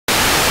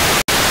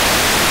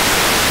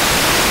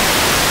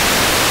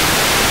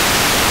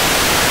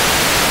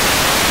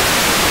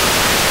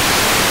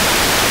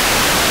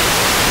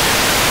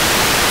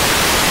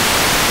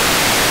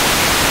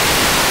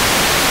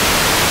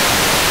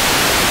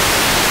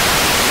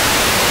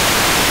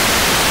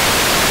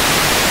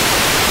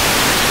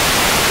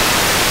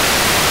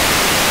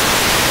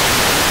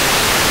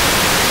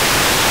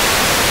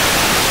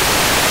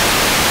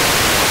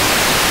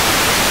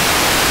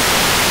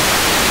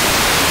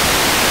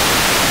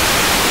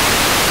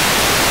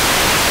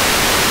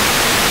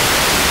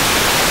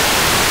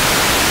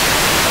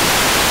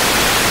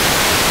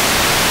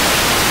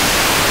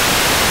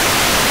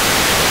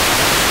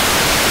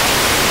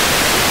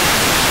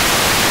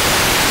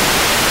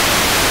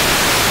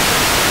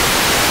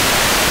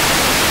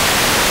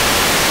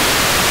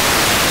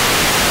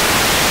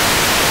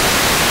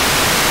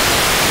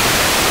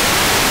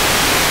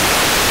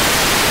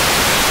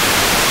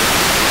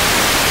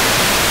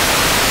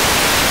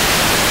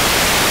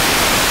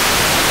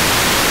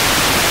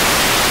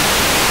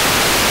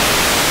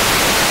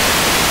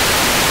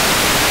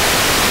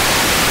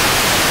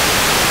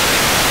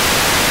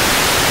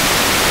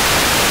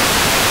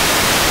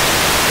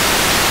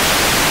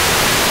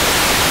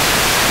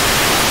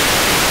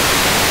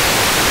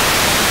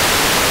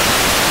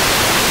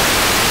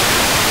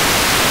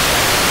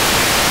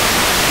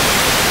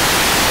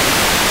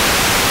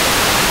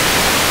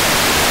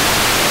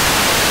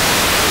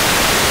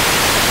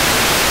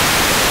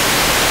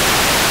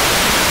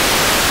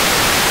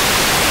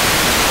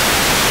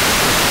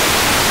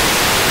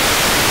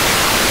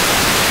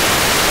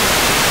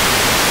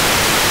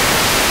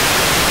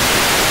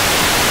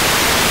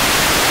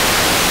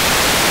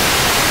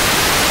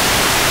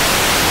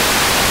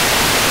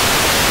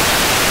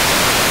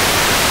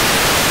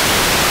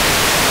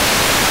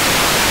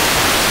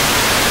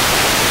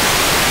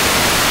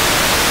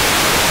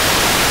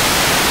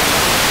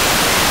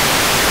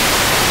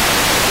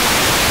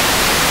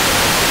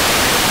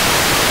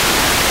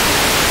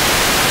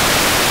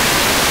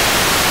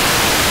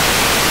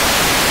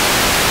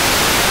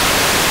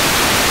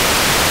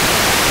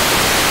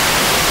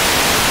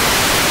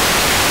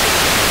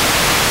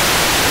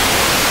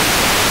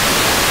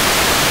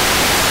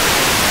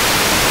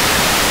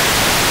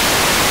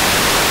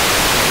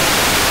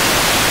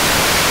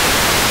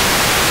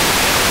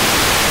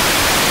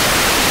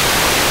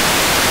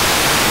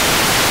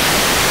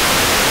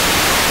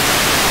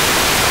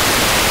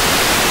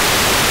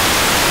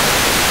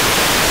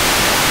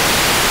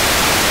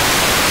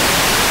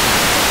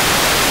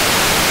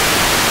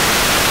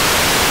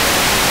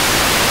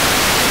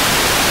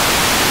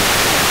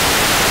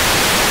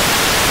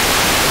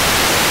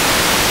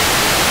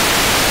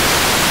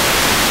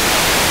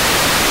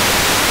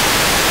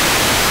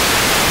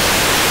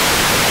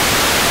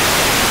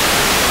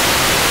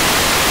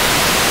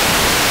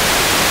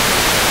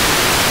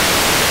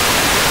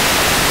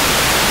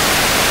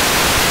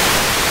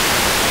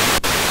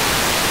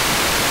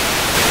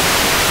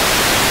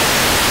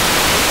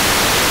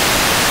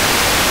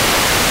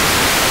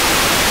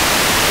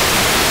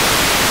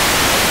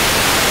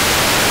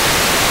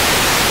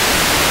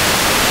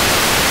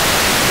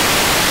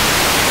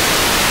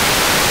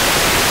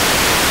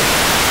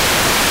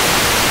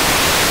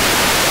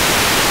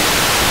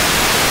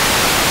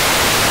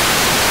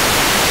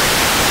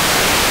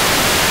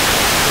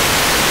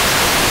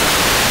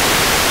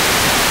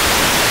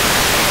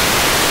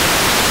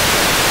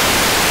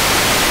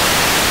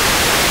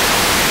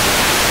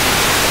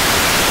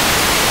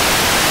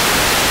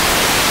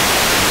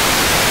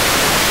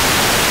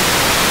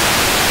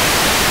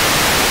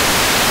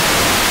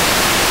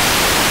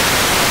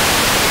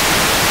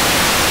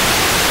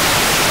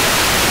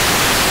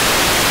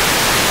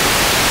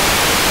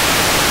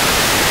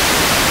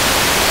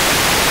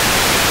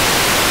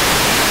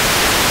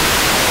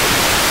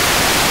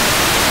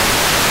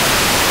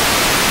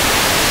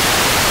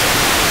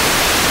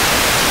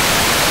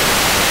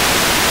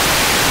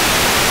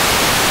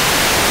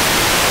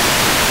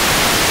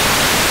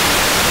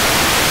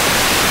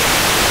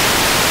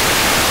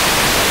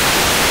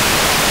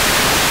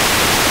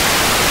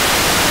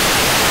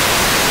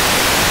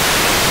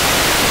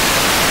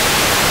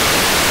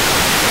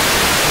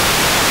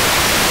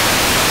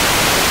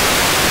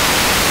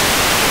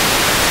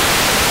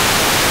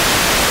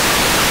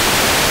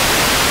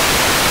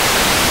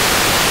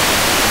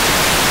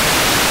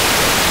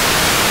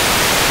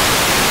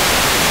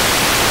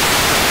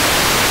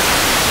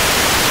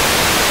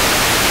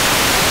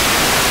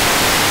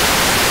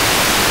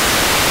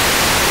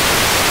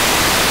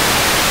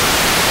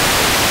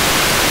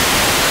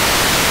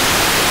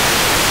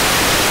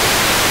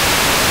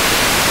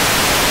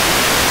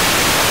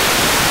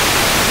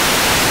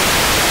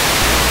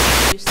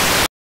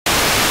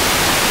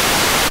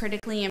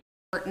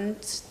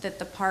important that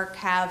the park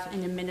have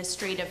an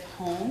administrative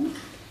home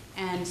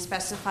and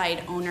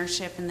specified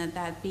ownership, and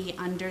that be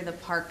under the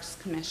Parks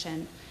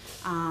Commission,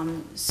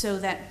 so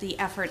that the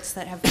efforts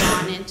that have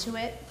gone into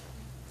it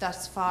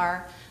thus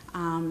far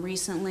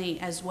recently,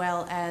 as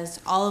well as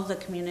all of the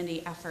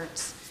community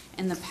efforts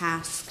in the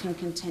past, can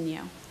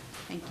continue.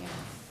 Thank you.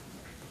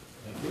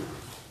 Thank you.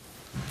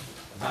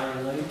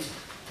 Byron Lane.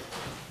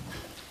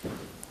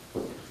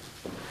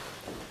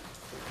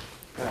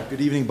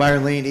 Good evening,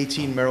 Byron Lane,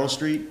 18 Merrill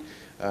Street.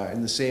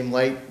 In the same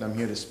light, I'm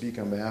here to speak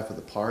on behalf of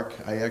the park.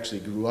 I actually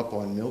grew up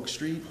on Milk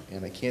Street,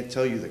 and I can't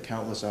tell you the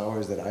countless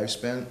hours that I've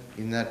spent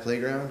in that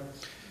playground.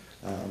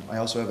 I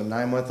also have a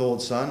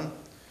 9-month-old son,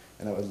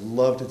 and I would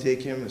love to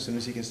take him as soon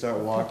as he can start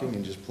walking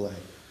and just play.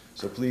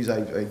 So please,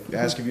 I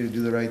ask of you to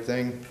do the right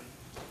thing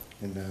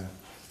and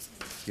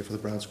here for the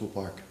Brown School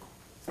Park.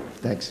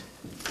 Thanks.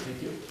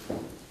 Thank you.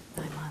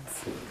 9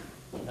 months.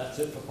 That's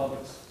it for public.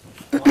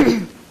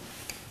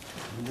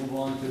 We move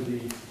on to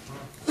the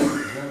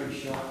very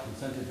short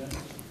consent agenda.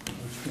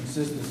 Which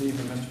consists this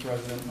evening, Mr.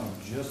 President,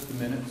 of just the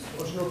minutes.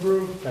 Motion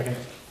approved. Second.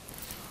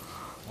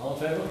 All in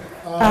favor?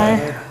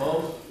 Aye.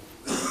 Opposed?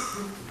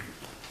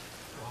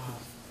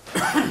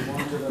 Move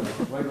on to the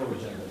regular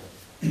agenda.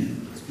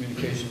 It's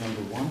communication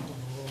number 1.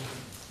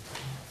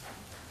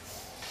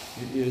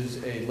 It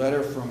is a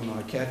letter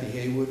from Kathy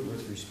Haywood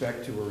with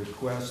respect to a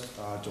request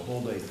to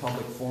hold a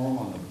public forum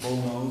on the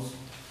bullnose,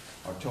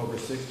 October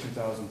 6,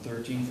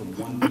 2013, from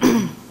 1 p.m.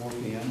 to 4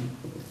 p.m.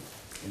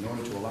 In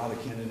order to allow the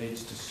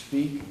candidates to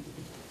speak,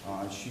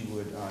 she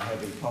would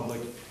have a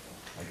public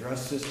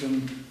address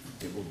system.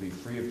 It will be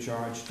free of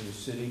charge to the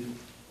city.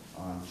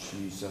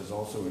 She says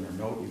also in her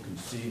note, you can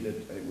see that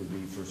it would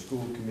be for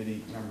school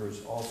committee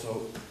members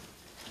also.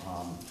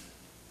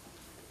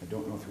 I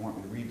don't know if you want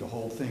me to read the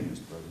whole thing,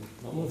 Mr.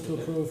 President. No, Move to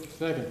approve.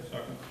 Second.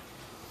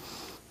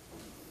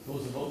 What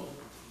was the vote?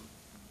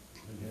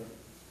 Didn't hear it.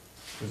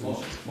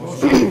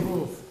 Motion to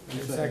approve.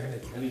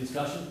 Seconded. Any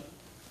discussion?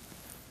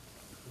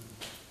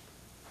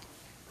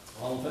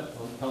 All in favor?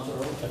 Councilor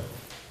Earl?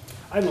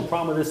 I have no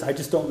problem with this. I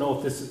just don't know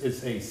if this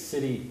is a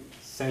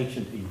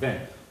city-sanctioned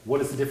event.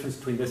 What is the difference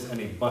between this and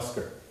a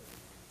busker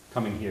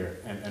coming here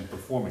and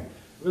performing?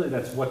 Really,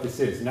 that's what this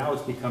is. Now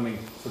it's becoming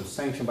sort of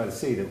sanctioned by the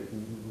city that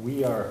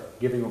we are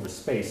giving over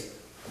space.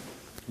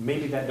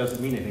 Maybe that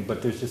doesn't mean anything,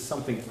 but there's just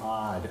something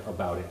odd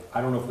about it. I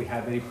don't know if we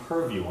have any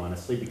purview,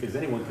 honestly, because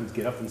anyone can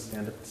get up and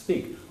stand up and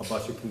speak. A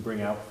busker can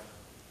bring out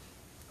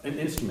an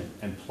instrument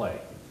and play.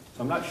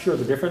 So I'm not sure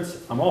the difference.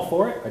 I'm all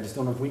for it. I just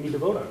don't know if we need to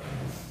vote on it.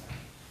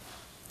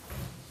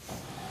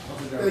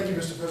 Thank you,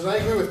 Mr. President. I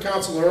agree with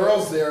Councilor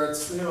Earls there.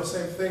 It's,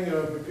 same thing,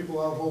 with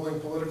people out holding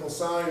political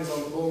signs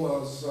on the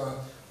bullnose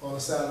on a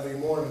Saturday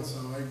morning, so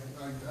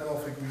I don't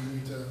think we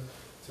need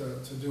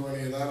to do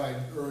any of that. I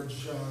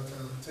urge to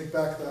take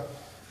back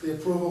the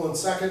approval and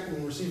second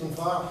and receive and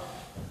file.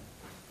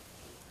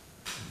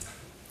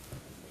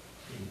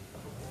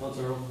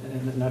 Councilor Earl?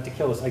 And not to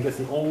kill us, I guess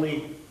the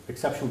only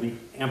exception would be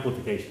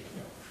amplification.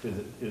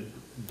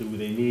 Do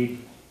they need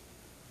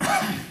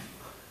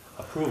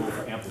approval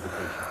for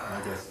amplification?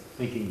 And I guess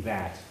thinking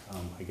that,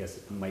 I guess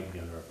it might be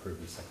under our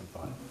purview, second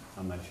thought.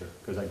 I'm not sure,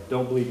 because I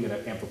don't believe you can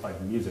amplify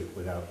the music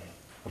without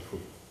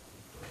approval.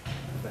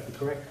 Is that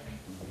correct?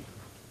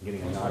 I'm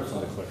getting a nod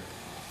from the clerk.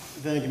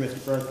 Thank you,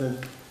 Mr.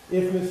 President.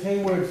 If Ms.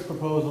 Hayward's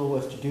proposal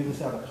was to do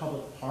this at a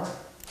public park,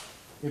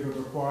 it would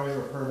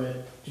require a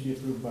permit to be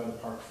approved by the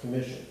Parks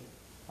Commission.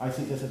 I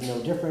see this as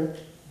no different,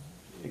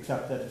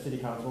 except that the City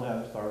Council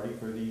has authority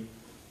for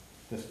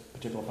this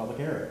particular public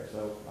area.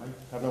 So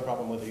I have no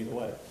problem with it either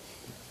way.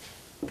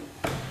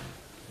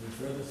 Any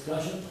further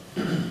discussion?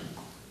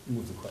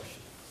 Move the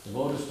question. The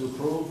vote is to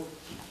approve.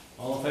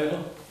 All in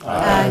favor?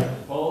 Aye.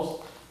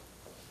 Opposed?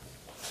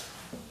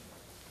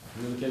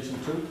 Communication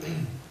 2.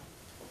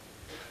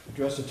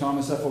 Address to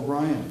Thomas F.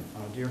 O'Brien.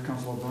 Dear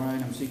Councilor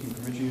O'Brien, I'm seeking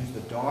permission to use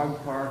the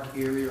dog park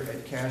area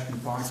at Cashman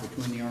Park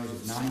between the hours of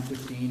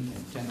 9:15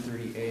 and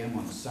 10:30 a.m.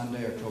 on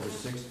Sunday, October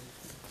 6th,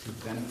 to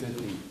benefit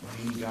the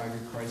Janie Geiger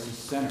Crisis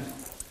Center.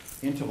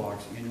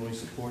 Interlocks annually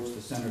supports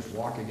the center's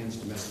walk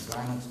against domestic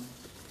violence,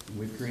 and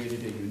we've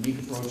created a unique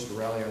approach to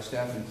rally our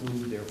staff,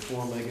 including their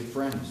 4-legged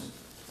friends.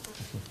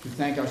 To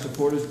thank our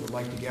supporters, we would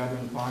like to gather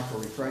in the park for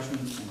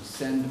refreshments and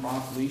send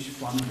off-leash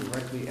fun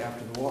directly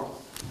after the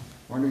walk.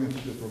 Wondering if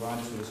you could provide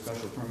us with a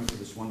special permit for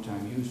this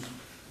one-time use.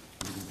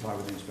 We can comply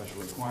with any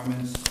special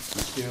requirements.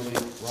 Sincerely,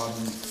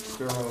 Robin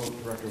Sparrow,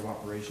 Director of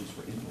Operations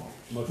for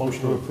Interlock.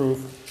 Motion to approve.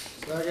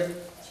 Second.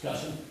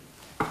 Discussion?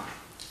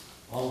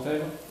 All in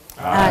favor?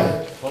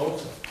 Aye.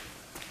 Opposed?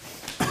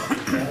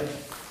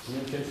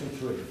 Communication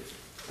 3.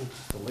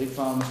 The late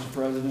file, Mr.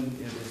 President,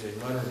 it is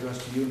a letter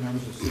addressed to you,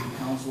 members of City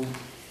Council,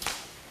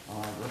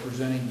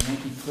 representing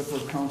Yankee Clipper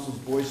Council's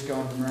Boy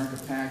Scout of America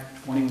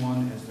Pack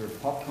 21 as their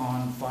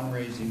popcorn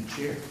fundraising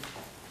chair.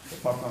 The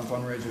popcorn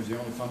fundraiser is the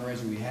only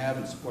fundraiser we have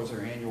and supports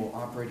our annual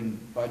operating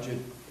budget.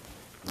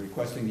 We're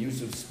requesting the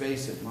use of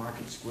space at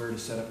Market Square to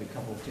set up a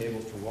couple of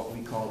tables for what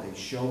we call a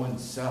show and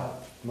sell.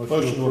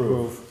 Motion to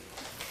approve.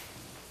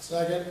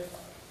 Second.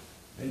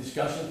 Any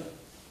discussion?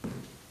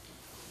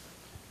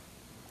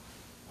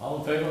 All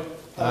in favor?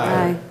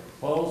 Aye.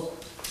 Opposed?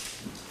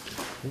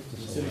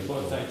 The city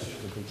clerk thanks you.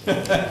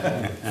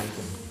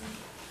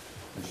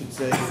 I should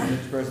say,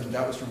 Mr. President,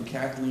 that was from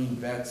Kathleen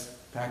Betts,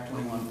 Pack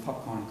 21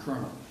 Popcorn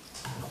Kernel.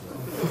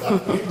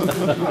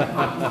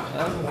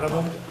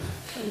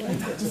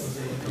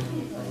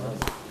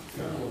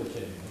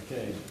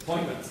 Okay,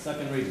 appointments,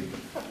 second reading.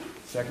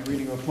 Second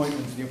reading of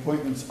appointments. The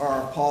appointments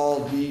are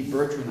Paul D.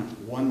 Bertrand,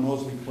 1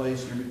 Mosley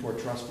Place, Newburyport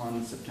Trust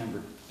Fund,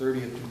 September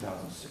 30th,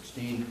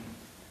 2016.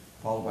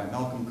 Followed by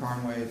Malcolm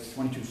Conway,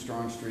 22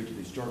 Strong Street, to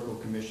the Historical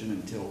Commission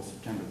until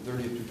September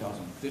 30th,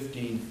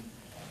 2015.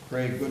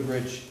 Craig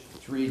Goodrich,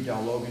 3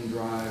 Dallogan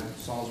Drive,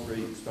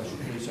 Salisbury, Special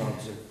Police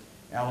Officer.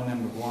 Alan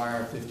M.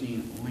 McGuire,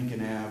 15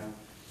 Lincoln Ave,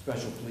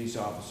 Special Police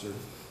Officer.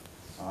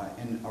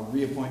 And a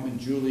reappointment,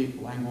 Julie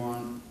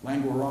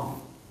Languaron,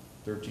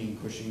 13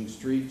 Cushing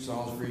Street,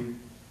 Salisbury,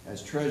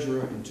 as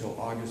treasurer until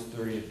August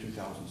 30th,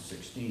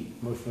 2016.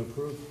 Motion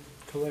approved.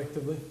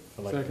 Collectively?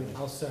 Second.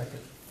 I'll second.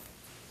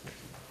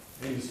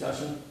 Any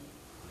discussion?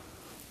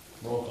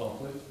 Roll call,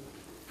 please.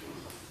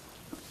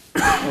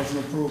 Motion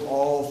to approve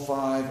all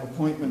 5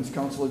 appointments.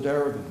 Councilor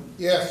Darabin.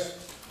 Yes.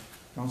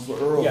 Councilor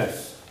Earl.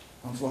 Yes.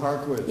 Councilor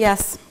Harquist.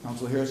 Yes.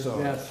 Councilor Herzog.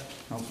 Yes.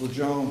 Councilor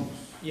Jones.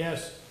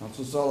 Yes.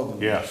 Councilor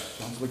Sullivan. Yes.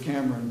 Councilor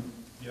Cameron.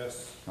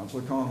 Yes.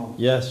 Councilor Connell.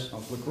 Yes.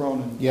 Councilor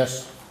Cronin.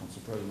 Yes.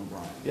 Council President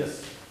O'Brien.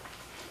 Yes.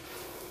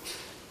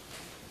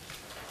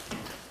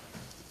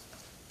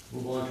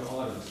 Move on to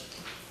orders.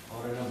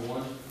 Order number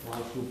 1,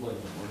 lawn school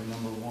playground. Order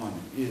number 1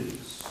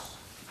 is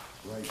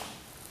right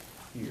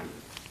here.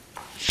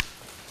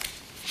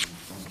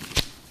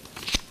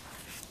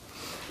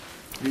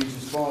 Reads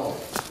as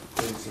follows,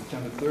 dated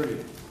September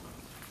 30th,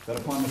 that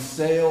upon the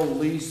sale,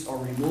 lease, or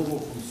removal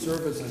from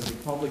service as a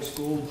public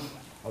school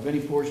of any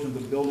portion of the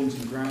buildings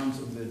and grounds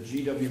of the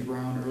G.W.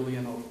 Brown Early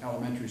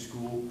Elementary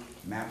School,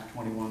 map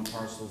 21,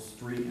 parcels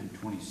 3 and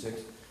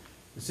 26,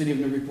 the city of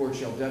Newburyport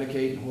shall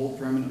dedicate and hold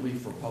permanently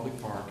for public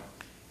park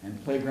and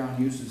playground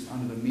uses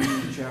under the meaning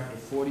of Chapter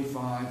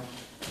 45,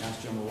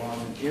 Mass General Laws,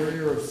 an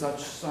area of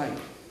such site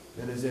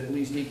that is at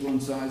least equal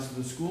in size to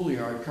the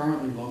schoolyard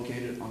currently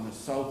located on the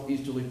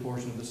southeasterly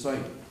portion of the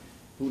site,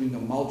 including the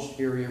mulched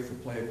area for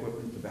play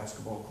equipment, the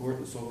basketball court,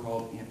 and the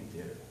so-called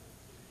amphitheater.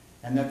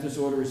 And that this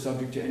order is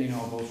subject to any and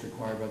all votes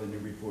required by the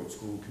Newburyport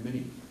School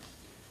Committee.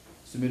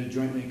 Submitted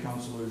jointly,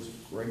 Councilors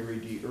Gregory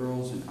D.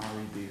 Earls and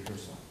Ari B.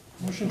 Herzog.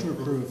 Motion to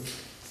approve.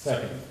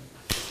 Second.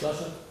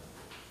 Discussion?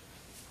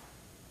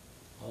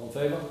 All in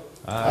favor?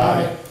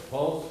 Aye.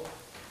 Opposed?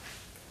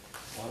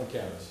 Order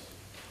carries.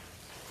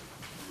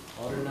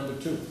 Order number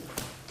 2. Order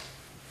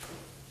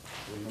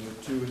number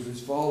 2 is as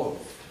follows,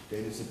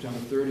 dated September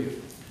 30th,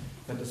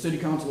 that the City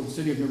Council of the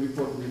City of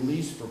Newburyport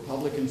release for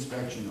public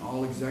inspection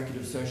all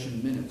executive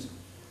session minutes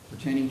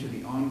pertaining to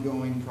the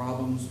ongoing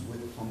problems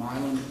with Plum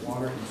Island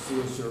water and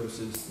sewer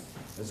services,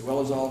 as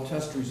well as all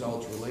test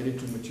results related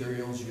to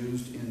materials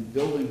used in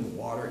building the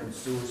water and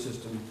sewer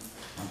system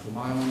on Plum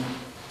Island.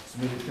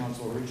 Submitted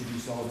Councilor Richard E.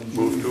 Sullivan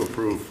Jr. Move to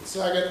approve.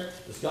 Second.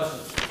 Discussion?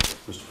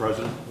 Mr.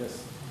 President?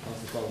 Yes.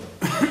 Councilor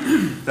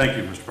Sullivan. Thank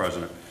you, Mr.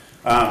 President.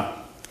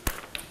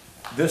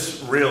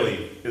 This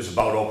really is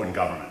about open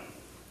government,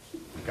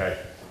 okay?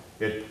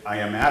 I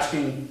am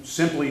asking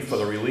simply for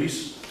the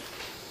release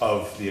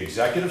of the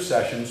executive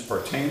sessions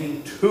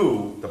pertaining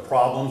to the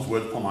problems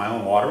with Plum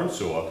Island water and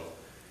sewer.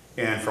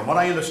 And from what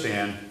I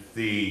understand,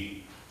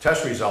 the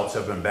test results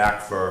have been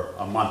back for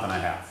a month and a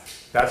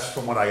half. That's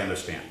from what I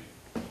understand.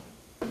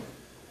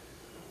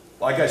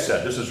 Like I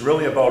said, this is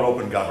really about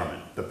open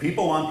government. The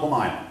people on Plum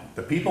Island,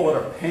 the people that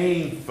are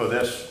paying for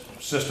this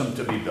system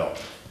to be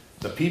built,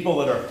 the people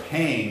that are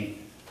paying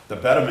the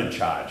betterment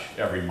charge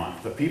every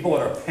month, the people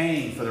that are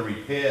paying for the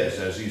repairs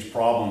as these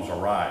problems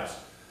arise,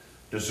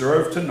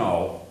 deserve to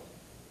know,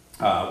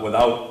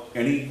 without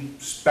any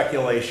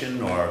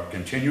speculation or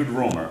continued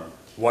rumor,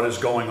 what is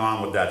going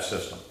on with that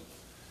system.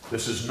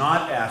 This is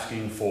not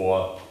asking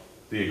for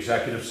the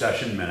executive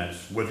session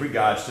minutes with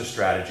regards to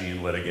strategy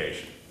and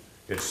litigation.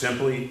 It's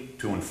simply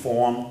to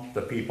inform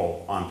the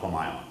people on Plum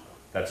Island.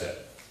 That's it.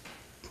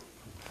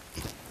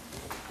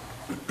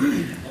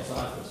 Councilor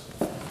Harkness.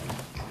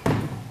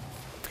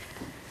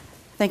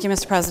 Thank you,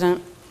 Mr.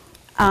 President.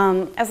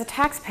 As a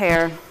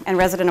taxpayer and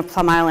resident of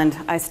Plum Island,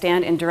 I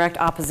stand in direct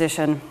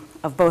opposition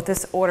of both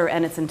this order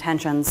and its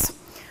intentions,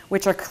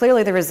 which are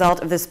clearly the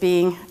result of this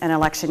being an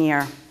election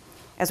year.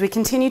 As we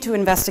continue to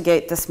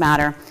investigate this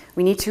matter,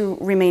 we need to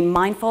remain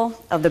mindful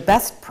of the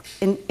best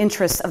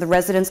interests of the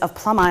residents of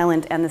Plum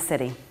Island and the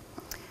city.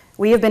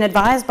 We have been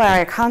advised by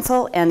our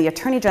counsel and the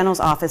Attorney General's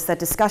office that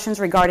discussions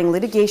regarding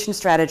litigation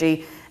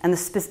strategy and the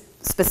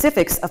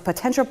specifics of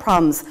potential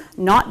problems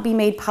not be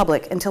made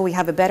public until we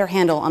have a better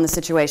handle on the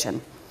situation.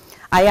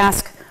 I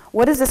ask,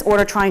 what is this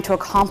order trying to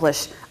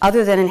accomplish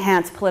other than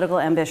enhance political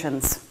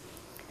ambitions?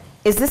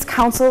 Is this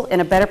council in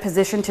a better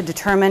position to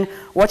determine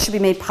what should be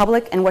made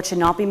public and what should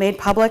not be made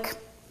public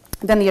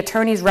than the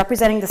attorneys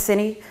representing the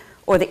city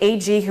or the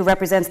AG who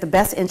represents the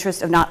best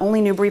interest of not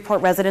only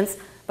Newburyport residents,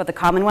 but the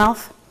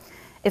Commonwealth?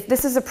 If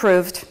this is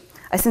approved,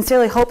 I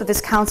sincerely hope that this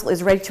council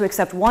is ready to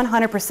accept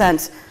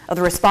 100% of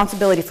the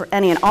responsibility for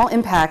any and all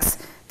impacts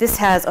this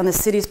has on the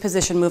city's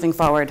position moving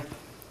forward.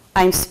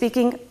 I am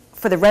speaking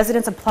for the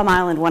residents of Plum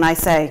Island when I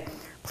say,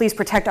 please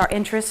protect our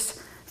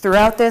interests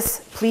throughout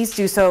this. Please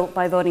do so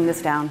by voting this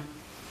down.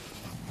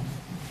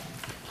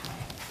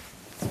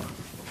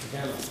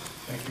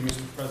 Thank you,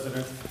 Mr.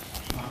 President.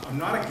 I'm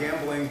not a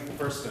gambling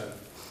person.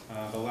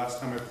 The last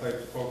time I played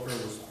poker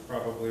was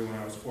probably when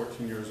I was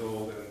 14 years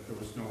old and there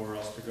was nowhere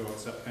else to go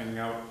except hanging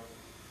out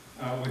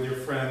with your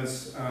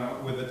friends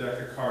with a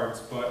deck of cards.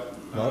 But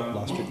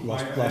my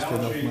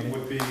analogy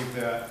would be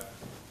that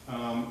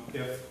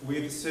if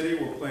we, the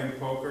city, were playing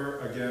poker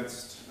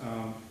against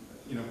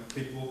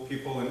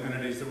people and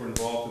entities that were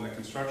involved in the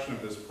construction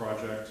of this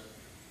project,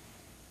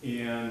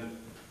 and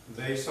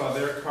they saw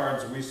their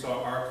cards, we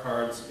saw our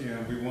cards,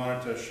 and we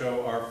wanted to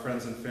show our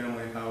friends and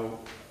family how,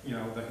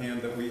 the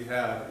hand that we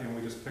had, and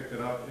we just picked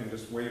it up and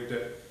just waved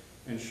it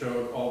and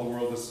showed all the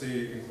world to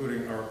see,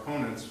 including our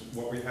opponents,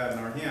 what we had in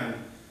our hand.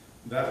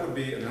 That would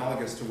be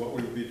analogous to what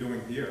we would be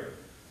doing here.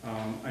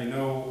 I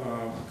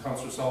know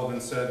Councilor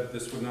Sullivan said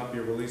this would not be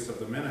a release of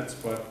the minutes,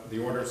 but the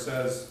order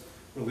says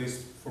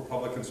released for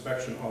public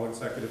inspection all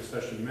executive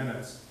session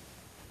minutes.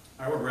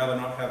 I would rather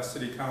not have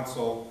City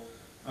Council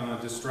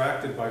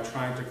distracted by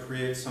trying to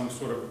create some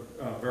sort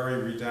of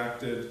very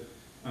redacted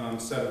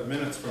set of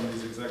minutes from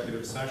these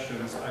executive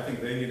sessions. I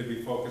think they need to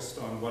be focused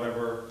on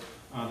whatever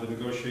the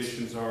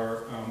negotiations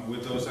are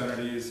with those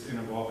entities and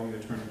involving the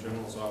Attorney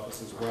General's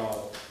office as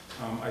well.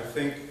 I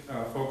think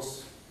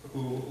folks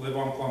who live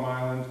on Plum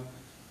Island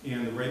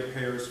and the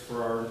ratepayers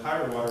for our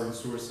entire water and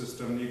sewer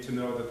system need to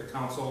know that the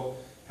council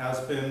has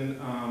been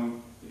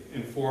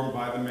informed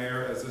by the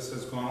mayor as this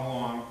has gone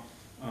along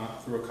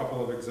through a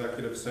couple of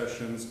executive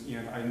sessions,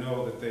 and I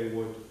know that they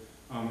would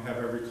have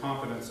every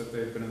confidence if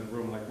they've been in the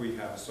room like we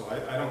have. So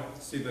I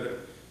don't see that it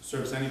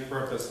serves any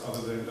purpose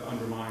other than to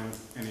undermine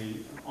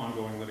any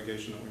ongoing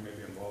litigation that we may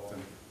be involved in.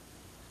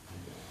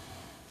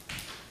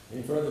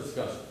 Any further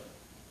discussion?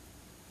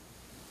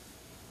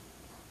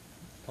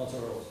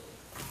 Councilor Earls.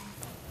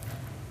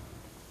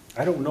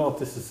 I don't know if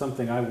this is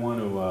something I want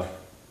to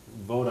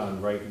vote on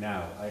right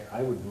now.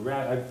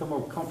 I'd feel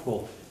more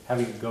comfortable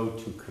having it go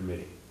to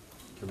committee,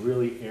 to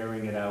really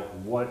airing it out,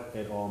 what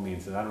it all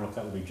means. And I don't know if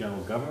that would be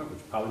general government,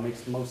 which probably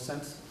makes the most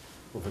sense,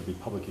 or if it'd be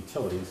public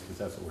utilities, because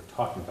that's what we're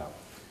talking about.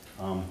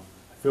 I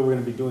feel we're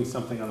going to be doing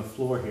something on the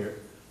floor here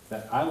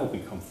that I won't be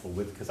comfortable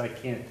with, because I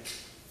can't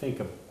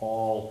think of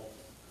all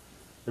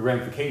the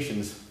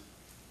ramifications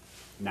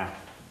now,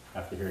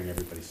 after hearing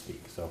everybody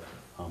speak. So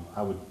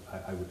I would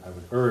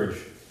urge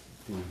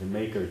the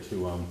maker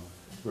to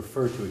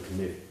refer to a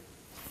committee.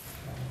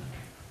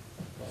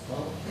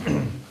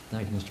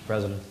 Thank you, Mr.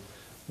 President.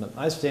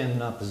 I stand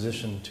in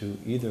opposition to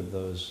either of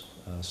those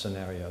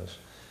scenarios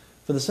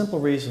for the simple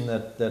reason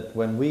that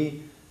when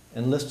we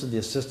enlisted the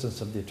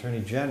assistance of the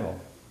Attorney General,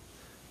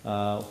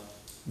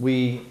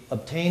 we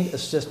obtained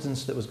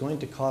assistance that was going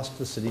to cost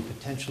the city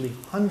potentially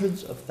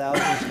hundreds of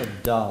thousands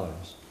of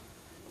dollars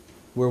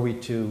were we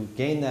to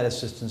gain that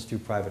assistance through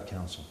private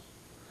counsel.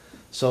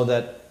 So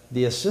that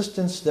the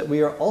assistance that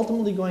we are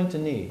ultimately going to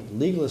need,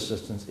 legal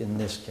assistance in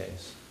this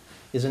case,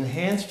 is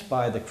enhanced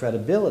by the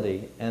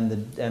credibility and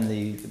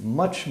the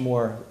much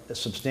more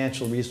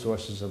substantial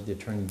resources of the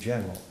Attorney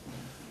General,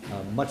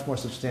 much more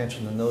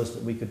substantial than those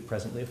that we could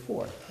presently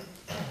afford.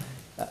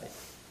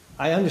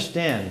 I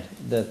understand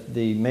that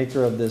the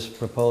maker of this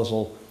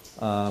proposal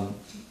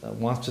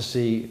wants to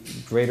see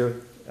greater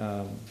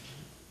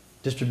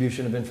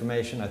distribution of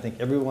information. I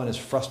think everyone is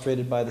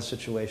frustrated by the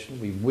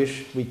situation. We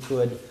wish we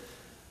could,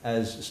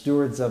 as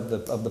stewards of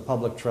the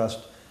public trust,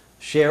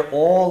 share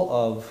all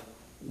of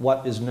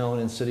what is known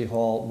in City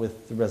Hall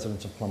with the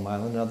residents of Plum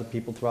Island and other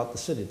people throughout the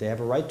city. They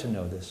have a right to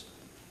know this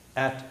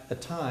at a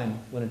time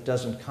when it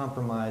doesn't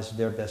compromise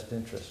their best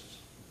interests.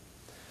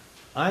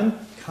 I'm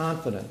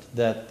confident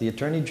that the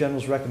Attorney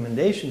General's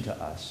recommendation to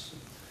us,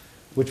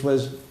 which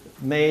was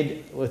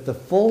made with the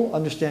full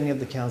understanding of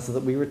the Council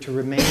that we were to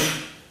remain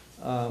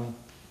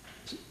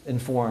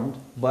informed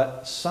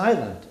but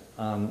silent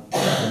on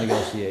the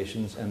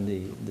negotiations and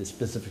the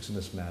specifics in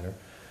this matter,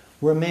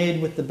 were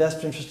made with the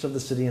best interests of the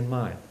city in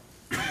mind.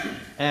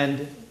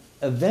 And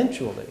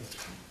eventually,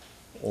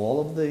 all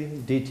of the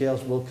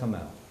details will come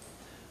out.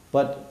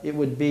 But it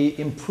would be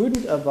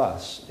imprudent of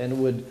us, and it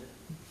would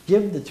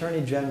give the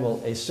Attorney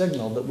General a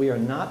signal that we are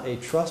not a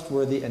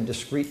trustworthy and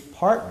discreet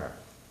partner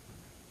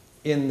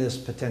in this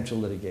potential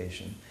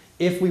litigation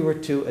if we were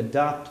to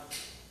adopt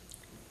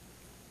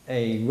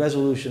a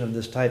resolution of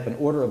this type, an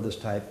order of this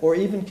type, or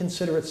even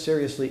consider it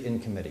seriously in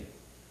committee.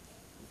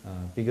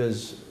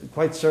 Because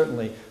quite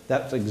certainly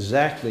that's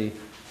exactly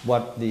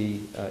what the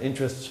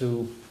interests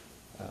who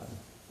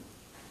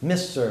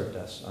misserved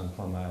us on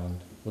Plum Island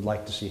would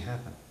like to see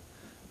happen.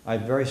 I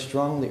very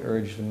strongly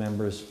urge the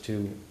members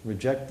to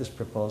reject this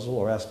proposal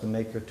or ask the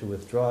maker to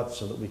withdraw it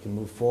so that we can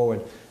move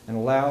forward and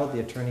allow the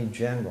Attorney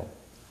General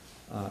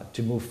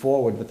to move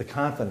forward with the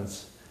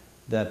confidence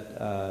that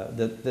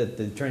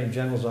the Attorney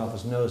General's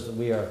office knows that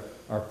we are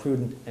are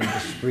prudent and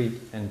discreet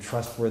and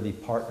trustworthy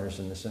partners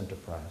in this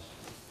enterprise.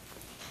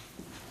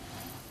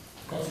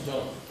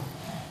 Councilor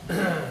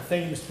Jones.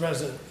 Thank you, Mr.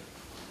 President.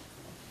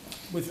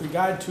 With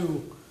regard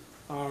to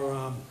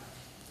our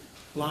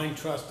blind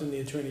trust in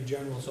the Attorney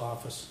General's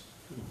office,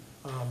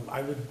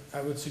 I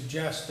would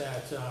suggest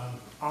that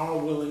our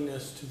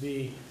willingness to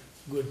be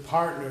good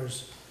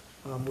partners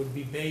would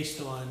be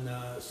based on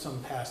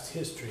some past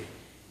history.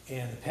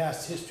 And the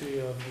past history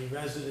of the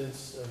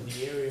residents of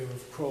the area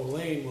of Crow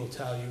Lane will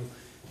tell you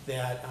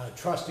that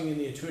trusting in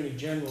the Attorney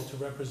General to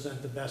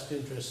represent the best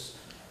interests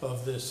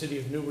of the city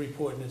of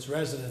Newburyport and its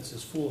residents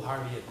is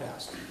foolhardy at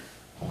best.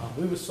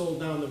 We were sold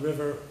down the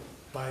river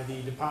by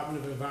the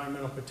Department of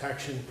Environmental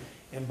Protection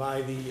and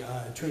by the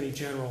Attorney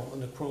General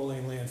on the Crow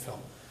Lane landfill.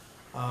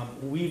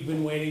 We've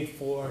been waiting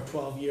for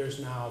 12 years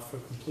now for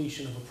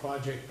completion of a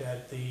project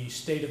that the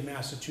state of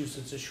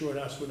Massachusetts assured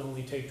us would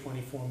only take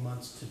 24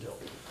 months to do.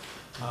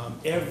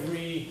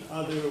 Every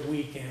other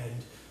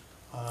weekend,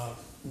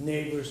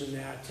 neighbors in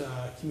that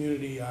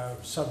community are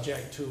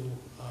subject to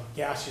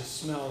gaseous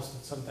smells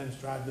that sometimes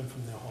drive them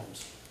from their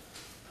homes.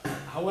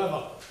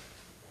 However,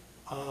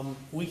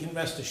 we can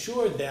rest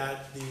assured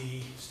that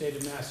the state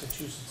of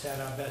Massachusetts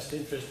had our best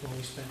interest when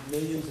we spent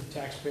millions of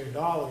taxpayer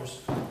dollars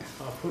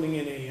putting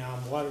in a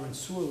water and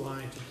sewer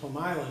line to Plum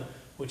Island,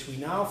 which we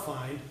now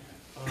find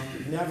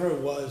never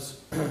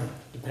was,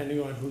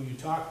 depending on who you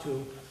talk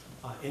to,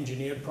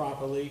 engineered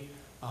properly,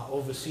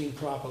 overseen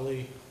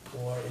properly,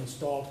 or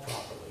installed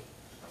properly.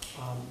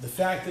 The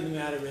fact of the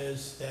matter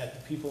is that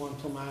the people on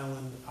Plum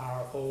Island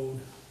are owed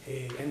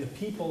and the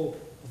people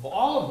of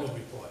all of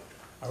Newburyport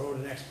are owed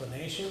an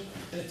explanation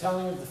and a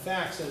telling of the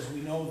facts as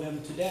we know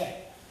them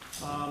today.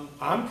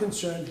 I'm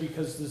concerned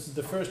because this is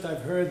the first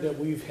I've heard that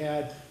we've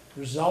had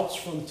results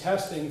from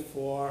testing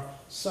for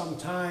some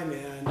time,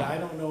 and I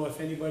don't know if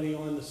anybody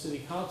on the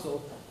city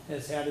council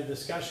has had a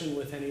discussion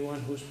with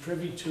anyone who's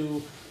privy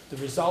to the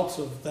results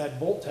of that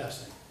bolt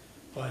testing.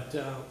 But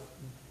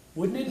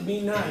wouldn't it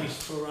be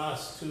nice for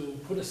us to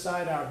put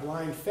aside our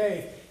blind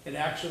faith and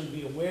actually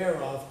be aware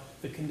of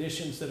the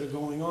conditions that are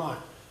going on?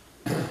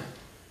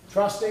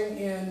 Trusting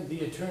in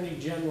the Attorney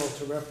General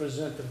to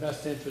represent the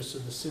best interests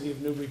of the city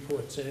of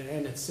Newburyport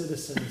and its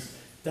citizens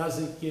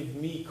doesn't give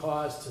me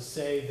cause to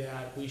say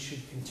that we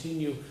should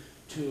continue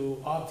to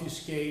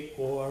obfuscate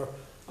or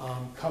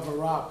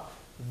cover up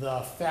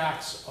the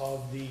facts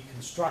of the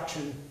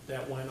construction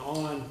that went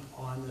on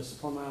this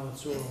Plum Island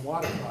Sewer and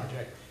Water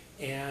Project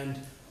and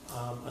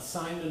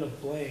assignment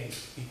of blame,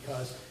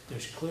 because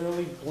there's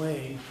clearly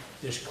blame,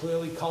 there's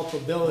clearly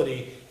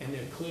culpability, and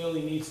there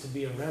clearly needs to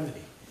be a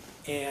remedy.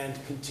 And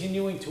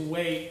continuing to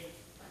wait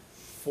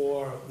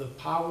for the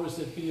powers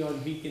that be on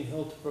Beacon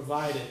Hill to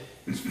provide it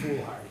is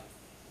foolhardy.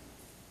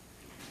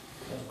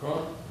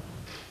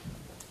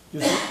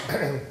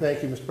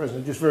 Thank you, Mr.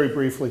 President. Just very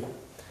briefly.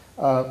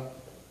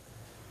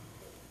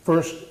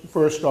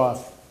 First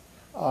off,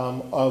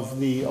 of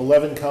the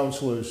 11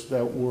 councilors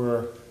that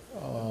were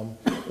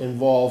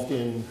involved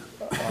in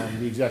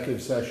the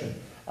executive session,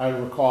 I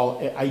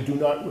do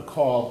not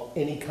recall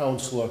any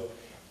councilor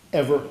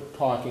ever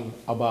talking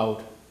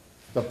about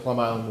the Plum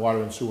Island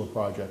Water and Sewer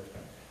Project.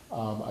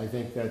 I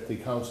think that the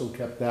council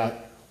kept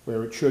that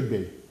where it should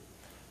be.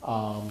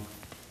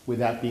 With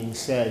that being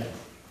said,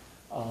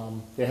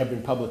 there have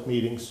been public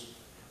meetings.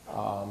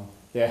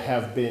 There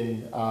have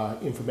been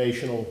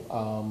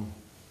informational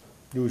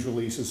news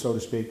releases, so to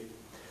speak.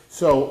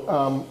 So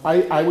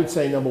I would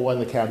say, number one,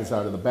 the cat is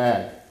out of the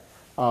bag.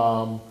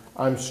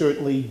 I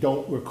certainly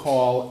don't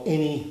recall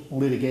any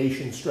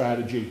litigation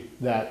strategy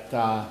that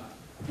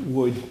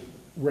would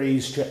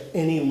raise to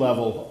any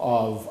level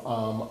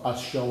of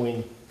us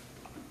showing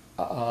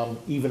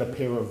even a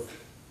pair of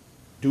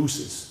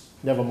deuces,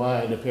 never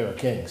mind a pair of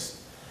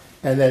kings.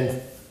 And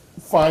then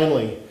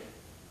finally,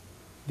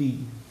 the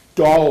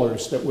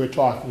dollars that we're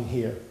talking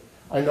here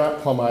are not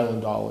Plum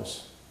Island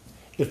dollars.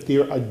 If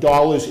there are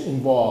dollars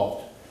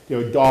involved, there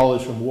are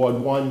dollars from Ward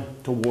 1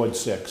 to Ward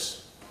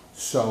 6.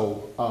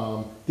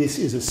 So this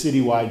is a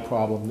citywide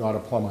problem, not a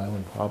Plum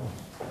Island problem.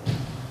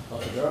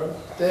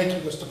 Thank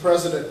you, Mr.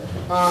 President.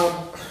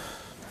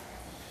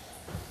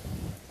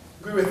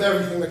 Agree with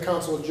everything that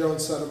Councilor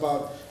Jones said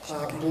about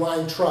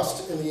blind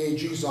trust in the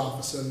AG's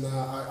office, and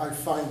I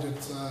find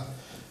it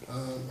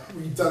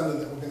redundant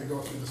that we're going to go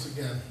through this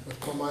again with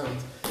Plum Island.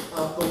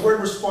 The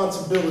word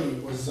responsibility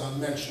was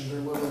mentioned a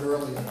little bit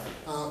earlier.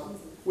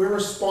 We're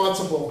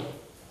responsible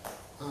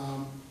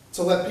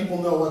to let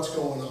people know what's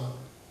going on.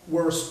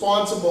 We're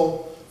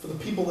responsible for the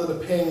people that are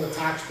paying the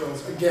tax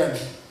bills, again,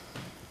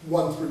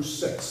 1 through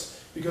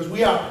 6, because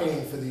we are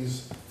paying for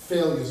these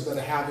failures that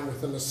are happening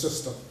within the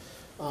system.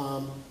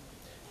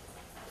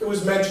 It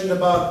was mentioned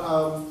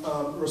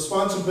about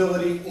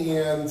responsibility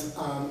and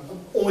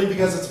only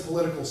because it's a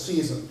political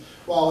season.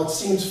 While it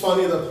seems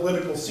funny, the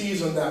political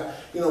season, that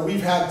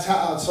we've had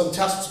some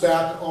tests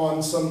back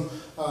on some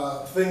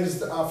things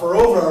for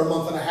over a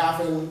month and a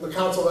half, and the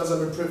council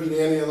hasn't been privy to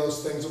any of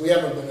those things, and we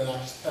haven't been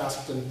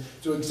asked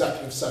to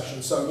executive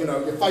session. So you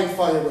fight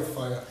fire with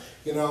fire.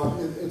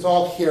 It's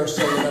all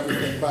hearsay and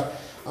everything. But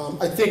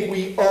I think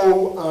we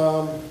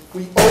owe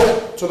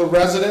it to the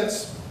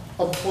residents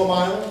of Plum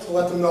Island to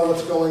let them know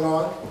what's going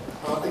on.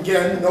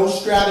 Again, no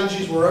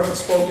strategies were ever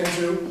spoken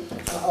to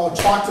or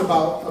talked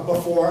about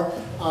before.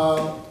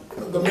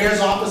 The mayor's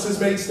office has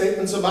made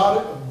statements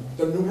about it.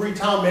 The Newbury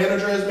Town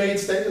manager has made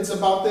statements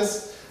about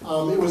this.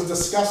 It was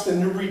discussed in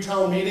Newbury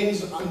Town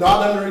meetings,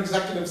 not under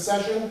executive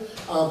session,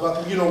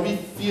 but, we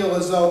feel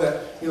as though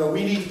that,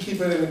 we need to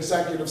keep it in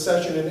executive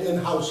session and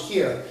in-house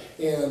here.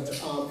 And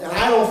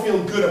I don't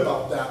feel good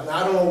about that. And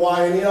I don't know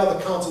why any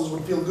other councils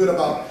would feel good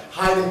about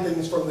hiding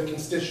things from the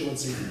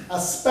constituency,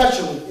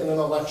 especially in an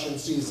election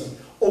season.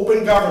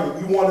 Open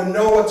government, you want to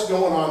know what's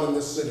going on in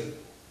this city.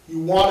 You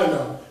want to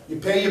know. You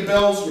pay your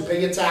bills, you pay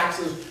your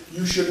taxes,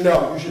 you should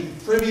know. You should be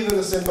privy to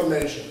this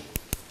information.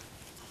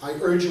 I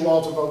urge you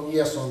all to vote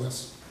yes on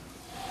this.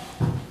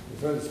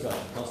 Further discussion,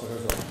 Councilor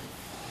Herzog.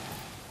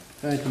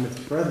 Thank you,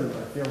 Mr. President.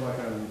 I feel like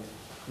I'm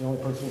the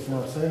only person who's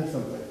not saying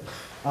something.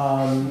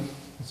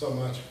 So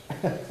much.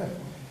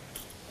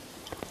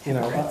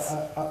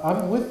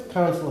 I'm with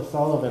Councilor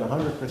Sullivan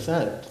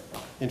 100%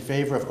 in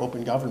favor of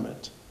open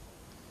government.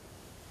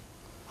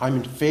 I'm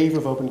in favor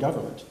of open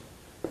government.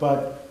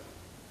 But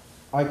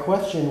I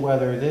question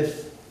whether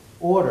this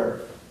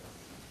order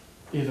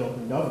is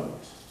open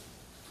government.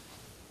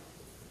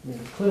 I mean,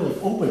 it's clearly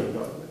opening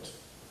government.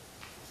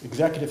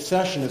 Executive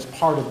session is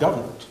part of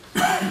government.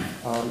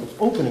 It's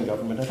opening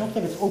government. I don't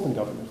think it's open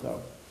government,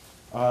 though.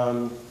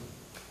 I'm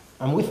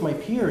with my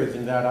peers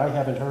in that I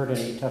haven't heard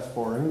any test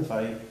borings.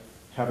 I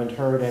haven't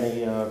heard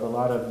a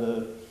lot of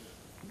the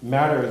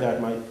matter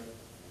that my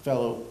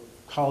fellow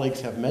colleagues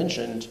have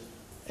mentioned.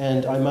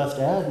 And I must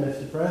add,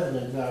 Mr.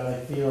 President, that I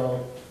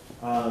feel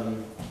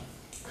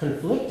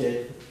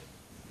conflicted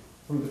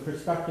from the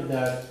perspective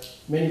that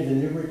many of the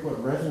Newburyport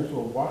residents who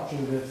are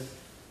watching this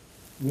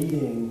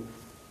meeting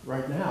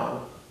right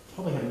now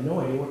probably have no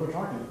idea what we're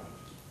talking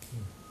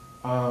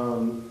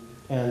about.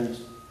 And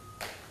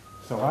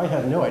so I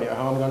have no idea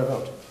how I'm going to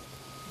vote.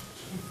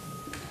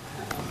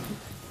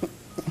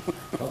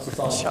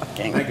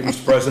 Shocking. Thank you,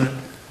 Mr. President.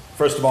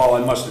 First of all,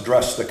 I must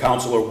address the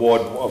Councilor of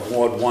Ward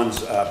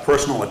 1's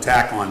personal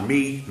attack on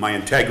me, my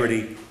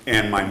integrity,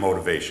 and my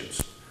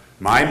motivations.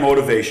 My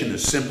motivation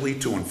is simply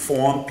to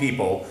inform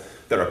people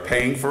that are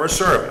paying for a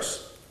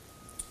service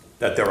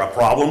that there are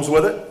problems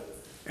with it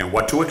and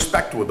what to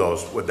expect with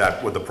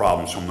the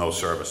problems from those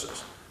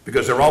services,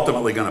 because they're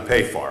ultimately going to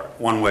pay for it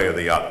one way or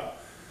the other.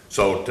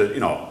 So,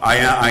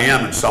 I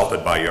am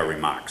insulted by your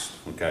remarks,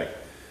 okay?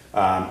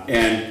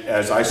 And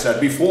as I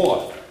said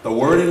before, the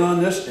wording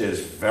on this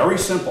is very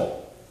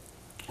simple.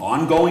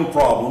 Ongoing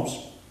problems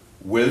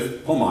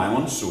with Plum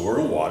Island sewer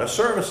and water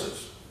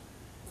services.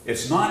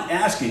 It's not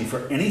asking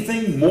for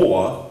anything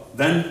more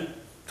than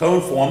to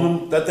inform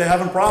them that they're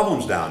having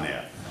problems down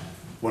there.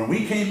 When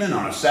we came in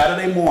on a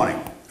Saturday morning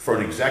for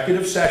an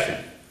executive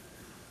session,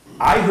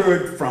 I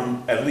heard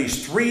from at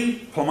least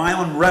 3 Plum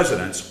Island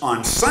residents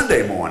on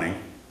Sunday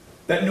morning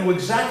that knew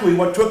exactly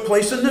what took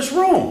place in this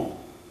room.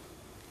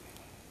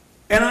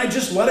 And I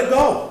just let it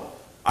go.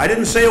 I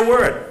didn't say a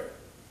word.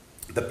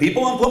 The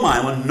people on Plum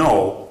Island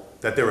know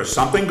that there is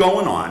something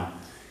going on,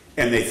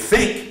 and they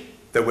think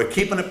that we're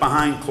keeping it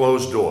behind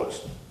closed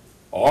doors.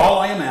 All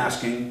I am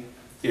asking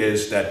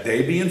is that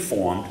they be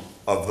informed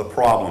of the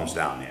problems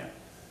down there.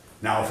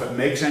 Now, if it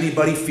makes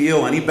anybody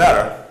feel any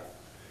better,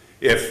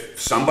 if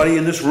somebody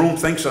in this room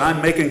thinks that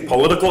I'm making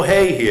political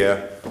hay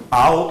here,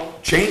 I'll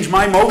change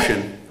my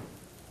motion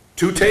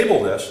to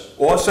table this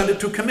or send it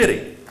to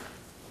committee,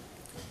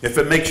 if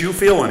it makes you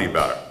feel any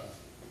better.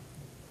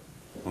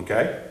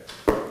 Okay?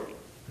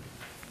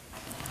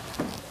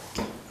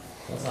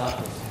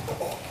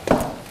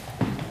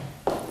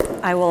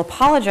 I will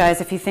apologize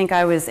if you think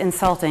I was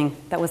insulting.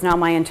 That was not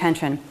my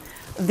intention.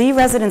 The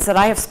residents that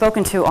I have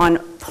spoken to on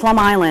Plum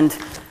Island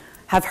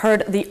have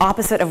heard the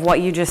opposite of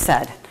what you just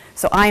said.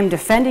 So I am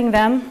defending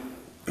them.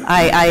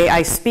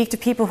 I speak to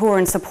people who are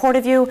in support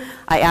of you.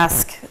 I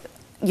ask,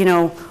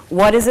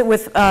 what is it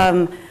with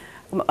Councilor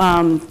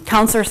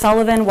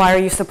Sullivan? Why are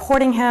you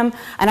supporting him?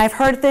 And I've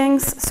heard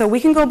things, so we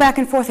can go back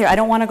and forth here. I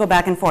don't want to go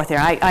back and forth here.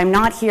 I'm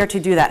not here to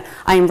do that.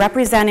 I am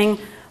representing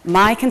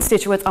my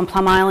constituents on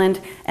Plum Island,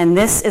 and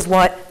this is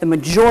what the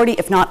majority,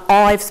 if not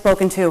all I've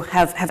spoken to,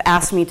 have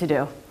asked me to do,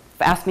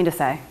 have asked me to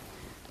say.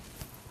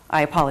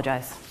 I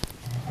apologize.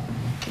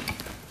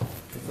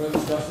 Further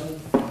discussion?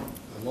 The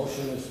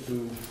motion is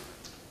to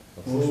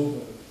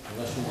approve,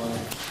 unless you want to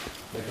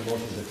make a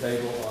motion to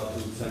table or to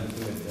send it to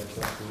committee. That's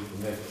up to the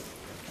mayor.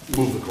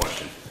 Move the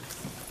question.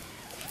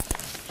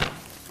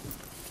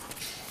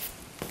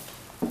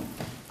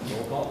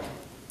 Roll call.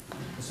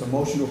 It's a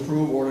motion to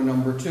approve order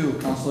number 2.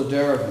 Councilor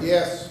Darabin.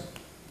 Yes.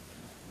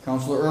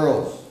 Councilor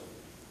Earls.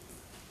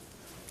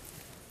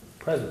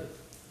 President.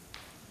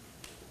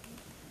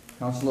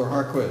 Councilor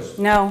Harquist.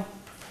 No.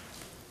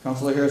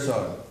 Councilor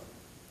Herzog.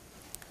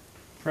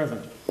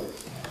 Present.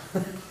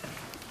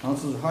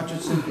 Councilor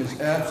Hutchinson is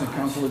absent.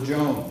 Councilor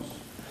Jones.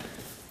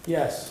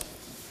 Yes.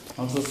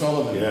 Councilor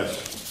Sullivan.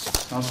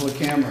 Yes. Councilor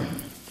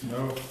Cameron.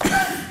 No.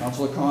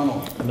 Councilor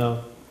Connell.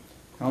 No.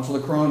 Councilor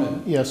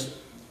Cronin. Yes.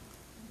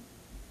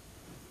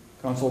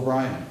 Council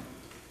O'Brien?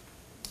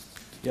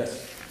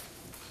 Yes.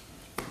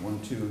 1,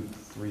 2,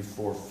 3,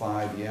 4,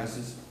 5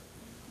 yeses.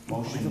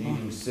 Motion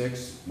needing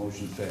 6,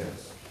 motion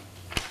fails.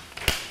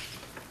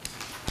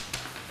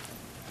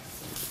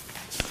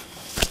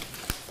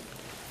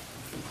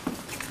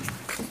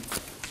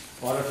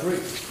 Order 3.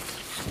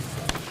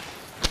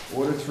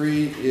 Order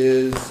 3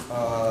 is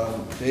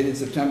dated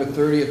September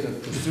 30th,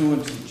 that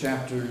pursuant to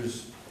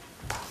chapters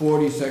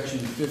 40, section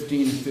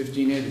 15 and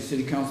 15A, the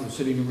City Council of the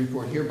City of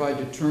Newburyport hereby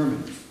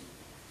determines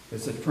that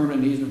such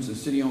permanent easements of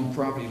city-owned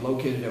property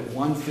located at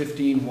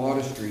 115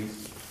 Water Street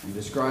and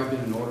described in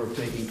an order of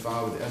taking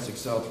file with Essex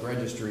South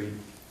Registry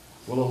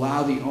will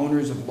allow the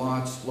owners of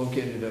lots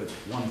located at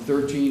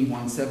 113,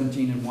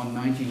 117, and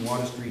 119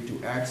 Water Street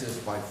to access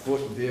by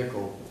foot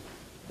vehicle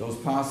those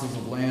parcels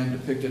of land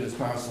depicted as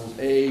parcels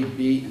A,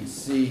 B, and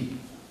C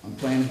on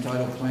plan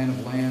entitled Plan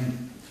of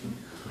Land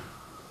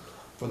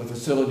for the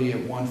facility at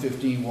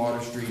 115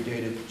 Water Street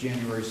dated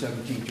January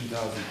 17,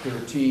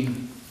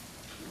 2013.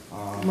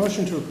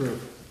 Motion to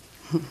approve.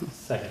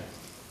 Second.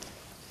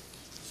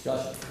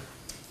 Discussion.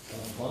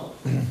 Council Plum?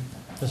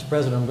 Mr.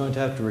 President, I'm going to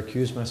have to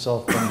recuse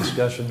myself from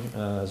discussion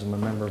as I'm a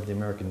member of the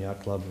American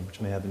Yacht Club, which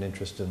may have an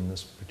interest in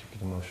this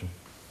particular motion.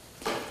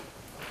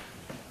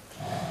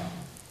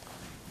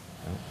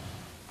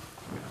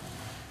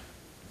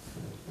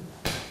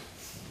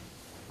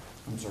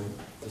 I'm sorry,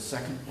 the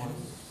second one?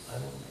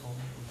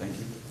 Thank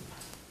you.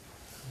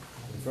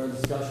 Any further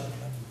discussion?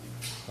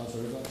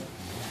 Councilor Rizzo?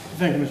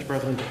 Thank you, Mr.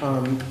 President.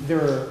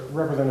 There are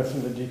representatives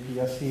from the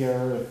DPS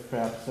here, if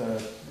perhaps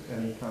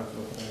any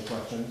council have any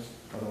questions.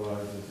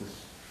 Otherwise, this is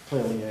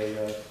clearly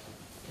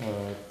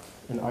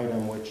an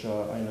item which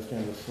I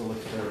understand the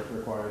solicitor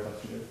requires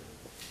us to do.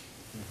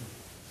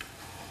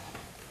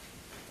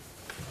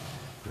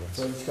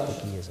 Further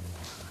discussion?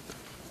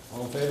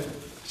 All in favor?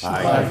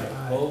 Aye.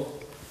 Opposed?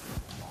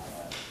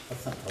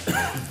 That's not Pillsbury.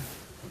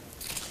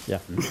 Yeah.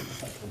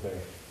 That's not Pillsbury.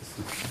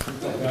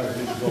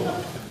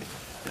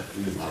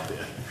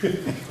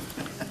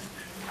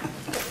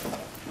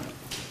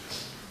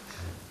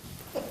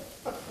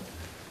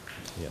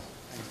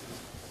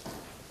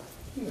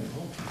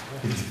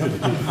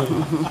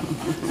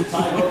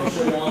 Tie vote, you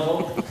sure you want to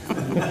vote?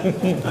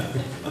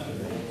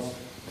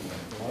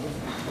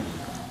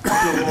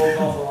 Roll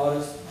call for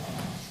orders.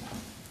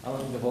 I don't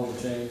think the vote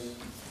will change.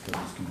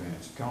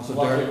 Council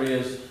Block Derek?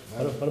 areas.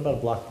 What about a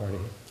block party?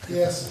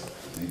 Yes.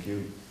 Thank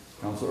you.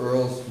 Council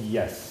Earls?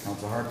 Yes.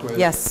 Council Harquist?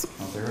 Yes.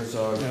 Council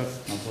Herzog? Yes.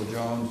 Council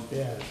Jones?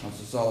 Yes.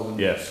 Council Sullivan?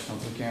 Yes.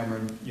 Council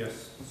Cameron?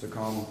 Yes. Council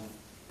Connell?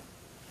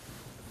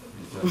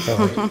 Is that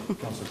right?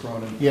 Council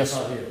Cronin? Yes.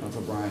 Not here.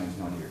 Council Bryan is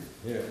not here.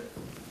 Here.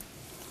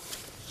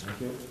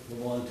 Thank you.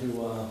 Move on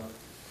to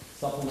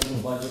supplemental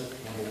budget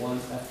number 1,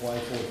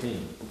 FY14.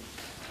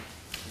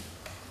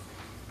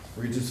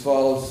 Reads as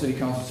follows: City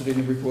Council, City of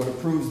Newburyport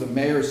approves the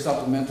mayor's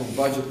supplemental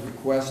budget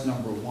request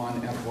number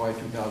 1, FY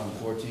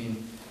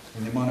 2014,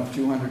 in the amount of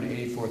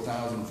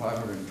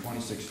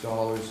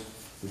 $284,526.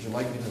 Would you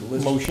like me to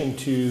list? Motion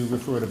to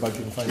refer to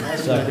Budget and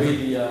Finance. Can you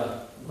read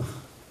the,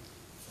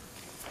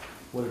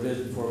 what it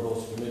is before it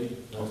goes to committee?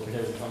 That's okay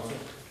with council?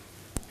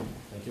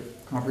 Thank you.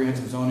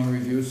 Comprehensive zoning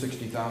review,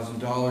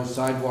 $60,000.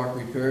 Sidewalk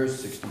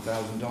repairs,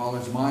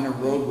 $60,000. Minor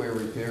roadway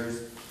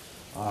repairs,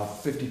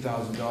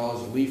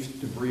 $50,000.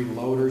 Leaf debris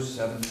loaders,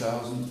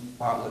 $7,000.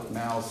 Bartlett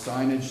Mall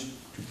signage,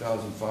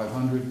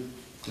 $2,500.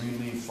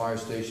 Greenleaf Fire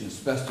Station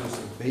asbestos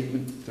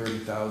abatement,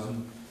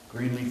 $30,000.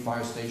 Greenleaf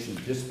Fire Station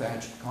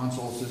dispatch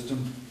console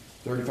system,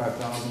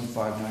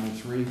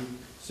 $35,593.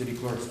 City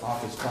Clerk's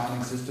Office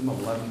filing system,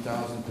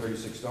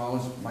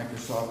 $11,036.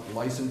 Microsoft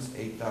license,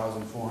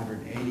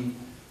 $8,480.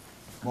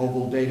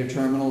 Mobile data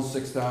terminals,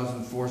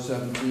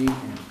 $6,417.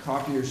 And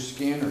copier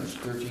scanners,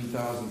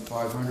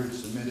 $13,500.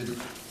 Submitted,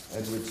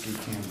 Edward C.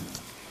 Cameron.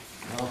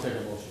 I'll take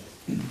a motion.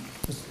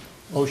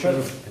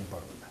 Motion.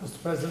 Mr.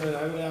 President, I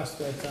would ask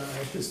that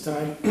at this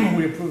time,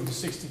 we approve the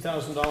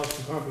 $60,000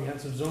 for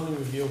comprehensive zoning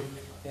review,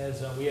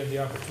 as we have the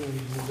opportunity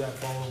to move that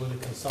forward with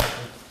a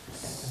consultant,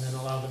 and then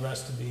allow the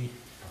rest to be.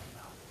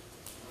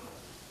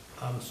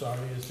 I'm sorry,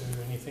 is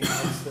there anything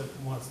else that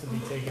wants to be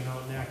taken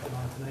out and acted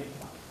on tonight?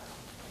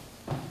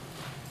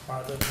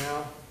 Bartlett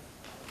now.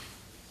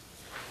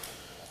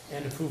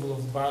 And approval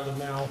of the Bartlett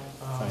now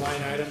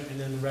line item, and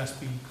then the rest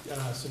be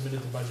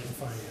submitted to Budget and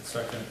Finance.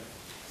 Second.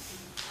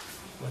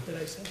 What did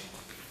I say?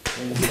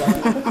 Any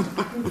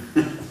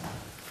discussion?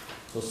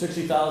 So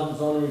 60,000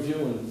 zoning review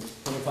and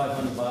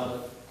 2,500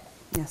 Bartlett.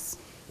 Yes.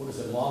 What is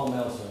it, law or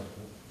mail, sir?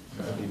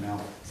 That'd be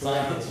Mel.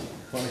 Signage,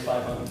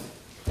 2,500.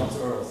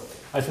 Councilor Earls.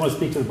 I just want to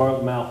speak to the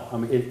Bartlett Mall.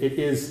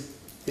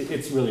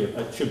 It's really,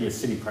 it should be a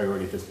city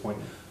priority at this point.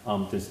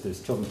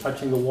 There's children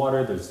touching the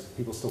water, there's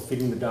people still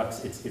feeding the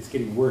ducks. It's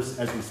getting worse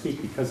as we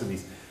speak because of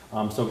these.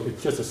 So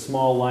it's just a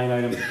small line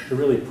item to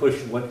really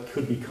push what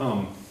could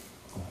become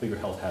a bigger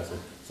health hazard.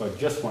 So I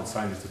just want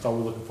signage, that's all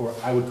we're looking for.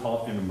 I would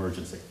call it an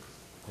emergency.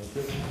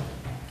 Thank you.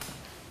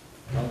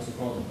 Councilor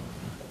Cronin.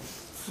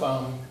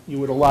 You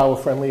would allow a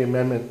friendly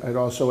amendment. I'd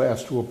also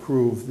ask to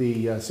approve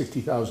the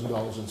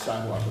 $60,000 in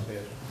sidewalk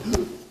repairs.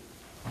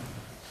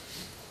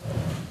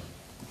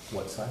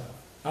 sidewalk?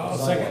 I'll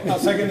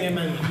second the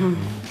amendment.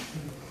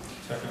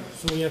 Second.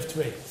 So we have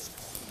three.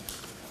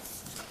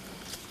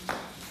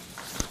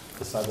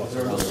 The sidewalks Is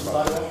there are a on list the of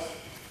property. sidewalks?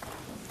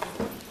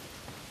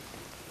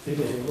 Steve,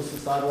 is there a list of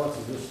sidewalks,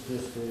 is this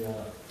just the,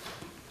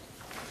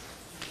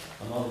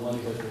 amount of money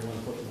that we want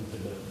to put into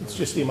the? It's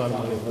just the amount of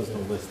money. There's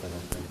no list, I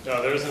don't think.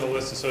 No, there isn't a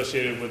list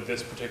associated with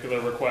this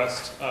particular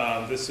request.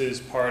 This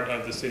is part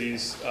of the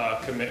city's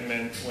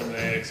commitment when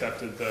they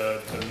accepted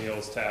the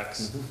meals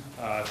tax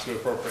to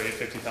appropriate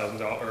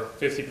 $50,000, or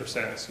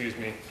 50%, excuse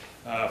me,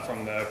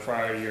 from the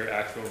prior year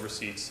actual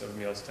receipts of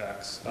meals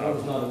tax. There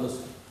was not a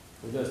list,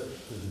 does the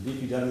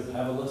DPW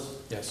have a list?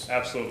 Yes.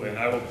 Absolutely, and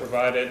I will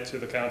provide it to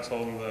the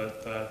council in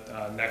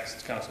the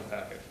next council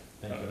packet.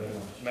 Thank you very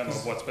much. Memo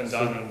of what's been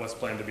done and what's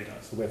planned to be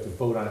done. So we have to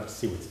vote on it to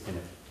see what's in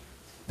it.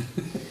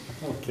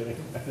 Okay.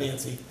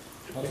 Nancy.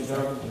 Councilor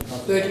Darvin and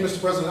Councilor Thank you, Mr.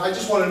 President. I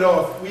just want to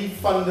know if we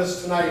fund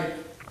this tonight,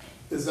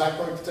 is that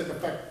going to take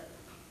effect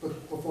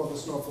before the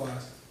snow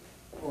flies?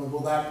 Or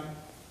will that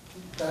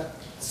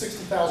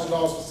 $60,000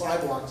 for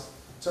sidewalks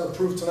to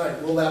approve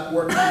tonight, will that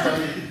work be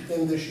done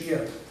in this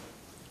year?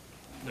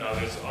 No,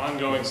 there's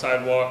ongoing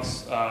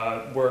sidewalks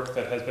work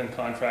that has been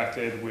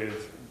contracted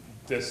with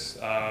this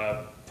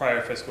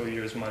prior fiscal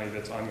year's money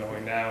that's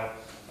ongoing now.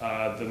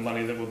 The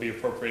money that will be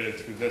appropriated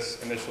through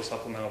this initial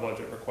supplemental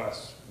budget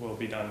request will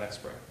be done next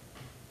spring.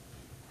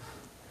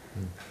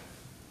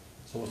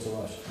 So what's the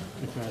rush?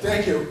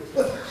 Thank you.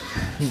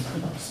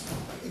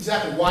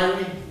 Exactly, why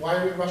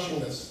are we rushing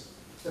this?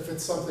 If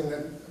it's something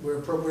that we're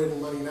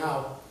appropriating money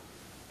now?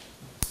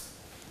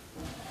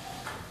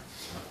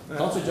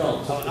 Councilor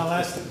Jones.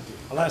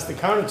 I'll ask the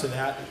counter to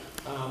that,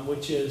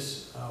 which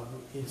is,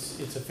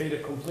 it's a fait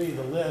accompli,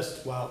 the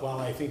list, while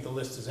I think the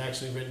list is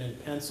actually written in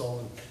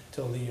pencil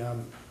until the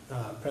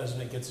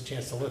president gets a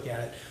chance to look at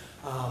it.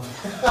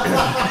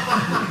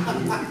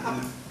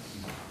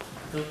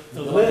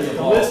 The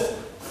list.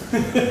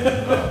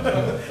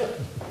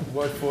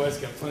 Ward 4's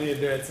got plenty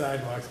of dirt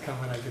sidewalks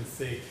coming, I can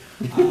see.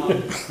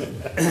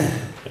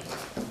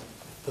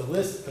 The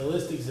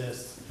list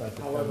exists.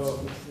 However,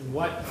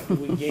 what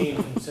we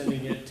gain from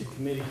sending it to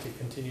committee to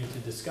continue to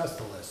discuss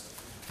the list,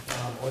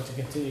 or to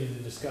continue to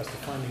discuss the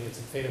funding, it's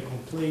a fait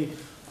accompli.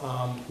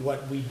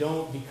 What we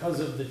don't,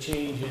 because of the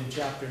change in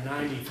Chapter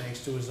 90,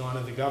 thanks to His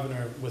Honor the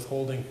Governor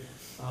withholding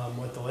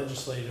what the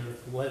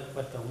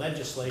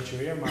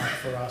legislature earmarked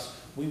for us,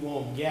 we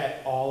won't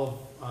get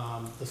all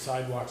of the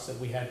sidewalks that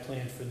we had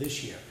planned for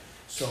this year.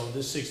 So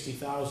this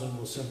 $60,000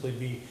 will simply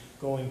be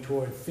going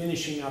toward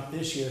finishing up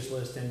this year's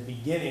list and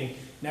beginning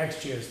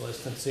next year's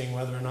list and seeing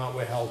whether or not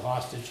we're held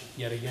hostage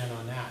yet again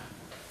on that.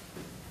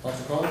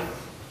 Councilor Cronin?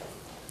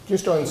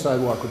 Just on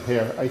sidewalk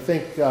repair, I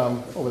think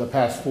over the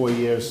past 4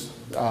 years,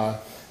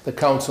 the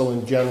council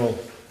in general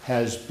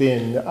has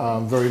been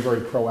very,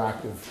 very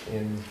proactive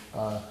in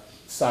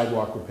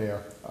sidewalk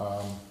repair.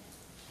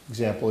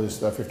 Example is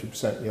the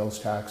 50% meals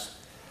tax.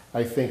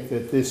 I think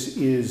that this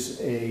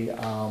is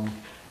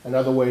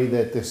another way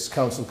that this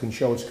council can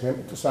show its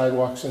commitment to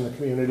sidewalks in the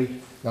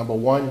community, number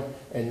one.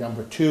 And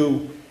number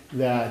two,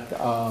 that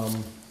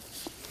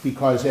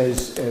because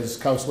as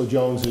Councilor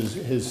Jones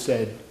has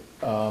said,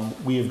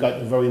 we have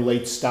gotten a very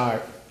late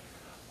start.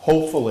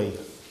 Hopefully,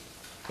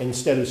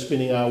 instead of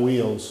spinning our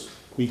wheels,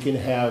 we can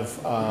have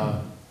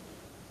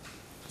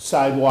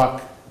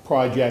sidewalk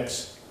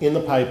projects in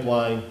the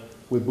pipeline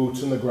with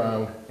boots in the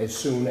ground as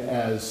soon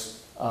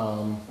as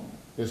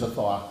there's a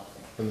thaw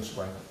in the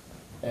spring.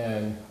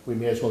 And we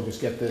may as well just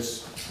get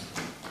this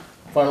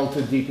funneled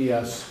to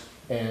DPS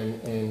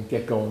and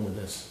get going with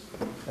this.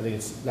 I think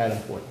it's that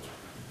important.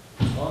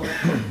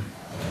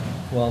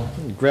 Well,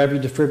 grab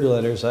your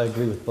defibrillators. I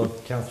agree with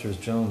both Councilors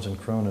Jones and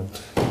Cronin.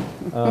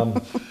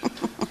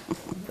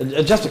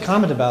 Just a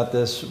comment about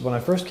this. When I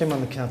first came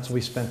on the council,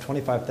 we spent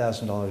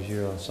 $25,000 a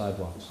year on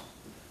sidewalks.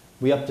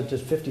 We upped it to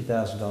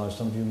 $50,000.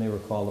 Some of you may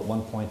recall at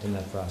one point in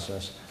that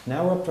process.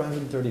 Now we're up to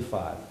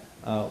 $135,000.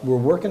 We're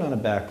working on a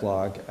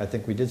backlog. I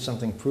think we did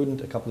something prudent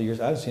a couple of years.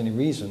 I don't see any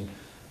reason,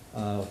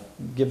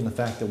 given the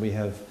fact that we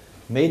have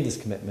made this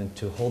commitment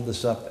to hold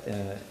this up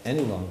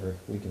any longer.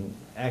 We can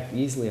act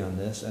easily on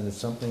this, and it's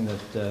something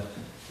that,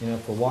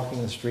 if we're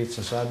walking the streets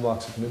and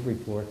sidewalks of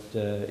Newburyport,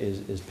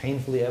 is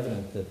painfully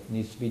evident that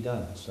needs to be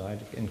done. So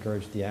I'd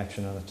encourage the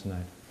action on it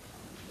tonight.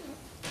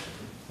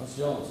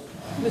 Councilor Jones.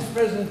 Mr.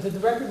 President, did the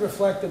record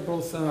reflect that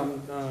both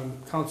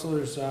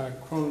Councilors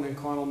Cronin and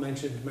Connell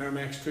mentioned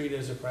Merrimack Street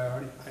as a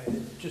priority? I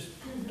just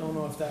don't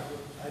know if that,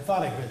 I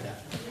thought I heard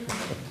that.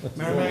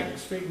 Merrimack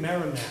Street,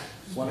 Merrimack.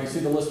 When I see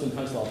the list in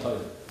pencil, I'll tell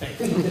you. Thank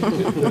you.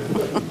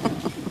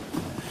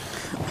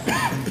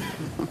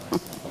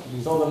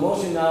 So the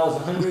motion now is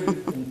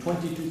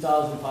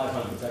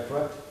 $122,500, is that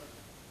correct?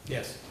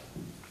 Yes.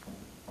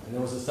 And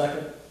there was a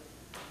second?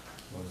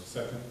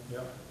 Second,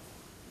 yeah.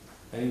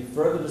 Any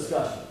further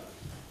discussion?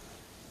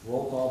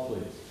 Roll call,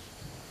 please.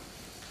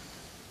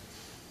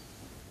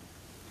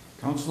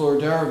 Councilor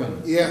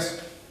Darvin.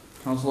 Yes.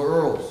 Councilor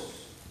Earls.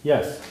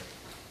 Yes.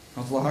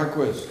 Councilor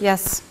Harquist.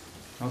 Yes.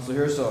 Councilor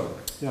Herzog.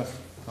 Yes.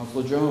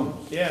 Councilor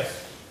Jones.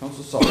 Yes.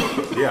 Councilor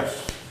Sullivan.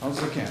 Yes.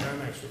 Councilor Kent.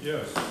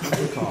 Yes.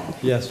 Councilor Con.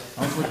 Yes.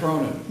 Councilor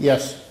Cronin.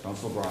 Yes.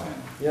 Councilor Bryan.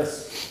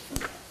 Yes.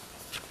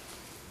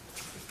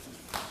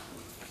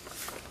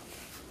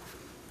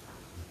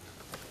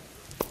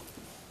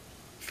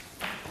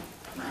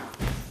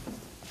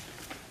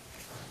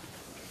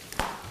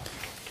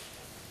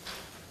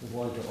 Move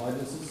on to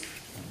ordinances.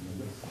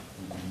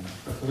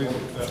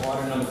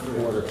 Order number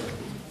 3. Order.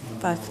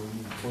 5.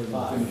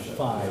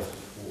 5.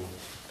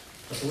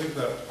 I believe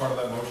that part of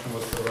that motion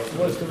was for.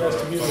 Was the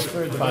rest of you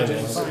referred to budget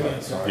and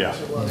finance? Yeah.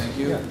 Thank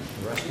you.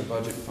 The rest of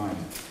budget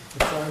finance.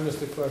 I'm sorry,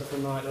 Mr. Clerk, for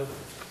not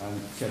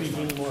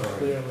speaking more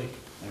clearly,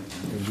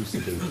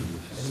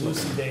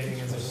 elucidating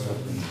as it were.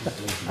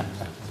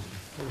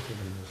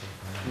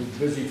 He was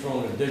busy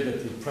throwing a dig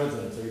at the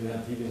president, so he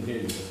didn't hear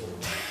you.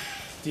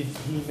 Did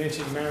he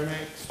mention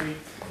Merrimack Street?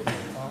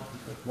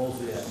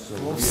 Mostly, yeah.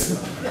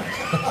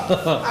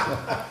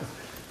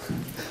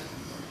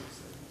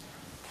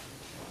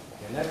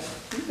 Okay, next.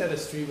 Isn't that a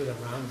street with a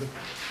round?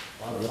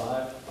 Order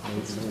 5.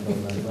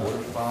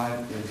 Order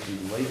 5 is the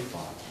late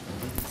file.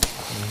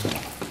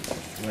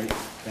 Right,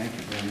 thank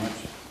you very much.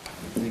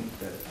 I think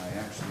that I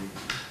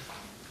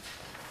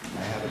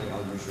have it,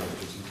 I'll use it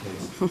just in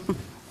case.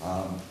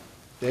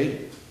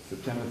 Date,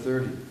 September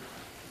 30.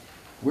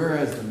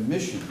 Whereas the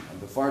mission of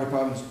the fire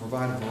department is to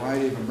provide a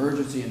variety of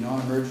emergency and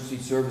non-emergency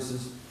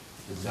services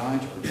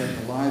designed to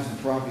protect the lives and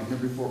property of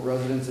Newburyport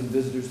residents and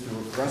visitors through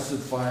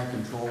aggressive fire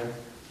control,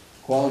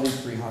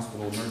 quality-free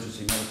hospital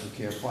emergency medical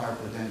care, fire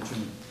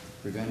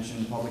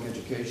prevention, public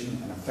education,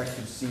 and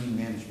effective scene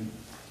management.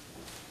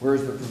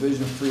 Whereas the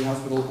provision of free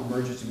hospital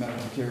emergency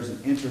medical care is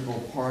an integral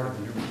part of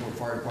the Newburyport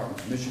Fire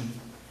Department's mission.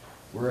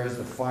 Whereas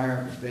the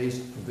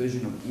fire-based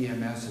provision of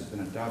EMS has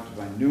been adopted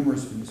by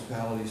numerous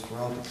municipalities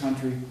throughout the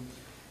country,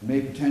 and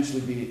may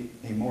potentially be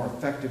a more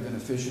effective and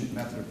efficient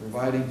method of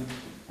providing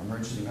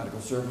emergency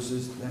medical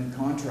services than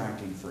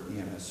contracting for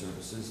EMS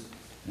services.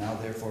 Now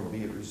therefore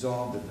be it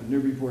resolved that the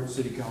Newburyport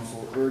City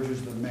Council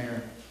urges the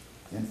mayor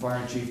and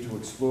fire chief to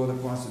explore the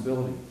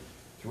possibility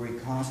through a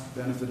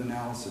cost-benefit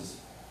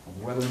analysis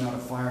of whether or not a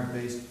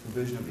fire-based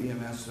provision of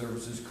EMS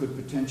services could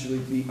potentially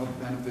be of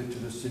benefit to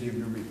the city of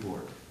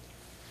Newburyport.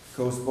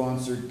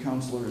 Co-sponsored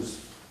councilors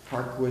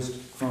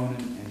Parkquist, Cronin,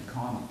 and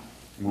Connell.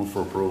 Move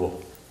for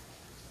approval.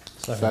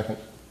 Second.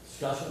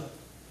 Discussion?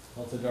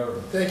 Councilor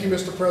Garber. Thank you,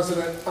 Mr.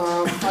 President.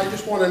 I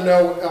just want to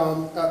know,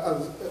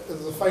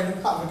 is the fire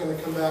department going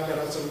to come back at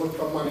us and look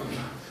for money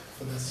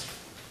for this?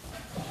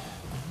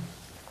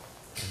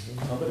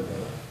 Somebody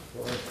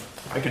go ahead.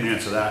 I can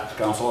answer that,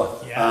 Councilor.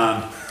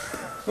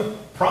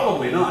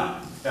 Probably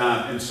not.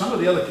 In some of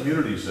the other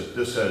communities that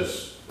this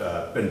has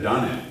been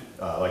done in,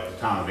 like the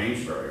town of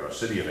Amesbury or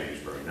city of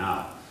Amesbury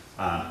now,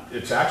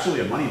 it's actually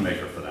a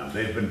moneymaker for them.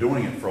 They've been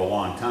doing it for a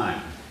long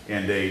time,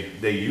 and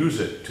they use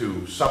it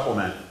to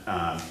supplement,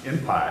 in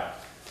part,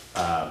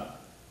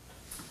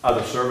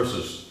 other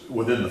services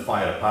within the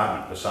fire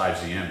department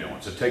besides the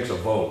ambulance. It takes a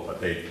vote, but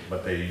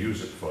they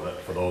use it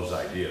for those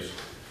ideas.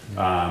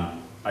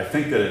 I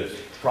think that it's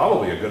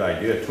probably a good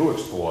idea to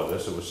explore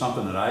this. It was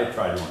something that I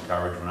tried to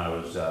encourage when I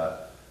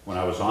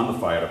was on the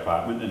fire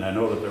department, and I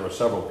know that there are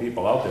several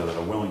people out there that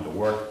are willing to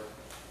work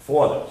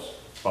for this.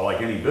 But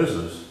like any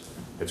business,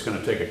 it's going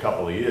to take a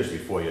couple of years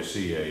before you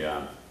see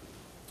a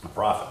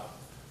profit.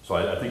 So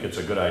I think it's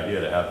a good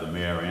idea to have the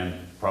mayor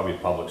and probably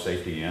public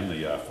safety and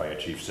the fire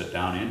chief sit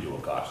down and do a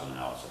cost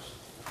analysis.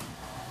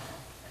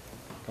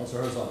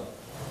 Councilor Herzog.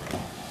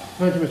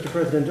 Thank you, Mr.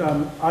 President.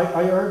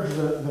 I urge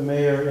the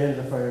mayor and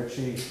the fire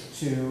chief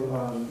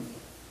to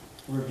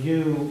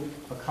review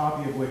a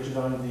copy of which is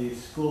on the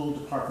school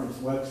department's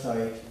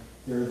website.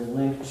 There is a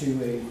link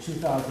to a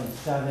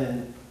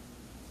 2007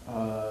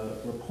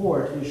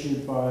 report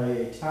issued by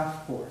a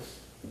task force.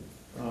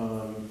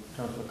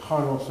 Councilor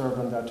Connell served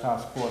on that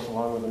task force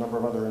along with a number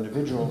of other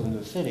individuals in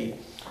the city.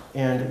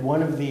 And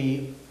one of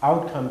the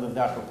outcomes of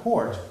that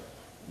report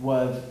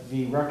was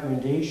the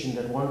recommendation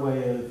that one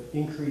way of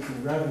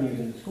increasing revenues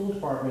in the school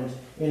department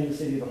and the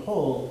city as a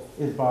whole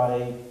is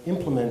by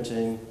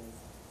implementing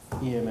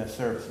EMS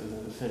services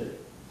in the city.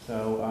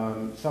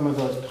 So some of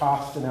those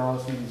cost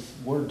analyses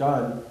were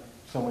done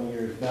so many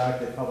years back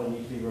that probably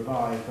need to be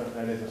revised, but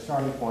that is a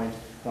starting point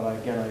that I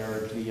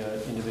urge the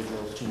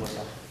individuals to look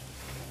at.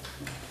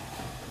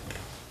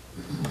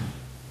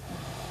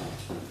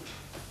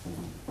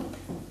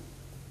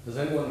 Does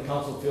anyone in the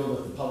council feel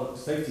that the public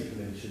safety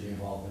committee should be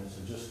involved in this,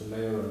 or just the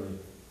mayor and the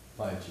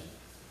fire chief?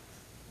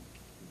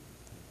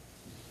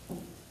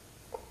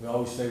 We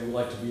always say we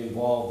like to be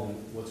involved in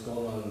what's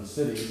going on in the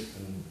city,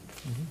 and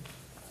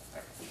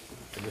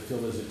I feel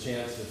there's a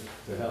chance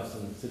to have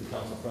some city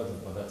council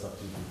present, but that's up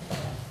to you.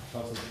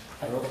 Councilor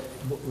Earl?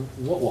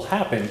 What will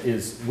happen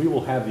is we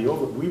will have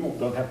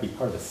don't have to be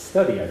part of the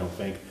study, I don't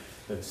think.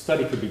 The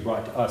study could be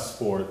brought to us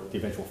for the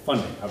eventual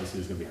funding. Obviously,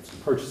 there's going to be some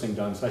purchasing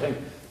done, so I think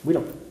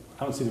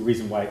I don't see the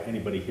reason why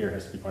anybody here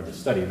has to be part of the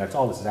study, and that's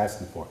all this is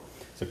asking for.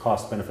 It's a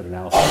cost-benefit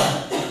analysis.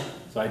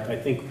 So I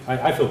think,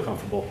 I feel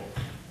comfortable.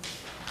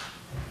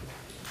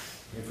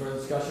 Any further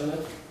discussion on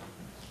it?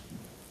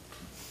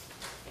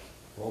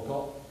 Roll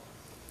call.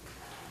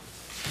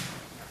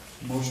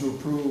 Motion to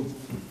approve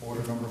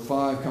order number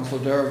 5, Councilor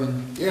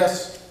Darabin.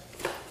 Yes.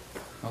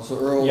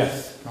 Councilor Earls.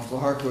 Yes. Councilor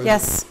Hartwood.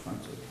 Yes.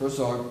 Councilor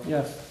Herzog.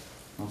 Yes.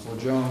 Councilor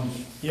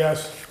Jones.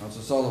 Yes.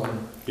 Councilor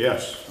Sullivan.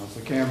 Yes.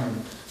 Councilor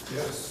Cameron.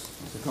 Yes.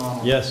 Councilor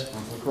Connell. Yes.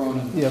 Councilor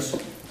Cronin. Yes.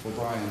 Councilor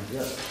Bryan.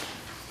 Yes.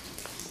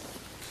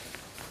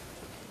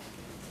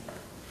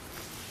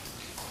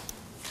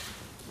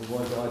 Move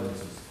on to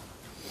ordinances.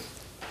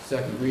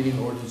 Second reading,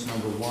 ordinance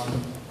number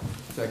 1,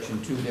 section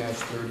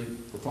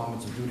 2-30,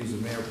 performance of duties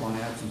of mayor upon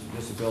absence of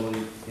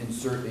disability,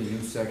 insert a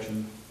new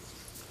section.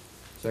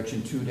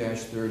 Section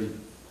 2-30,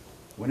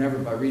 whenever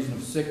by reason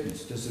of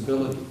sickness,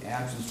 disability,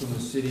 absence from the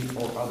city,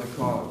 or other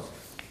cause,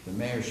 the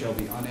mayor shall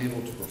be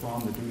unable to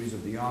perform the duties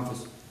of the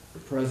office, the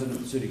president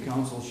of the city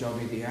council shall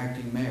be the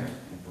acting mayor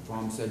and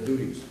perform said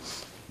duties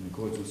in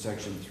accordance with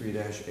section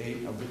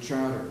 3-8 of the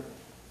charter,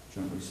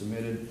 jointly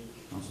submitted,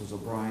 Councilors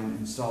O'Brien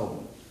and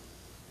Sullivan.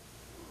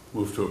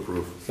 Move to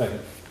approve.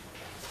 Second.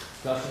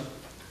 Discussion?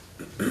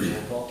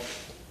 Roll call.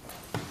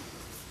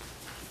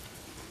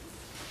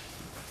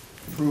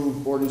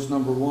 Approve ordinance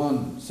number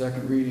 1,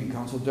 second reading,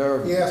 Council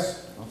Darabin.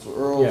 Yes. Council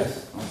Earls.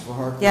 Yes. Council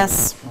Hartwood.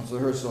 Yes. Council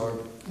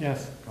Herzog.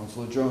 Yes.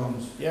 Council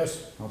Jones.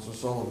 Yes. Council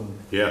Sullivan.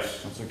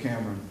 Yes. Council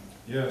Cameron.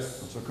 Yes.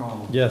 Council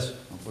Connell. Yes.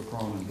 Council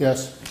Cronin.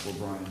 Yes. Council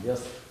Bryan.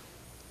 Yes.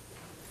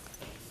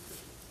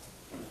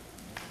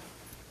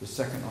 The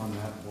second on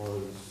that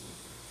was,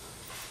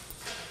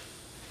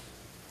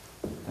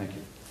 thank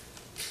you.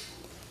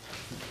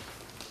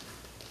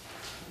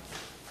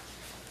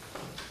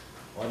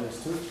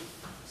 Ordinance 2.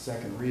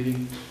 Second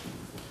reading,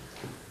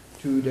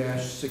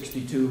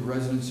 2-62,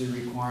 residency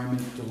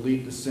requirement,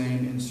 delete the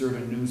same, insert a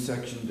new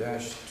section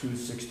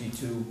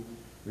 -262,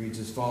 reads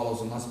as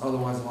follows: unless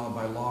otherwise allowed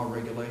by law,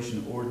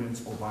 regulation,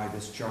 ordinance, or by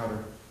this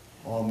charter,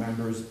 all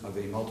members of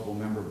a multiple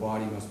member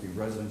body must be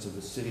residents of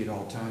the city at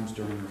all times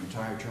during their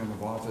entire term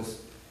of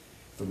office.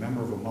 If a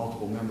member of a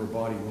multiple member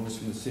body moves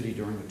from the city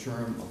during the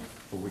term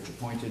for which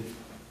appointed,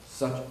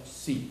 such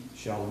seat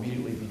shall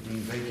immediately be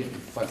deemed vacant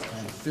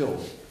and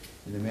filled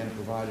in the manner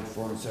provided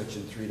for in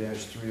section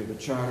 3-3 of the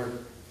charter,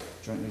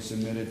 jointly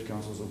submitted,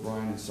 Councilors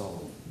O'Brien and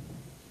Sullivan.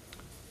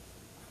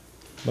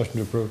 Motion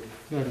to approve.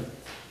 Second.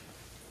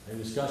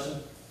 Any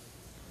discussion?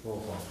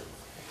 Roll call.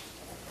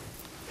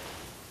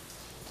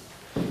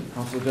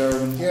 Councilor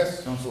Darabin.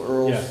 Yes. Councilor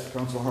Earls. Yes.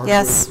 Councilor Hartwood.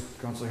 Yes.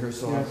 Councilor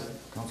Herzog. Yes.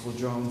 Councilor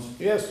Jones.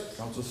 Yes.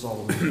 Councilor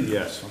Sullivan.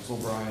 Yes. Councilor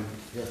Bryan.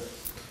 Yes.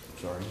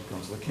 Sorry.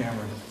 Councilor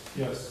Cameron.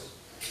 Yes.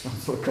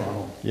 Councilor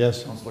Connell.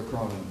 Yes. Councilor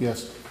Cronin.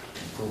 Yes.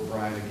 Councilor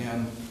Bryan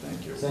again.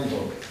 Thank you. Same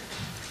vote.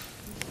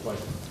 Right.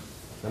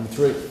 Number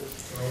 3.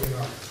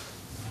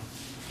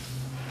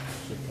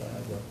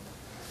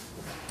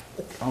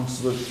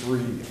 Councilor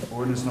 3,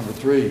 ordinance number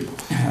 3,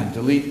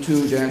 delete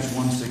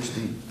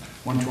 2-160,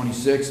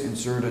 126,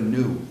 insert a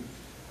new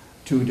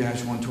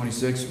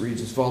 2-126,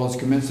 reads as follows: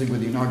 commencing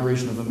with the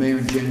inauguration of the mayor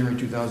in January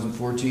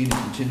 2014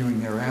 and continuing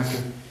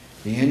thereafter,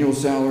 the annual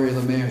salary of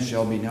the mayor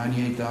shall be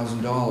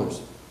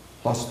 $98,000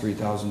 plus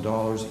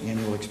 $3,000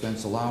 annual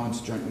expense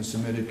allowance, jointly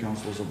submitted,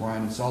 Councilors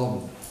O'Brien and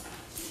Sullivan.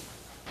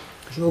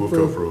 Move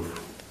to approve.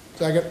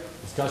 Second.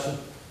 Discussion?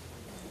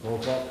 Roll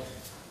call.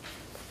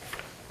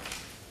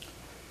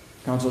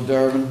 Councilor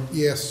Darabin.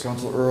 Yes.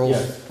 Councilor Earls.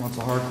 Yes.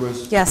 Councilor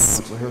Hartquist. Yes.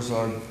 Councilor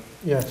Herzog.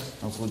 Yes.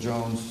 Councilor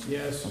Jones.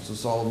 Yes. Councilor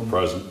Sullivan.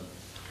 Present.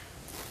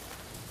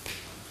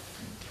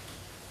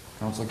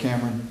 Councilor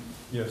Cameron.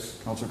 Yes.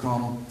 Councilor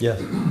Connell. Yes.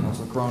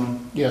 Councilor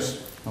Cronin. Yes.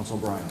 Councilor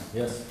Bryan.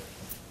 Yes.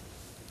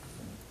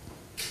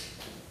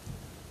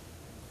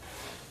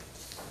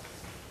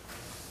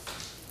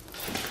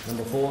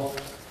 Number 4.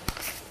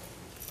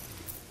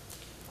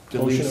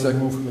 Delete Motion to sec-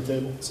 remove from the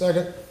table.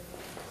 Second.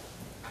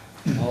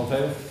 All in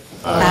favor?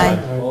 Aye.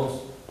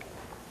 Opposed?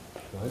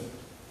 Go ahead.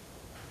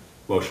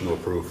 Motion to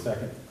approve.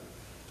 Second.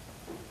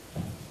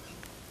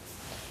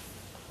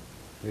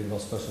 Read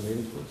about special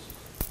meetings, please.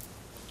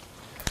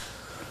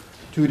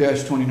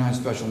 2-29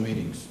 special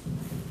meetings.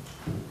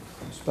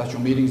 Special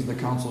meetings of the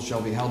council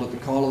shall be held at the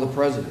call of the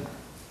president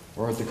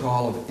or at the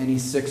call of any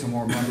 6 or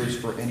more members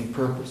for any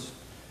purpose,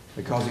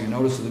 by causing a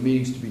notice of the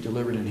meetings to be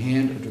delivered in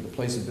hand or to the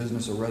place of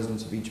business or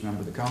residence of each member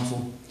of the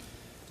council.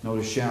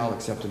 Notice shall,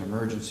 except in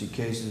emergency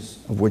cases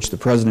of which the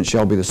president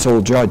shall be the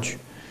sole judge,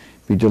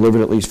 be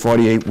delivered at least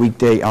 48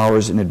 weekday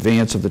hours in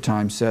advance of the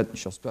time set, and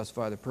shall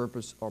specify the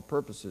purpose or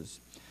purposes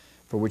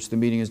for which the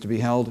meeting is to be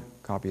held.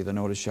 Copy of the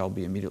notice shall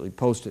be immediately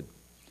posted.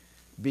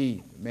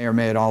 B, the mayor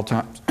may at all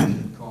times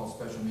call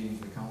special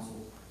meetings of the council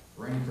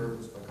for any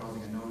purpose by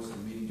causing a notice of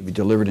the meeting to be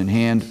delivered in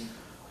hand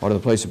or to the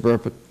place of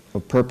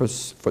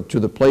purpose to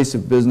the place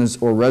of business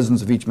or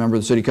residence of each member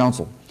of the city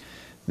council.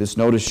 This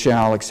notice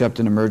shall, except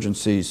in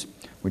emergencies,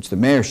 which the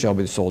mayor shall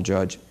be the sole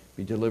judge,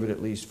 be delivered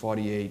at least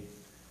 48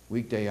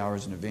 weekday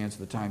hours in advance of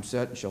the time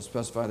set, and shall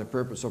specify the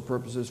purpose or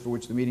purposes for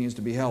which the meeting is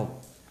to be held.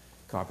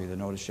 Copy of the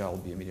notice shall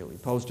be immediately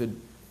posted.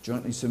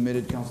 Jointly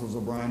submitted, Councilors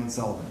O'Brien and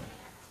Sullivan.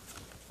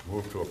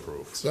 Move to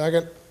approve.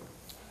 Second.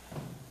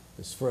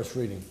 This is first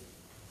reading.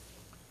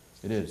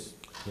 It is.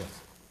 Yes.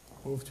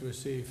 Move to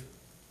receive.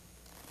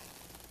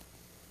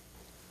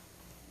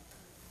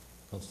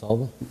 Councilor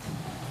Sullivan?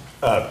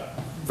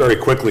 Very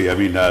quickly, I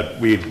mean,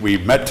 we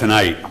met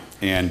tonight,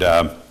 and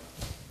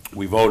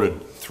we voted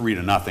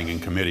 3-0 in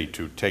committee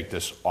to take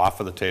this off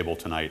of the table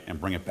tonight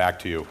and bring it back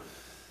to you.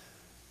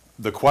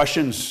 The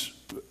questions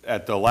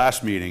at the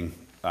last meeting,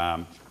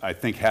 I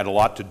think, had a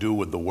lot to do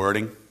with the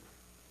wording.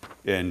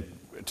 And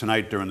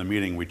tonight during the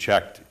meeting, we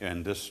checked,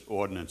 and this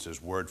ordinance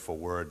is word for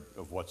word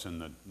of what's in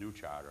the new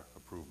charter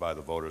approved by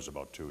the voters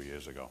about 2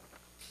 years ago.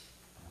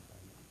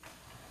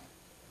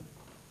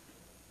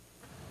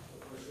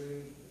 First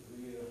reading, we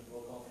need a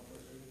roll call for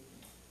first reading?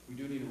 We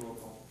do need a roll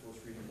call for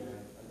first reading, but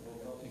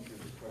I think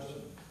there's a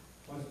question.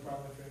 What's the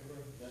problem, Frank?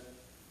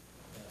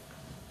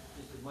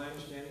 Is it my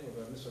understanding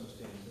or a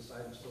misunderstanding? Is this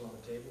item still on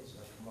the table? Does it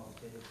have to come off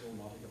the table before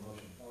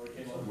we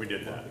take a motion? We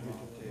did that.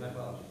 My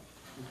apologies.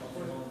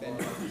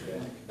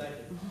 Thank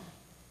you.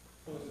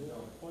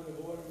 Point of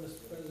order,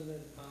 Mr.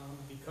 President,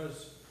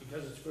 because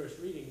it's first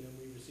reading, then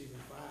we receive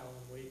and file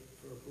and wait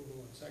for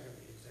approval on second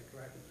reading, is that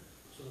correct?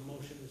 So the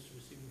motion is to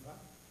receive and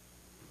file?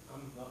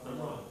 Not for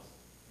ordinance.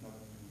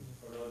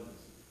 For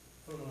ordinance.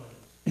 For an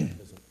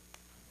ordinance.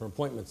 For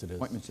appointments it is.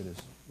 Appointments it is.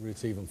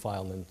 Receive and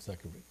file, and then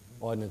second reading.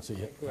 Ordinance, you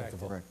have Correct. to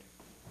vote. Correct.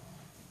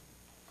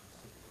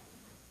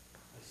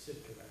 I sit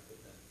corrected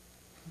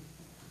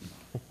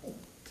then.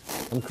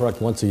 I'm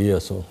correct once a year,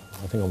 so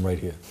I think I'm right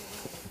here.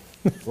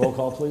 Roll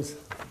call, please.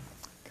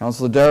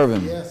 Councilor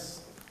Darvin.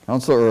 Yes.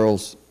 Councilor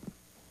Earls.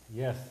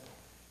 Yes.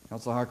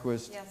 Councilor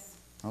Harquist. Yes.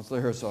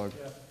 Councilor Herzog.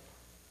 Yes.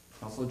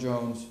 Councilor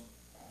Jones.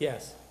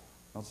 Yes.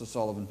 Councilor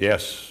Sullivan.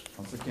 Yes.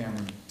 Councilor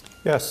Cameron.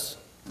 Yes.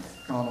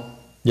 Connell.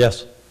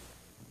 Yes.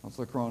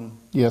 Councilor Cronin.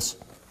 Yes.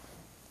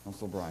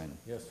 Councilor Bryan.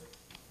 Yes.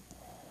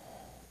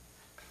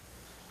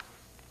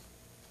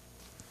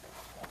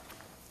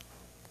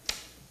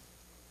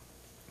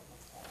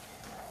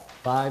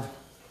 Five.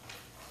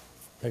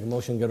 Take a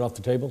motion, get off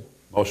the table.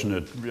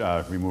 Motion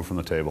to remove from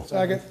the table.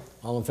 Second.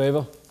 All in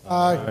favor?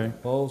 Aye.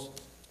 Opposed?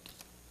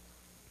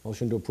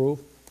 Motion to approve?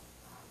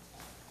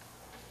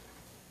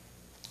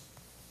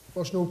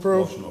 Motion to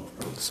approve. Motion to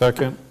approve.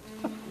 Second.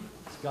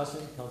 Discussion,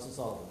 Council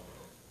Sullivan.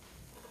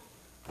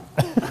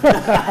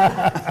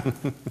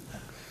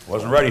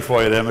 Wasn't ready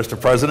for you there, Mr.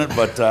 President,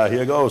 but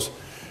here goes.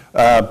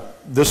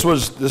 This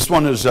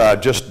one is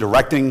just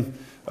directing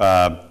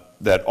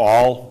that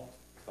all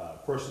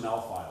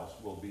personnel files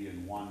will be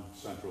in one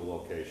central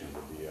location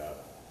with the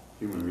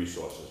Human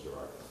Resources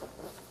Director.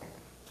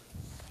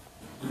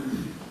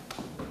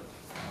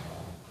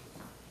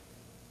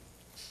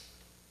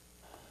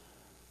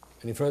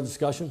 Any further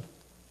discussion?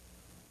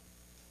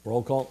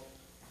 Roll call?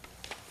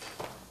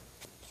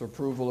 For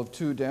approval of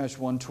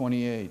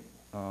 2-128.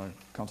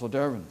 Councilor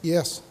Darvin.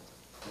 Yes.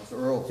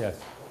 Councilor Earls.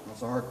 Yes.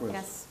 Councilor Harquist.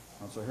 Yes.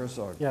 Councilor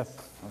Herzog. Yes.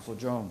 Councilor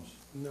Jones.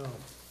 No.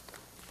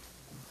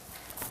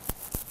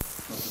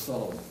 Councilor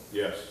Sullivan.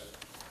 Yes.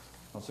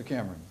 Councilor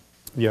Cameron.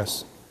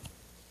 Yes.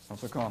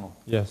 Councilor Connell.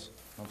 Yes.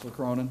 Councilor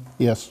Cronin.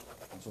 Yes.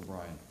 Councilor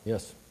Bryan.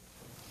 Yes.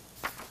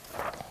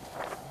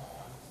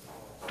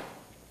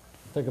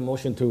 Take a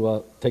motion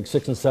to take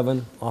 6 and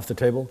 7 off the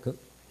table.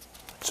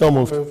 So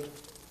moved.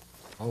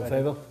 All in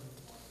favor?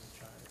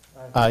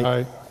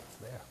 Aye.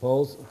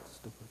 Opposed?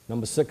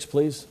 Number 6,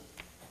 please.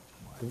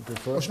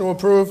 Defer. Motion to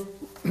approve.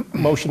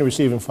 Motion to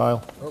receive and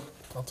file. Oh,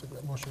 I'll take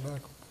that motion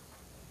back.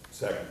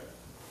 Second.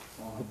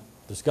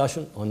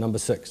 Discussion on number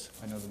 6.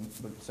 I know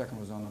the second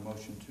was on the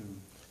motion to,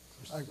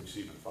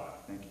 Receive and file.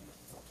 thank you.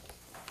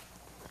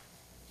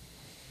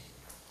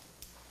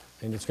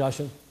 Any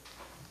discussion?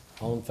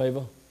 All in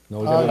favor? No,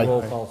 we Aye. got a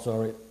roll call,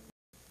 sorry.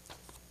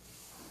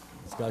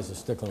 This guy's a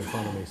stickler in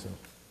front of me, so.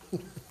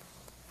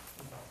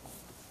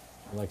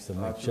 He likes to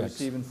make To checks.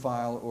 receive and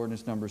file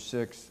ordinance number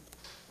 6.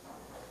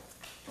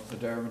 Councilor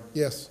Darvin.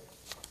 Yes.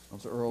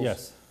 Councilor Earls.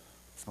 Yes.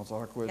 Councilor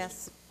Harquist.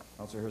 Yes.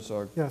 Councilor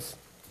Herzog. Yes.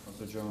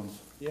 Councilor Jones.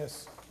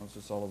 Yes.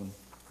 Councilor Sullivan.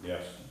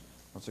 Yes.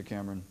 Councilor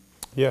Cameron.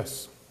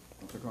 Yes.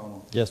 Councilor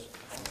Connell. Yes.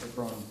 Councilor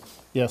Cronin.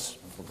 Yes.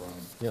 Councilor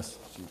Bryan. Yes.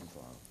 Receive and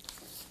file.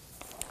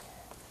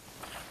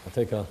 I'll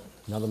take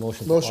another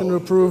motion. Motion to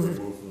approve.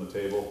 Remove from the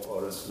table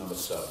ordinance number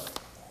 7.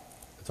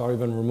 It's already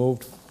been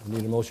removed. We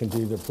need a motion to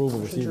either approve or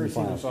receive and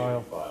file.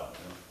 File.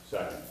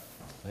 Second.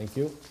 Thank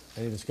you.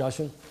 Any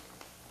discussion?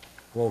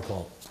 Roll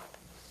call.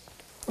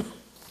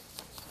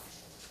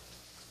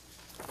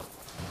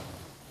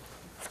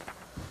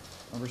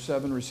 Number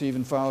 7, receive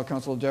and file.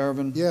 Councilor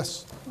Darvin.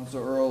 Yes.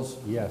 Councilor Earls.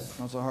 Yes.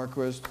 Councilor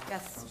Harquist.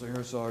 Yes. Councilor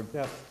Herzog.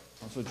 Yes.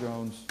 Councilor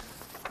Jones.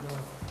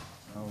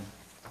 No.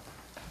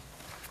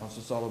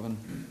 Councilor Sullivan.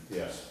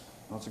 Yes.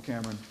 Councilor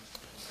Cameron.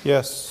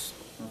 Yes.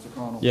 Councilor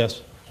Connell.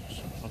 Yes.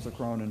 Councilor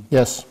Cronin.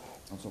 Yes.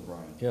 Councilor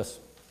Bryan. Yes.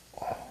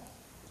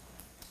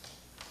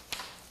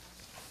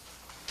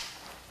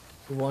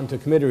 Move on to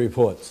committee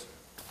reports.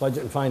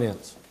 Budget and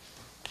Finance.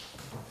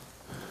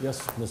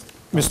 Yes,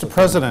 Mr.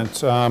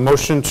 President,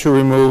 motion to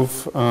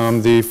remove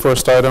the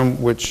first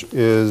item, which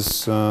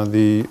is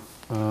the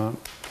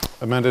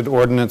amended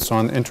ordinance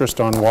on interest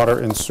on water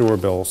and sewer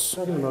bills.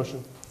 Second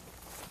motion.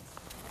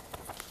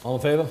 All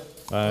in favor?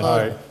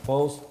 Aye.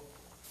 Opposed?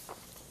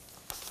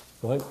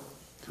 Go ahead.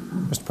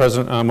 Mr.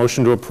 President,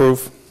 motion to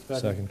approve.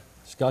 Second.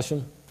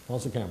 Discussion?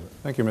 Councilor Cameron.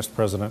 Thank you, Mr.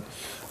 President.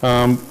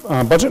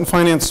 Budget and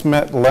Finance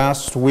met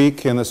last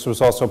week, and this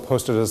was also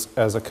posted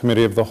as a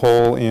committee of the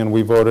whole, and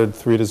we voted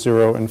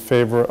 3-0 in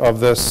favor of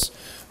this.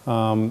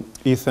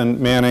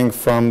 Ethan Manning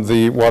from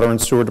the Water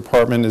and Sewer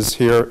Department is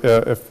here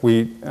if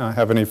we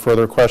have any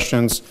further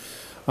questions.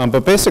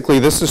 But basically,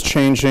 this is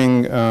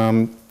changing,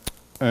 and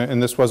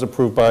this was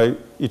approved by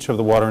each of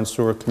the Water and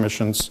Sewer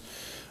Commissions,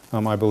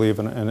 I believe,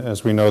 and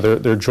as we know,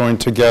 they're joined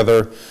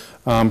together.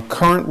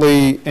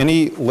 Currently,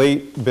 any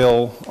late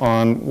bill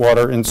on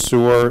water and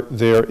sewer,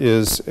 there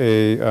is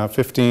a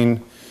 $15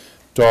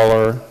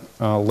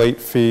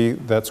 late fee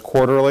that's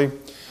quarterly.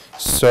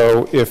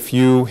 So if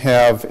you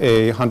have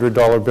a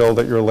 $100 bill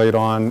that you're late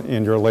on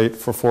and you're late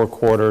for 4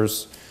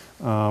 quarters,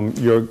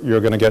 you're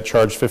going to get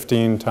charged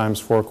 15 times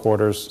 4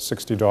 quarters,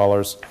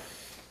 $60.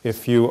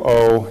 If you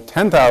owe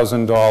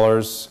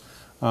 $10,000,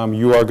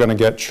 you are going to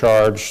get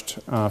charged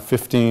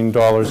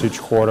 $15 each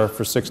quarter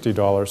for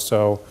 $60.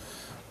 So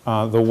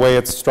the way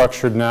it's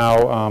structured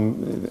now,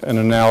 an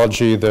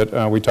analogy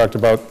that we talked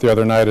about the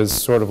other night is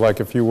sort of like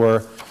if you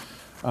were,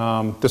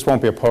 this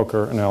won't be a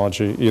poker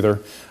analogy either.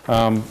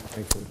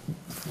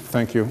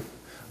 Thank you.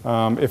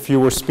 If you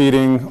were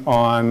speeding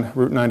on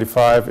Route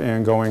 95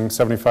 and going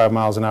 75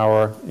 miles an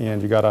hour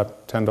and you got a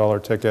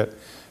 $10 ticket,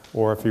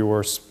 or if you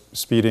were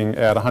speeding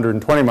at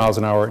 120 miles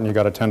an hour and you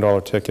got a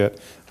 $10 ticket,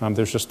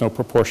 there's just no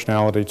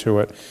proportionality to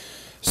it.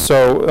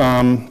 So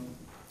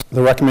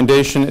the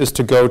recommendation is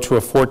to go to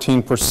a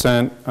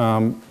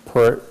 14%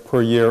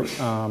 per year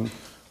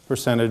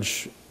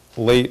percentage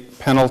late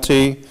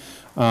penalty.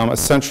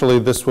 Essentially,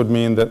 this would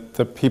mean that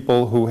the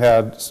people who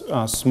had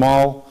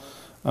small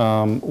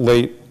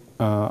late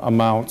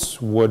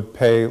amounts would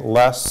pay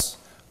less,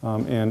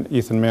 and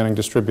Ethan Manning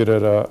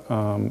distributed a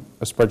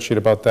spreadsheet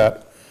about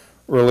that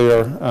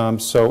earlier.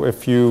 So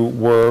if you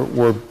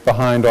were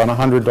behind on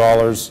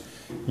 $100,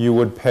 you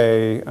would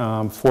pay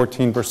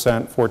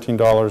 14%,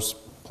 $14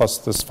 plus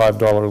this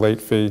 $5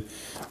 late fee.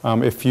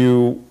 If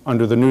you,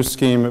 under the new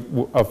scheme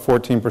of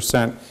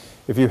 14%,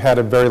 if you had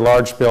a very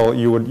large bill,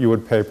 you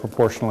would pay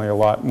proportionally a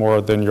lot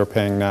more than you're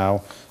paying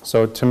now.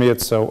 So to me,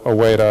 it's a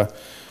way to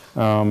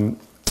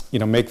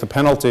make the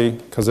penalty,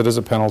 because it is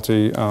a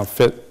penalty,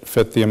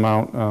 fit the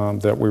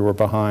amount that we were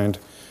behind.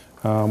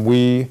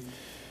 We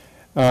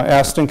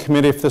asked in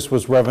committee if this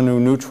was revenue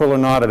neutral or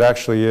not. It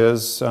actually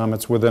is.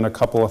 It's within a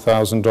couple of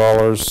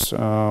 $1,000s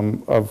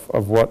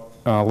of what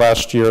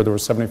last year there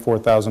was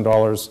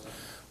 $74,000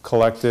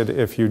 collected.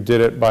 If you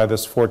did it by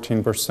this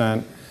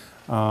 14%,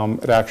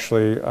 it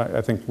actually,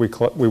 I think we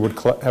would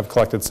have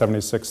collected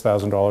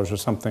 $76,000 or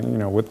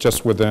something, with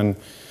just within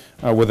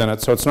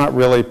it. So it's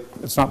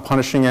not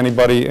punishing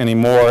anybody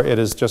anymore. It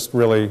is just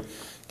really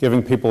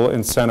giving people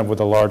incentive with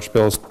the large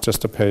bills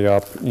just to pay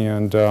up.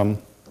 And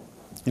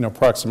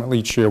approximately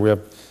each year we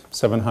have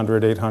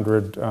 700,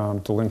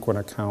 800 delinquent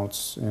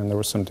accounts, and there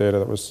was some data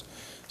that was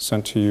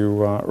sent to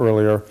you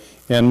earlier.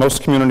 And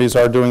most communities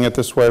are doing it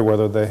this way,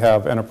 whether they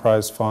have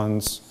enterprise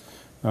funds,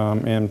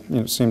 and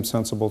it seemed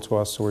sensible to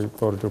us, so we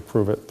voted to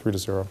approve it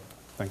 3-0.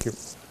 Thank you.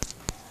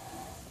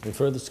 Any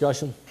further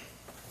discussion?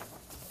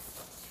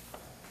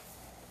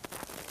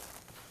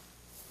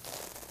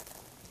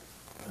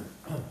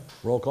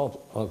 Roll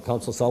call.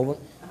 Council Sullivan?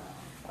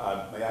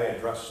 May I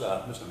address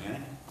Mr.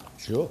 Manning?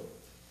 Sure.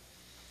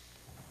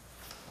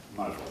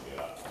 Might as well get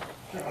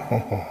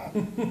up.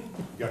 You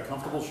got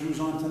comfortable shoes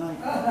on tonight?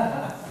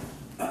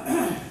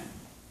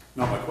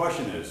 No, my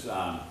question is,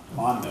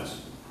 on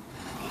this,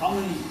 how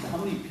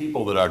many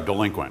people that are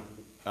delinquent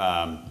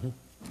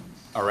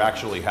are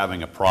actually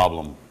having a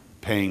problem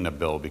paying the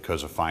bill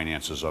because of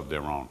finances of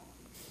their own?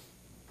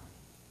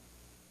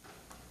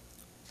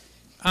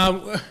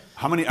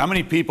 How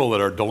many people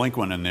that are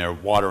delinquent in their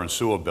water and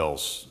sewer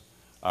bills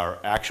are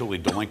actually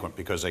delinquent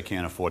because they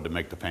can't afford to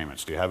make the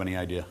payments? Do you have any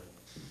idea?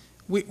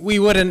 We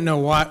wouldn't know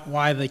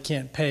why they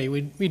can't pay.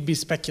 We'd be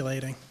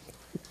speculating.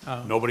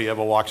 Nobody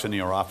ever walks into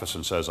your office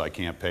and says, I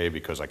can't pay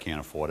because I can't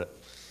afford it?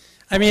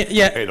 I mean,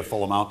 yeah. Pay the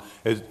full amount?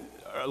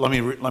 Let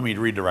me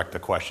redirect the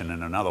question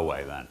in another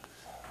way then.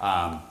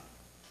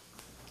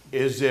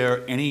 Is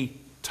there any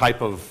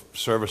type of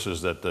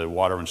services that the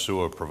water and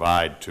sewer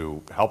provide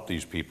to help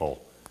these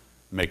people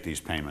make these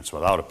payments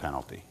without a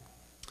penalty?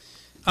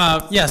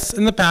 Yes,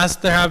 in the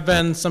past there have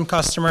been some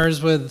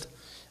customers with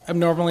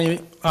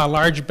abnormally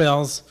large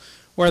bills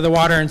where the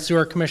water and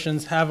sewer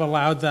commissions have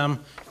allowed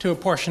them to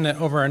apportion it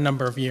over a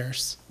number of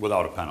years.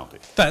 Without a penalty?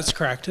 That's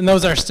correct, and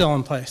those are still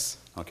in place.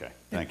 Okay,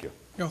 thank you.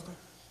 You're welcome.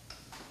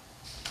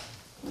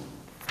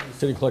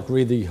 City Clerk,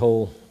 read the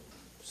whole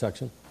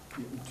section.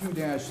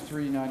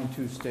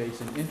 2-392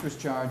 states, an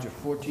interest charge of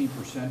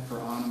 14% per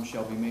annum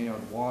shall be made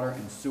on water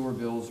and sewer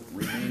bills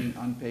remaining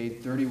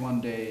unpaid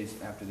 31 days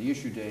after the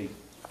issue date,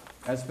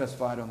 as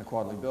specified on the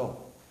quarterly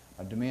bill.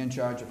 A demand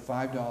charge of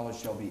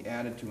 $5 shall be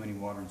added to any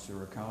water and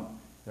sewer account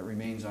that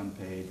remains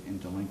unpaid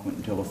and delinquent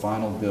until the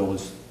final bill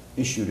is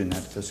issued in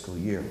that fiscal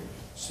year.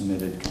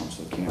 Submitted,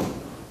 Councilor Cameron.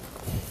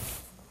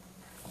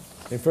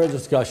 Any further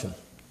discussion?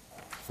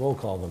 Roll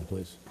call then,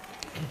 please.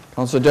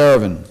 Councilor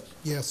Darvin.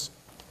 Yes.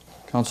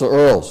 Counselor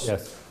Earls?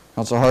 Yes.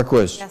 Counselor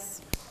Harquist?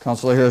 Yes.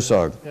 Counselor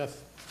Herzog?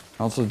 Yes.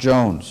 Counselor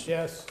Jones?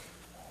 Yes.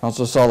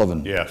 Counselor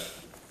Sullivan? Yes.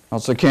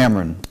 Counselor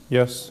Cameron?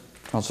 Yes.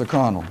 Counselor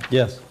Connell?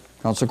 Yes.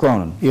 Counselor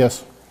Cronin?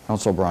 Yes.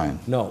 Counselor O'Brien?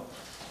 No.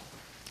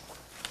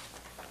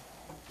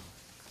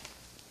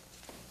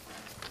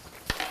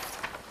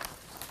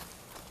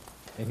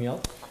 Anything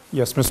else?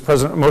 Yes, Mr.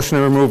 President, motion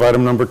to remove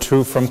item number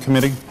 2 from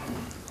committee.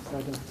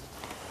 Second.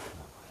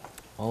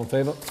 All in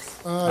favor?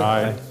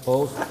 Aye.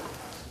 Opposed?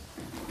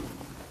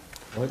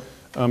 What?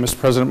 Mr.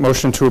 President,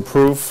 motion to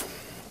approve.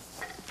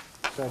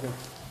 Second.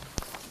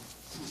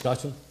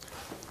 Discussion?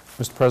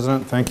 Mr.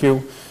 President, thank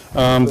you.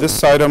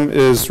 This item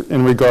is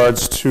in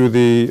regards to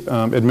the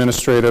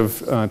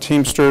administrative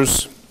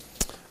Teamsters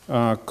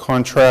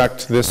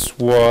contract. This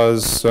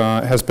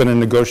has been in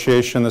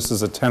negotiation. This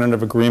is a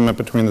tentative agreement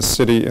between the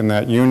city and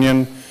that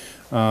union.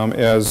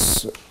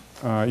 As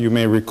you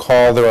may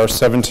recall, there are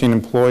 17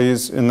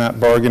 employees in that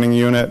bargaining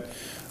unit.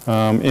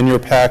 In your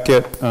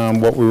packet,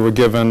 what we were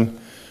given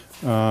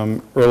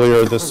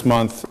earlier this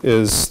month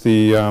is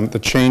the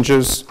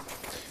changes.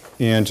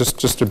 And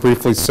just to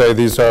briefly say,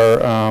 these are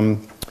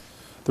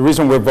the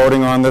reason we're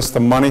voting on this. The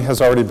money has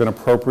already been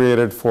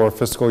appropriated for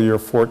fiscal year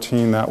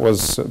 14. That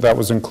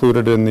was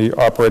included in the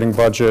operating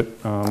budget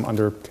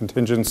under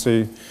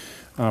contingency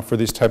for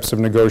these types of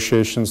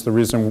negotiations. The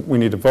reason we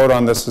need to vote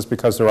on this is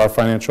because there are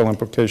financial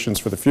implications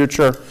for the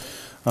future.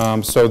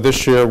 So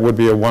this year would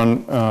be a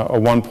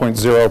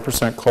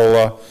 1.0%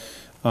 COLA.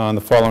 In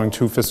the following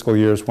 2 fiscal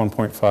years,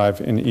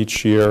 1.5 in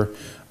each year.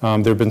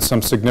 There have been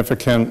some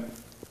significant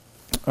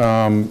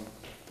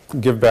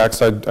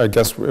givebacks, I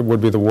guess it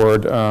would be the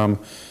word,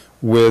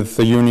 with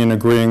the union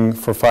agreeing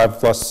for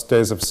 5+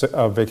 days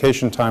of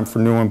vacation time for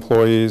new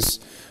employees,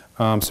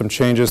 some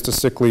changes to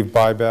sick leave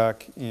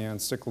buyback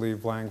and sick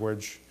leave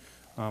language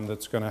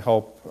that's going to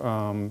help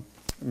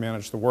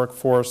manage the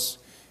workforce,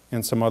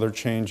 and some other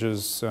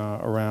changes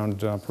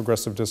around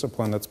progressive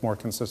discipline that's more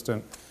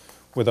consistent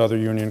with other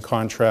union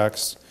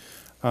contracts.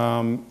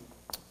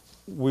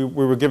 We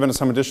were given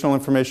some additional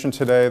information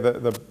today.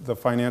 The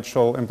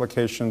financial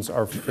implications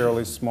are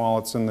fairly small.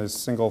 It's in the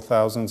single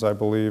thousands, I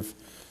believe,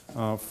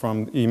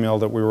 from the email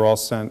that we were all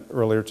sent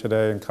earlier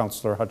today, and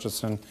Councilor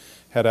Hutchison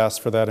had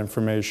asked for that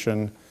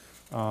information.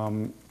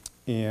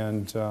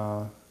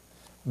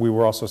 We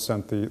were also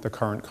sent the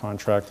current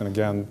contract. And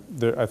again,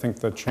 I think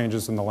the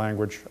changes in the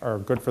language are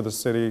good for the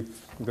city.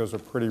 I think those are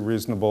pretty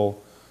reasonable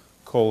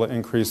COLA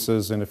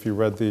increases. And if you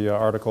read the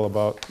article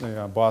about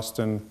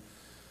the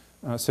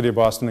City of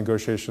Boston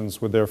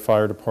negotiations with their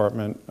fire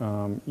department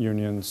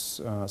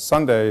unions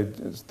Sunday,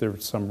 there were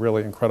some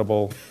really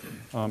incredible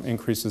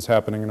increases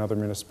happening in other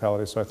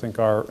municipalities. So I think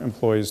our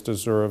employees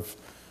deserve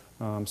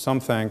some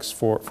thanks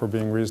for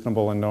being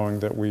reasonable and knowing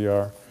that we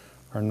are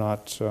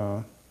not,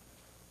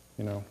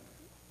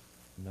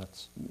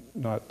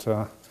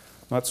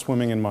 not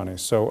swimming in money.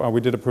 So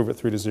we did approve it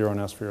 3-0 and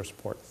ask for your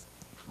support.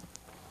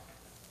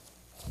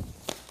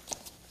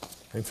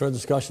 Any further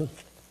discussion?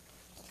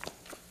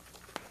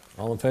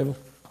 All in favor?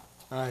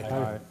 Aye.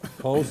 Aye.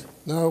 Opposed?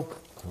 No.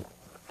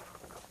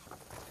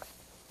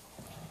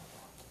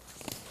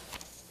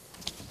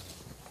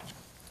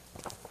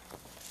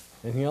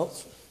 Anything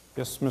else?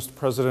 Yes, Mr.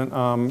 President.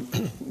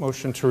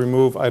 Motion to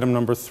remove item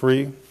number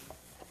 3.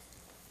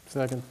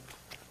 Second.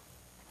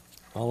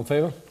 All in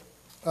favor?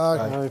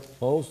 Aye.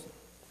 Opposed?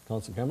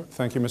 Councilor Cameron?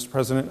 Thank you, Mr.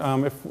 President.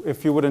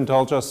 If you would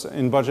indulge us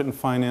in Budget and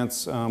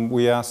Finance,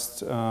 we asked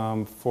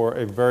for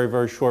a very,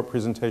 very short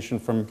presentation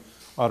from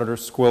Auditor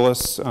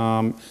Squillis.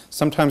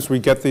 Sometimes we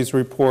get these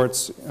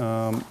reports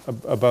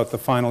about the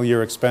final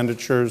year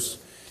expenditures,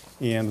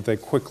 and they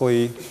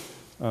quickly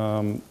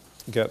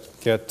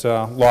get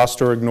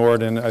lost or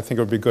ignored, and I think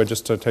it would be good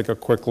just to take a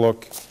quick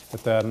look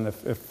at that, and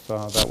if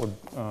that would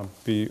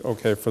be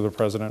okay for the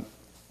President.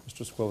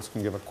 Mr. Squillis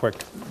can give a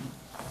quick.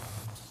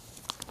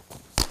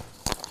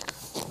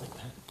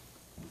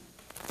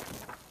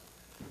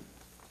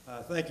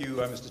 Thank you,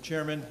 Mr.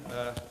 Chairman.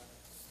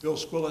 Bill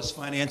Squillis,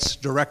 Finance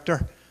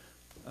Director.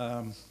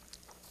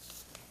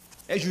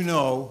 As you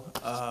know,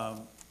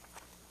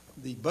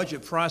 the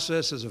budget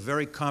process is a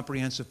very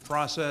comprehensive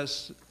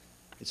process.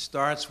 It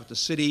starts with the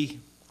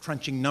city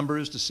crunching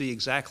numbers to see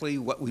exactly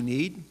what we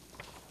need.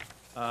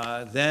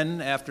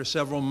 Then, after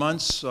several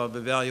months of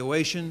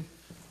evaluation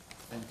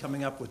and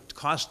coming up with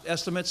cost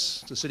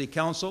estimates, the City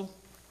Council,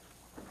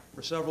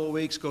 for several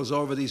weeks, goes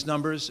over these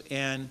numbers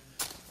and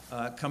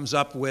comes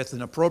up with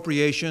an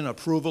appropriation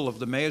approval of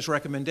the mayor's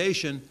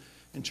recommendation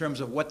in terms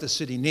of what the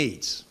city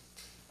needs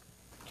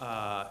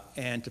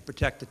and to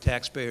protect the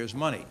taxpayers'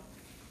 money.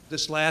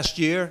 This last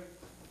year,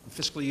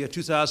 fiscal year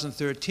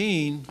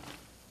 2013,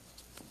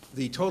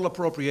 the total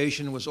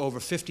appropriation was over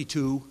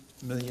 $52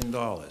 million.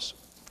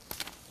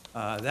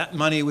 That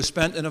money was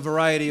spent in a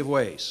variety of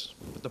ways.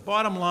 But the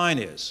bottom line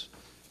is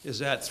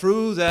that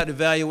through that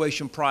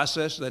evaluation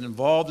process that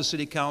involved the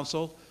City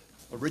Council,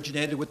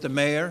 originated with the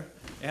mayor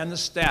and the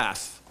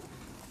staff,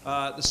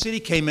 the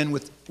city came in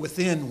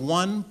within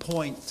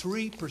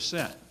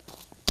 1.3%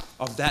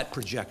 of that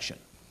projection.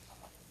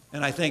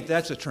 And I think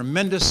that's a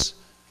tremendous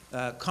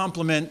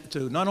compliment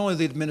to not only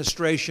the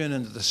administration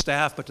and the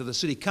staff, but to the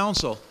city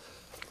council,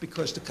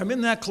 because to come in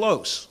that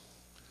close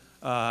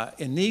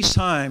in these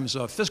times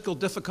of fiscal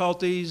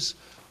difficulties,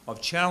 of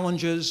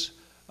challenges,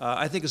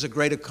 I think is a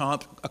great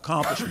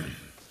accomplishment.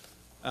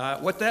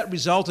 What that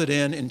resulted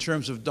in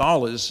terms of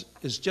dollars,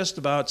 is just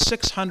about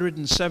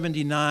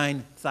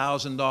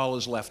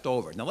 $679,000 left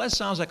over. Now that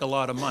sounds like a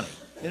lot of money,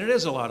 and it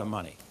is a lot of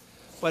money,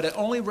 but it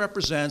only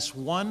represents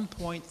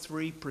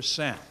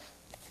 1.3%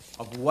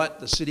 of what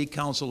the City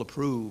Council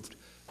approved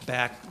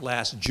back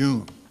last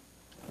June.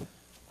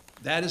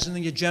 That is in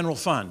the general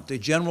fund. The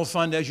general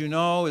fund, as you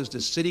know, is the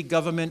city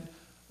government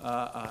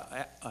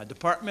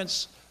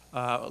departments,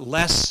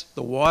 less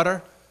the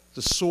water,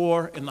 the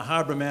sewer, and the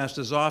harbor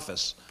master's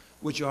office,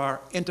 which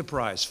are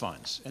enterprise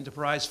funds.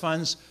 Enterprise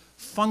funds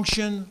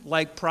function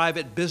like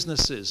private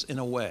businesses in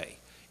a way,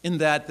 in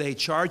that they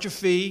charge a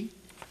fee,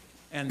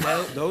 and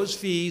those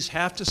fees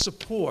have to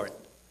support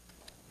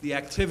the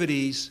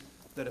activities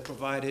that are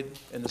provided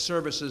and the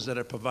services that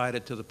are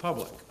provided to the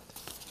public.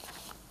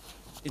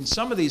 In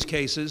some of these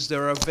cases,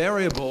 there are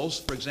variables.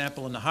 For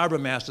example, in the harbor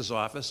master's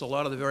office, a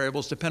lot of the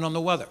variables depend on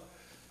the weather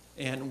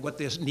and what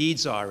their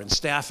needs are in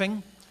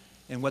staffing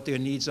and what their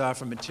needs are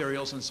for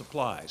materials and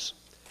supplies.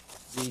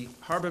 The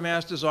harbor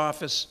master's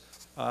office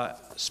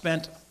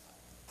spent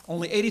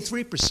only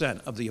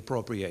 83% of the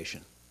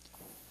appropriation,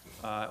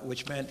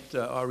 which meant,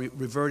 or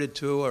reverted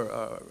to,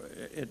 or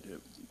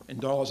in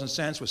dollars and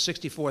cents, was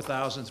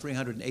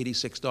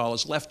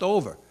 $64,386 left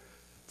over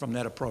from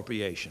that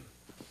appropriation.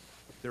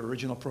 Their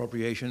original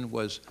appropriation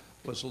was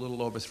a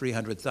little over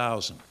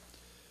 $300,000.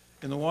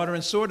 In the water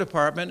and sewer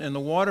department, the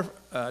water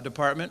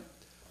department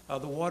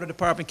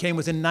came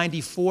within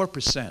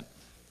 94%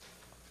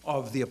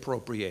 of the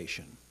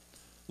appropriation,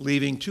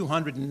 leaving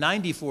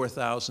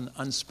 $294,000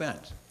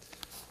 unspent.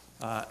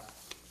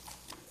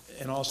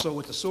 And also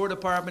with the sewer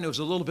department, it was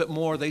a little bit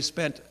more. They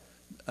spent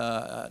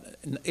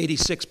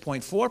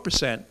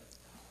 86.4%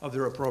 of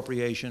their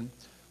appropriation,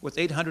 with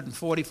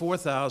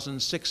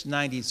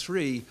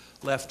 $844,693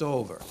 left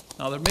over.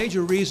 Now, the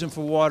major reason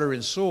for water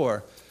and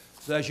sewer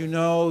is, as you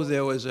know,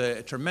 there was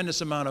a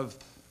tremendous amount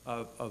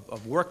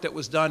of work that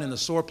was done in the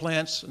sewer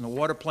plants and the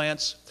water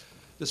plants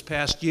this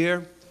past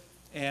year,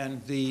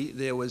 and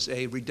there was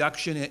a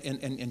reduction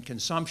in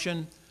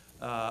consumption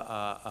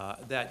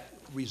that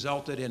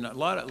resulted in a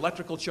lot of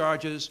electrical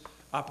charges,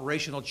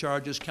 operational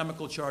charges,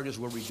 chemical charges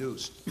were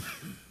reduced.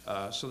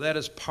 So that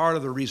is part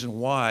of the reason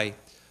why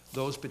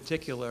those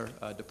particular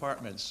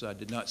departments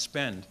did not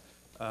spend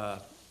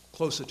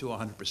closer to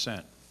 100%.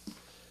 A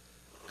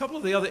couple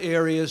of the other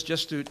areas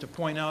just to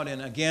point out,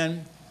 and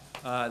again,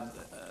 I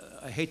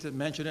hate to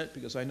mention it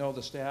because I know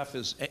the staff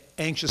is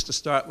anxious to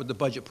start with the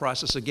budget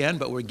process again,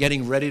 but we're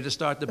getting ready to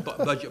start the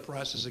budget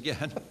process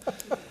again.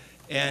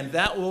 And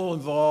that will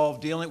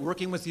involve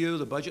working with you,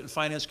 the Budget and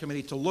Finance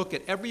Committee, to look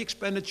at every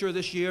expenditure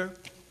this year,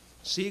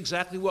 see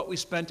exactly what we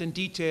spent in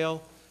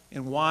detail,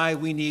 and why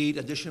we need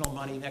additional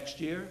money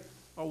next year,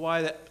 or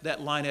why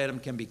that line item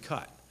can be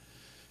cut.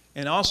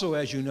 And also,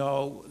 as you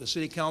know, the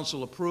City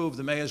Council approved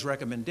the Mayor's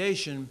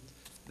recommendation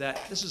that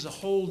this is a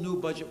whole new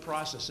budget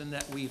process in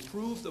that we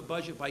approve the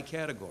budget by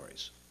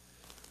categories,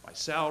 by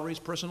salaries,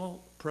 personal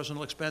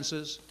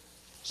expenses,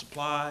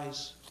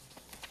 supplies,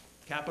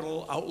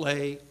 capital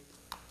outlay,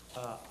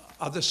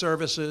 other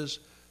services.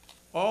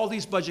 All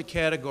these budget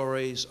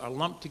categories are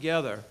lumped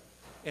together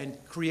and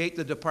create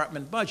the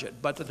department budget.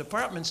 But the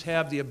departments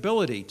have the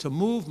ability to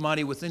move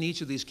money within each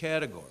of these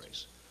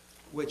categories,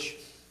 which,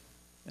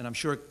 and I'm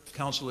sure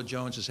Councilor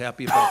Jones is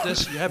happy about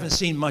this, you haven't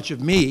seen much of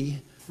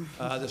me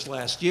this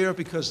last year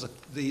because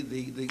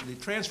the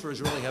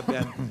transfers really have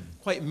been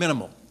quite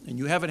minimal. And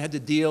you haven't had to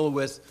deal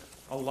with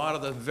a lot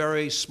of the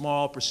very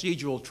small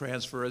procedural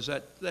transfers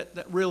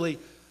that really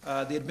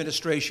the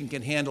administration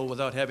can handle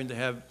without having to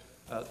have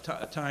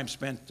time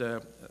spent,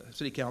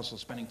 City Council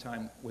spending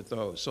time with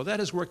those. So that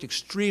has worked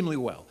extremely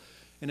well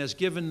and has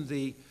given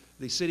the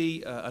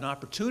city an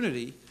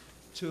opportunity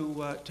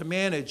to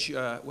manage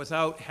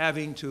without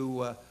having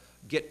to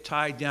get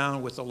tied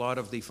down with a lot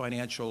of the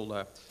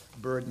financial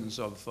burdens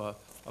of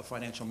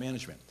financial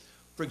management.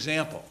 For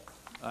example,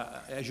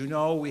 as you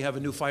know, we have a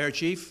new fire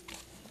chief,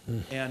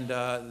 and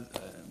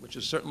which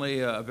is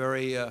certainly a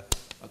very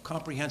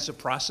comprehensive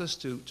process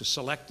to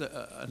select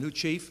a new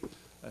chief,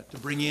 to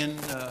bring in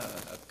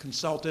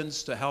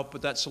consultants to help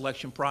with that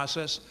selection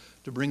process,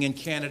 to bring in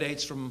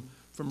candidates from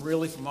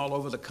all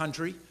over the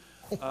country.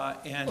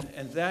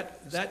 And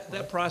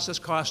that process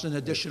cost an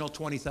additional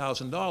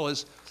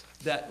 $20,000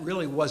 that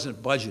really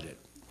wasn't budgeted.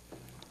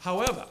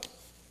 However,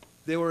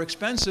 there were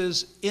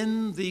expenses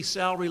in the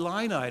salary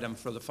line item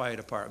for the fire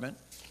department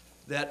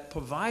that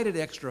provided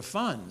extra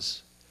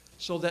funds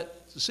so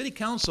that the City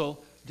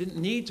Council didn't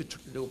need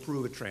to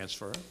approve a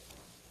transfer.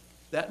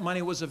 That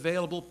money was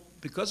available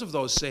because of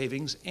those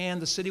savings,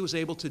 and the city was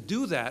able to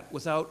do that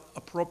without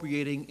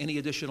appropriating any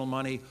additional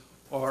money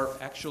or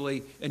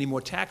actually any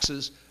more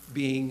taxes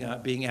being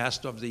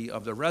asked of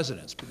the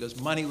residents, because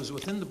money was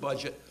within the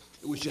budget.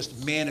 It was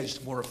just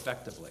managed more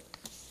effectively.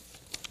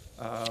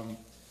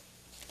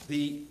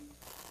 The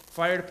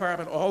fire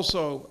department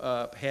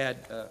also had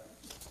a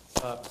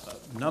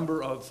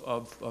number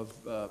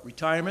of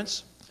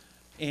retirements,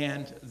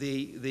 and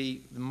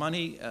the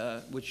money,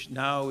 which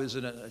now is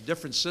in a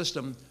different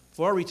system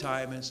for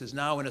retirements, is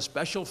now in a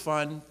special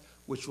fund,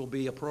 which will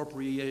be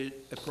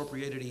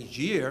appropriated each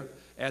year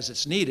as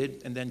it's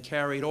needed, and then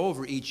carried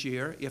over each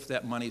year if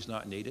that money's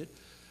not needed.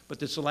 But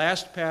this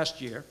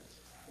past year,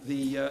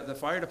 the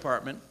fire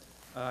department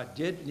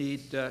did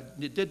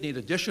need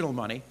additional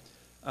money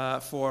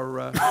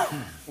for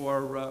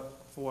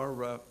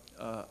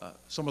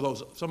some of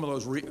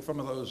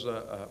those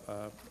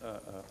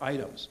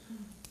items.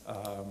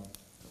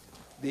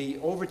 The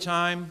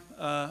overtime,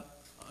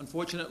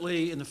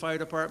 unfortunately, in the fire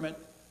department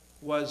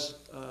was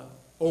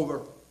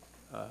over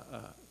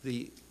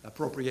the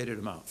appropriated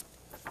amount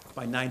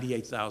by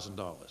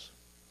 $98,000.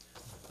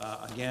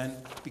 Again,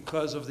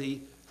 because of the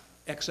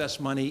excess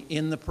money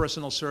in the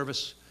personal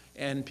service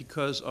and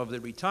because of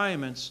the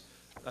retirements,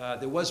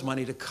 there was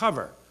money to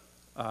cover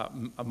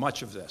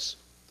much of this.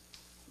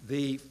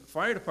 The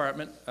fire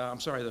department,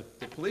 the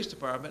police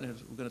department, and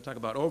we're going to talk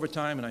about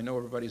overtime, and I know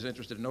everybody's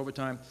interested in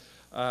overtime,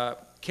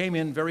 came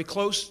in very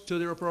close to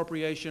their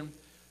appropriation.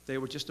 They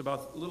were just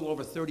about a little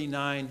over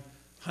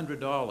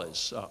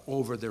 $3,900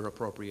 over their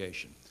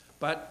appropriation.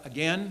 But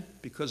again,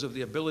 because of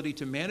the ability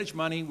to manage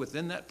money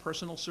within that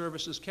personal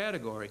services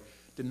category,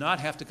 did not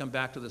have to come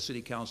back to the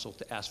city council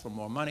to ask for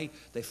more money.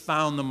 They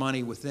found the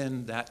money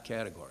within that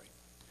category.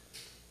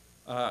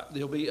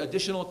 There'll be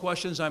additional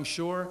questions, I'm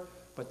sure,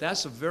 but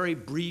that's a very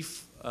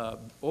brief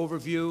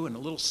overview and a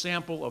little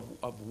sample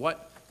of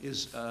what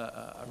is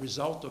a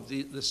result of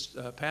this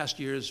past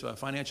year's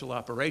financial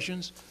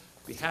operations.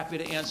 Be happy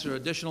to answer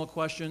additional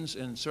questions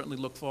and certainly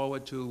look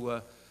forward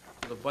to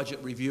the budget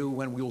review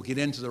when we will get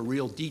into the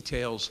real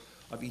details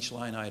of each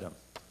line item.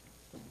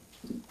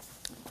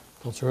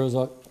 Councilor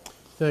Herzog.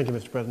 Thank you,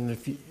 Mr. President.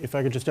 If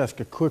I could just ask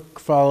a quick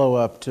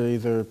follow-up to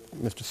either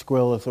Mr.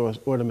 Squillis or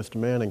to Mr.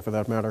 Manning, for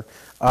that matter.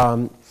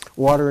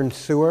 Water and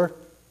sewer,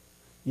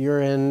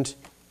 year-end,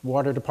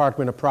 water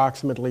department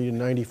approximately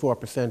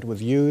 94%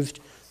 was used.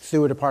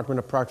 Sewer department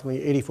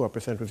approximately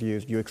 84% was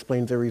used. You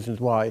explained the reasons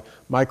why.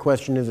 My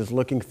question is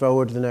looking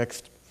forward to the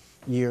next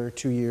year,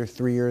 2 years,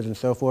 3 years, and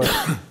so forth,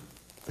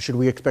 should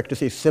we expect to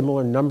see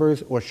similar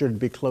numbers, or should it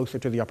be closer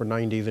to the upper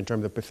 90s in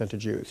terms of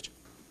percentage used?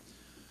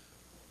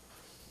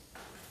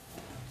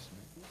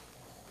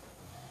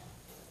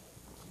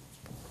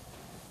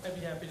 I'd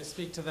be happy to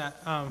speak to that.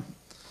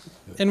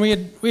 And we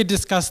had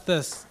discussed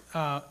this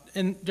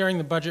during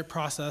the budget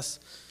process,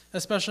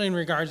 especially in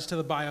regards to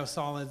the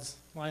biosolids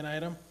line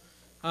item.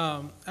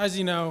 As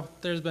you know,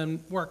 there's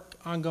been work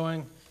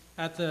ongoing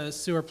at the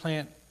sewer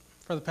plant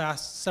for the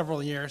past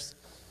several years.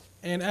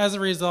 And as a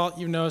result,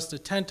 you've noticed a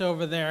tent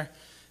over there.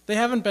 They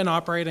haven't been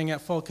operating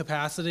at full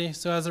capacity,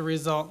 so as a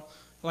result,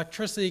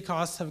 electricity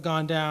costs have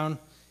gone down,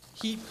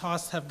 heat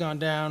costs have gone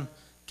down,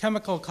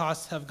 chemical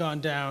costs have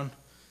gone down,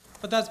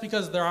 but that's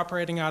because they're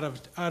operating out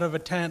of a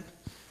tent,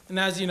 and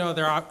as you know,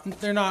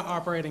 they're not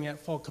operating at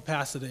full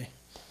capacity.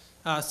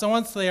 So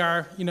once they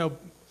are,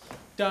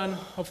 done,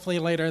 hopefully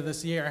later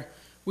this year,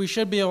 we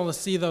should be able to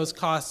see those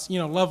costs,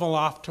 level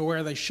off to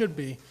where they should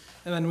be,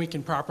 and then we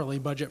can properly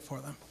budget for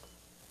them.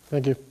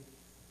 Thank you.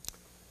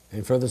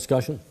 Any further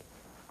discussion?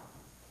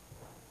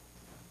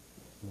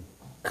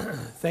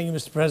 Thank you,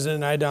 Mr.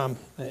 President. I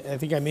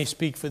think I may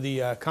speak for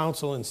the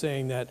council in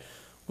saying that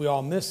we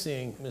all miss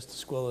seeing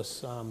Mr.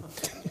 Squillis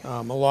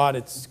a lot.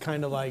 It's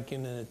kind of like,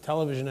 in a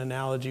television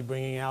analogy,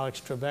 bringing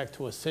Alex Trebek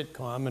to a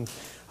sitcom. And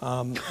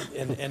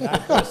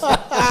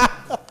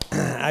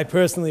I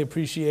personally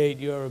appreciate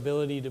your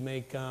ability to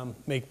make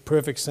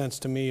perfect sense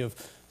to me of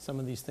some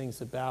of these things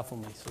that baffle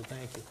me. So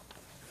thank you.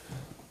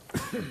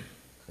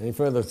 Any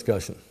further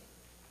discussion?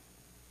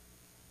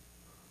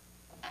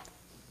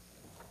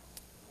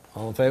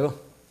 All in favor?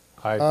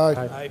 Aye.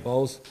 Aye.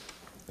 Opposed?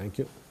 Thank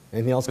you.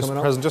 Anything else coming Mr.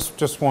 up? President,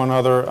 just one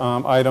other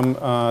item.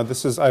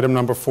 This is item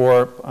number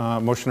 4,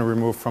 motion to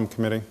remove from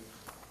committee.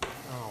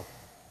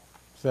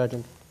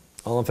 Second.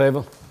 All in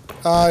favor?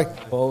 Aye.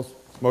 Opposed?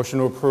 Motion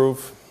to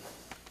approve.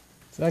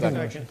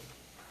 Second.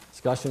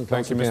 Discussion,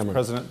 Thank you, Councilor Mr. Cameron.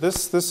 President.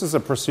 This is a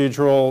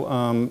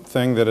procedural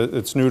thing that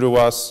it's new to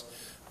us.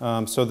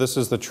 So this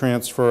is the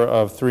transfer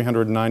of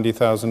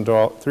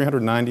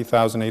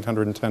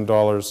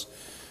 $390,810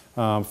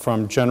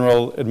 from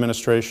general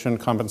administration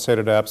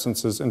compensated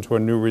absences into a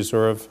new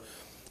reserve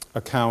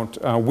account.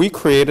 We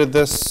created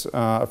this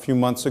a few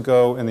months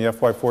ago in the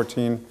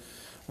FY14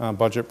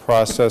 budget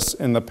process.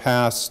 In the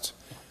past,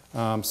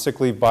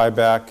 sick leave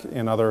buyback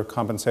and other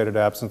compensated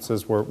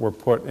absences were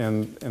put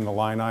in the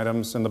line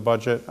items in the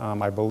budget.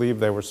 I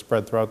believe they were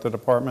spread throughout the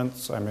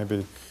departments. I may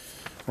be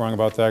wrong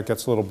about that. It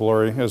gets a little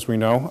blurry, as we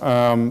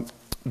know.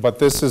 But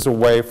this is a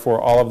way for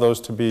all of those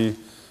to be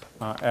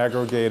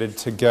aggregated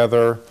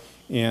together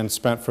and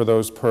spent for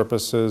those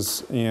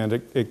purposes, and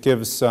it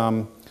gives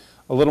a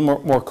little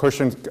more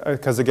cushion,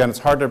 because again, it's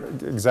hard to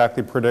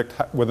exactly predict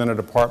within a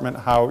department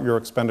how your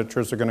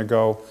expenditures are going to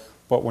go,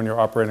 but when you're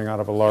operating out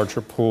of a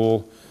larger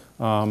pool,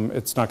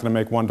 It's not going to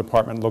make one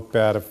department look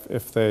bad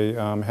if they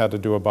had to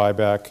do a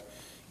buyback.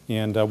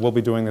 And we'll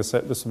be doing this.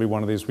 This will be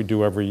one of these we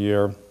do every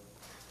year.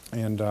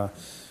 And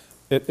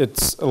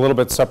it's a little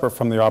bit separate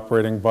from the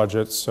operating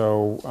budget,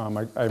 so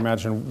I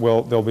imagine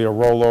there'll be a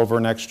rollover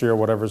next year,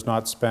 whatever's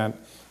not spent,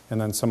 and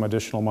then some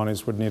additional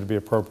monies would need to be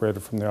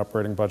appropriated from the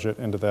operating budget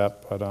into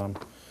that, but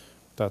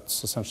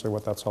that's essentially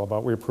what that's all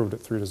about. We approved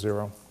it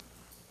 3-0.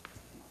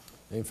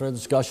 Any further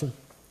discussion?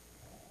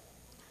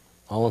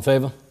 All in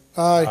favor?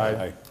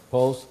 Aye.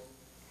 Opposed?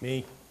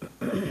 Me.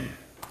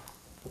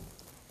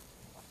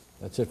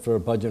 That's it for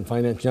Budget and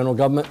Finance, General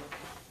Government.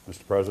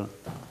 Mr. President.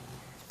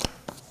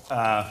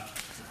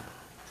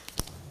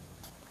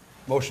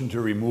 Motion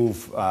to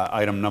remove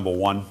item number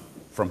 1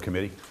 from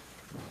committee.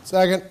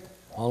 Second.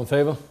 All in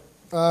favor?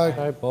 Aye.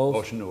 Opposed?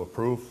 Motion to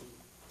approve.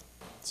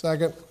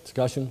 Second.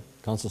 Discussion?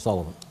 Council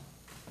Sullivan.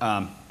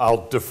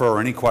 I'll defer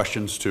any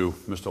questions to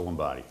Mr.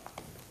 Lombardi.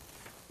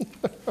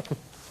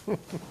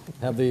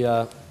 Have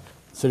the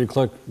city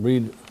clerk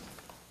read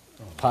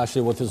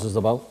partially what this is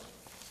about.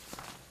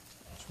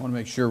 Just want to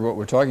make sure what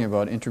we're talking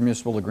about,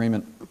 intermunicipal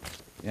agreement,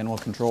 animal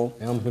control.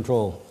 Animal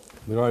control.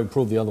 We already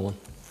approved the other one.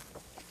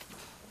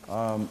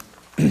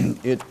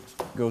 It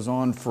goes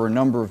on for a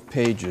number of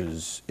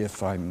pages,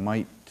 if I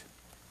might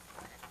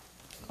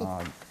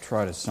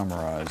try to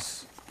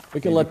summarize.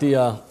 We can let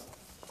the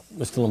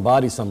Mr.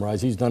 Lombardi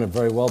summarize. He's done it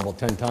very well, about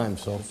 10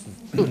 times, so.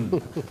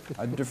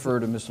 I'd defer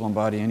to Mr.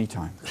 Lombardi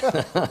anytime.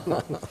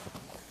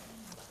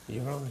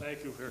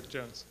 Thank you, Clerk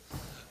Jones.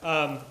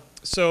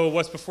 So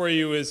what's before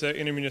you is an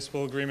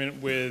intermunicipal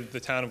agreement with the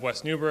town of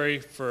West Newbury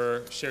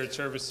for shared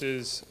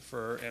services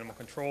for animal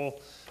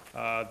control.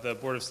 The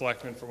Board of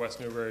Selectmen for West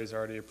Newbury has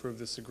already approved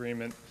this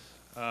agreement.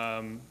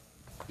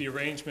 The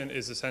arrangement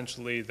is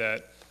essentially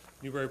that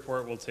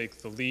Newburyport will take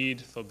the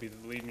lead. They'll be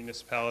the lead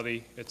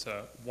municipality. It's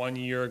a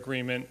 1-year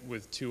agreement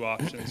with 2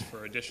 options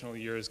for additional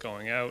years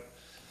going out.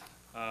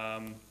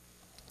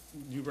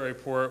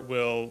 Newburyport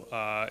will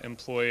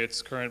employ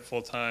its current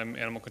full-time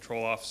animal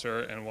control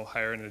officer and will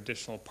hire an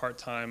additional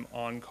part-time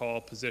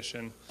on-call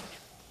position.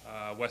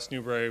 West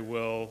Newbury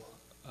will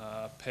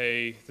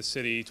pay the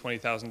city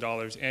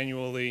 $20,000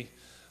 annually,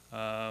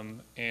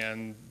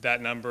 and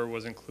that number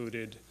was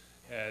included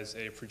as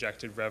a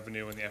projected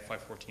revenue in the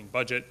FY14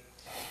 budget.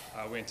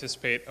 We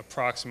anticipate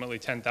approximately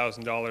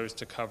 $10,000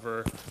 to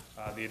cover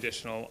the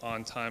additional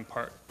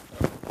on-call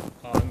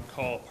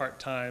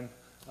part-time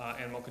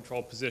animal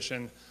control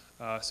position.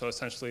 So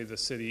essentially the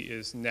city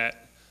is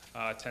net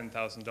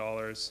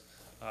 $10,000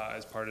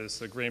 as part of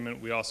this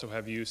agreement. We also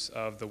have use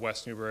of the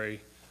West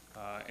Newbury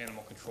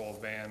animal control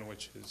van,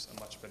 which is a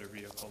much better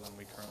vehicle than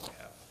we currently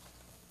have.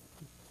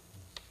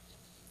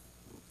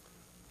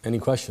 Any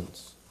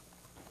questions?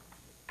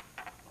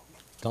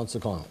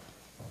 Councilor Connell.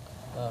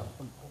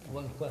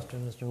 One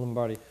question, Mr.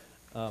 Lombardi.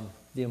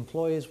 The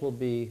employees will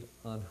be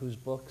on whose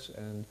books,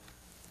 and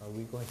are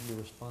we going to be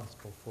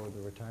responsible for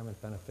the retirement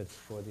benefits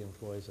for the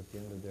employees at the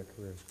end of their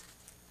careers?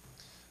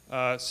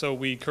 So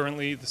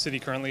the city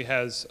currently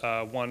has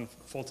 1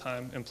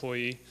 full-time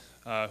employee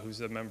who's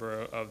a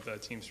member of the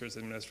Teamsters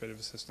Administrative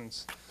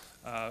Assistance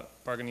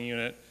Bargaining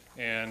Unit,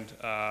 and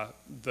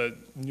the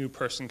new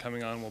person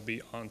coming on will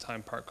be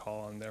on-time part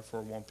call and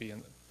therefore won't be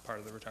in part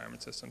of the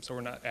retirement system. So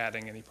we're not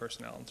adding any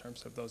personnel in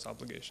terms of those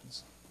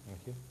obligations. Thank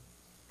you.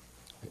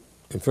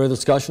 Any further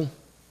discussion?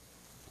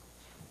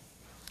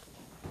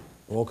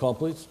 Roll call,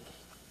 please.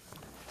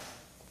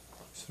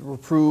 So to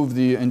approve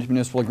the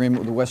intermunicipal agreement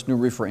with the West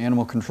Newbury for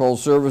animal control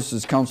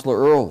services, Councilor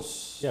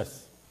Earls.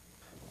 Yes.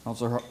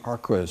 Councilor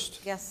Harquist.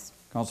 Yes.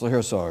 Councilor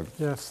Herzog.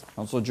 Yes.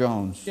 Councilor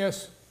Jones.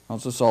 Yes.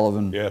 Councilor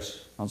Sullivan.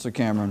 Yes. Councilor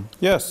Cameron.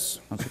 Yes.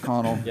 Councilor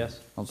Connell. Yes.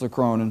 Councilor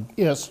Cronin.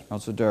 Yes.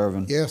 Councilor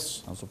Dervin.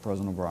 Yes. Council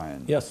President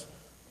O'Brien. Yes.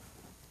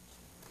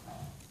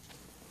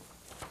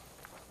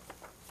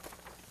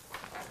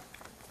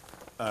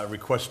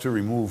 Request to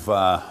remove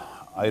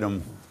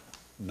item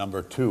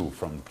number 2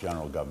 from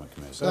General Government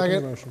Committee.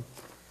 Second. Motion.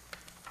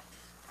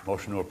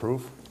 Motion to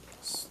approve?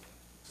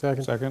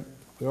 Second. Second.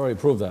 We already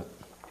approved that.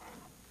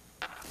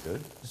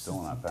 Good. Still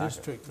in our packet.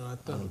 District,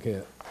 not the. I don't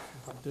care.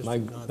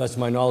 district, not Best of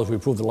my knowledge, we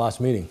approved the last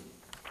meeting.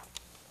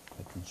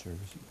 Veteran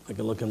Services. I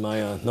can look in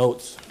my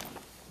notes.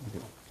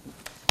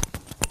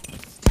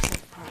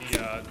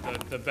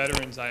 The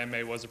Veterans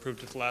IMA was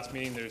approved at the last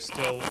meeting. There's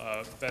still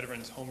a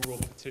Veterans Home Rule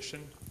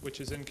petition, which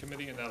is in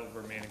committee, and that'll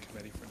remain in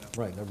committee for now.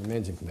 Right, that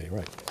remains in committee,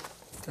 right.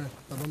 Okay,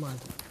 never mind.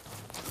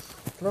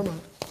 Never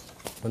mind.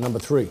 For number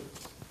 3.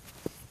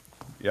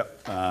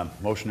 Yep.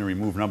 Motion to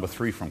remove number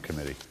 3 from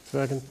committee.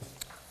 Second.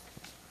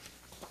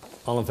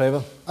 All in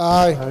favor?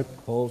 Aye.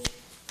 Opposed?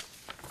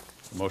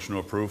 Motion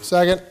to approve?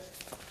 Second.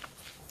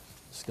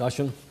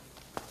 Discussion?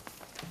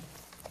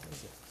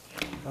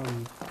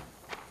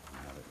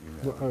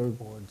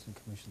 Boards and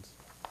commissions.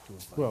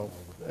 Well,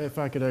 if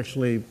I could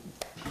actually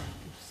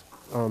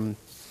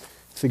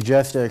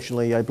suggest,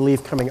 actually, I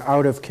believe coming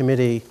out of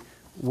committee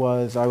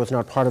I was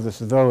not part of this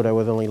vote, I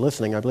was only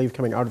listening. I believe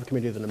coming out of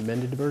committee is an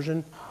amended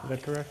version. Is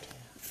that correct?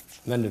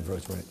 Amended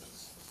version, right.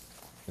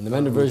 And the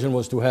amended version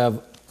was to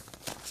have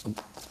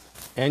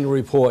Annual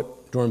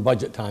report during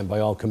budget time by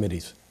all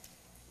committees.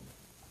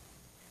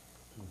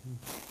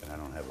 And I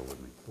don't have it with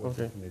me.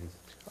 Okay.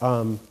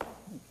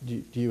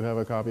 Do you have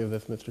a copy of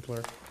this, Mr.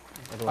 Clerk?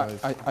 Otherwise,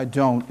 I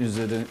don't. Is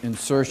it an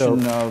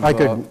insertion of? I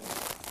could.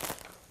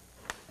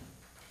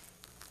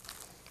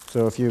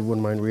 So if you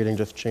wouldn't mind reading,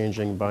 just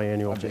changing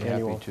biannual I'd to be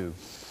annual. happy to.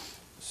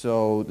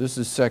 So this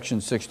is section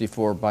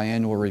 64,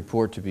 biannual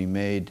report to be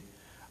made.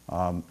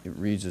 It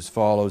reads as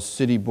follows: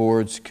 city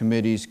boards,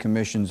 committees,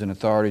 commissions, and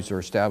authorities are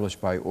established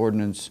by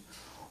ordinance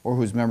or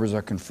whose members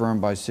are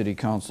confirmed by city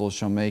council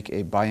shall make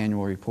a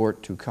biannual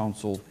report to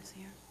council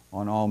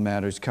on all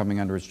matters coming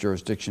under its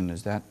jurisdiction.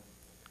 Does that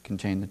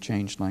contain the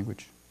changed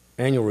language?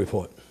 Annual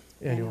report.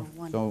 Annual.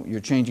 So you're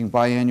changing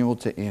biannual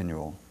to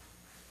annual.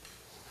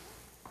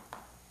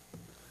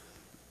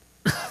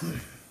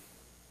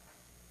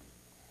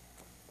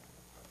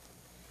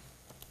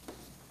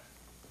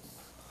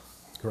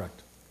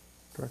 Correct.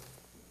 Correct.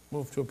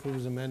 Move to approve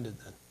as amended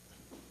then.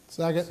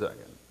 Second?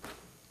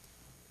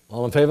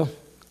 All in favor?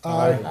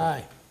 Aye.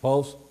 Aye.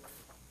 Opposed?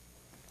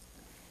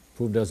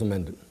 Approved as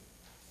amended.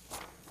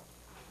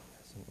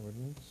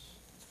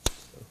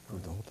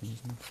 The whole thing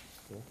is in?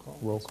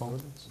 Roll call?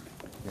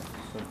 Yeah,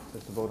 so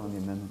that's the vote on the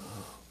amendment.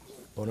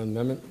 Vote on the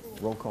amendment?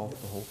 Roll call,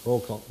 the whole. Roll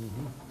call.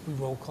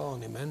 Roll call on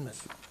the amendment.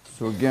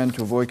 So again,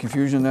 to avoid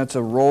confusion, that's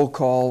a roll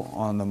call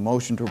on the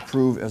motion to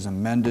approve as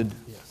amended.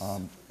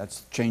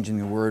 That's changing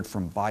the word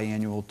from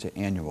biannual to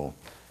annual.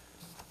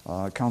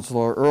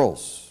 Councilor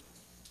Earls.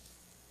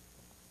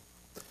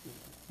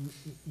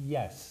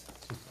 Yes.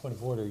 Just point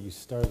of order, you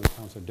started with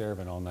Councilor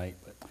Dervin all night,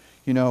 but.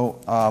 You know,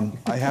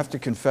 I have to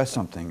confess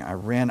something. I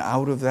ran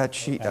out of that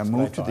sheet. I That's what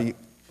I moved to the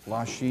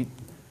last sheet.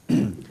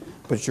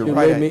 But you're You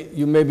right. made me,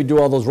 you made me do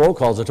all those roll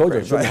calls. I told you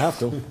I shouldn't have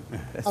to.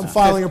 I'm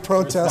filing a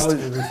protest.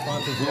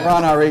 We're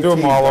on our 18th. Do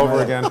them all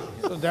over again.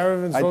 So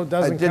Darvin's vote I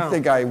doesn't did count.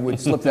 think I would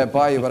slip that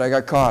by you, but I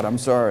got caught. I'm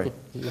sorry.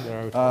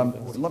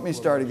 Let me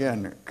start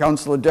again.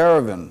 Councilor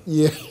Dervin.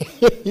 Yeah,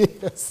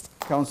 yes.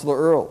 Councilor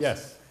Earls.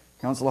 Yes.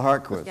 Councilor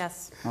Hartquist.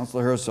 Yes.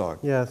 Councilor Herzog.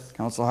 Yes.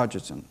 Councilor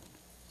Hutchinson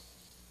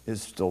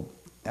is still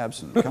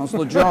absent.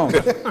 Councilor Jones,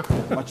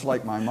 much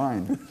like my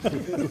mind.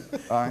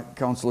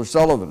 Councilor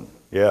Sullivan.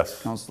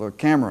 Yes. Councilor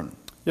Cameron.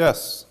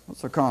 Yes.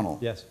 Councilor Connell.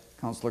 Yes.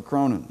 Councilor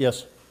Cronin.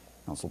 Yes.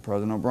 Council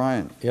President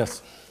O'Brien.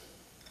 Yes.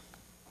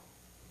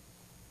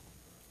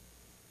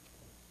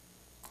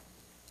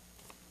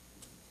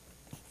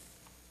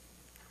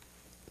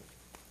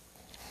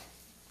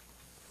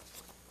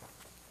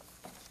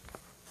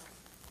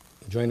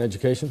 Joint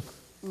education,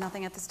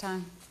 Nothing at this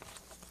time.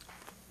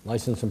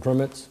 license and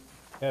permits.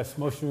 Yes,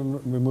 motion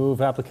to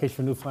remove application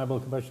for new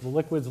flammable combustible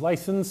liquids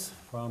license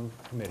from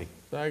committee.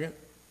 Second.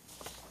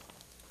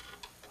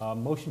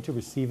 Motion to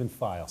receive and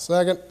file.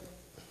 Second?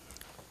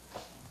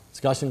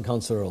 Discussion,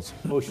 Councilor Earls.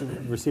 Motion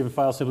to receive and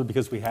file simply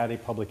because we had a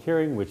public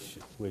hearing, which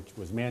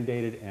was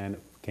mandated and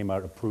came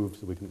out approved,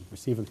 so we can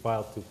receive and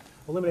file to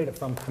eliminate it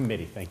from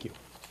committee. Thank you.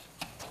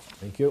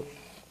 Thank you.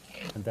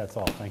 And that's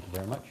all. Thank you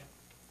very much.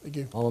 Thank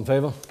you. All in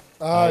favor?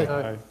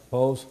 Aye.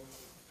 Opposed?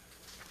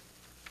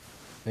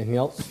 Anything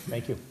else?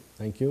 Thank you.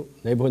 Thank you.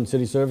 Neighborhood and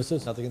city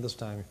services, Nothing at this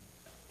time.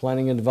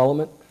 planning and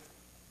development.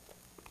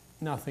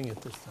 Nothing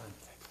at this time.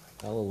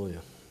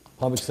 Hallelujah.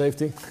 Public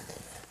safety.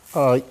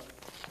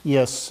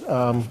 Yes,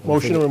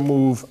 motion to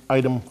remove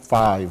item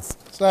 5.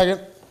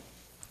 Second?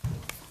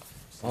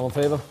 All in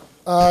favor?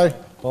 Aye.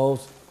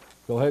 Opposed?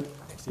 Go ahead.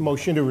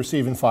 Motion to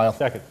receive and file.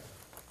 Second.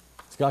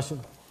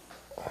 Discussion.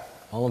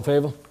 All in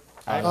favor?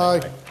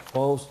 Aye.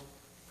 Opposed?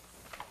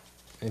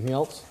 Anything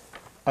else?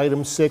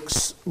 Item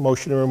 6,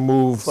 motion to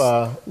remove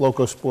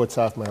Loco Sports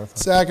Half Marathon.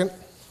 Second?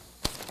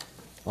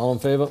 All in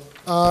favor?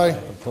 Aye.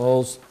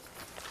 Opposed?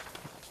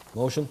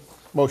 Motion?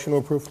 Motion to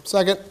approve.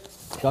 Second?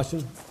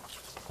 Discussion.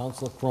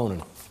 Councilor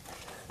Cronin.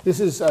 This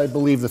is, I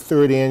believe, the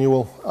 3rd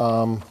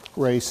annual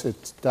race.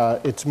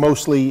 It's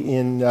mostly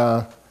in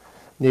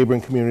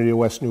neighboring community of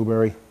West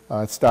Newbury.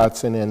 It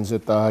starts and ends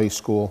at the high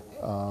school.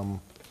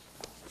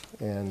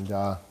 And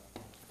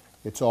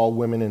it's all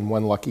women and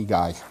one lucky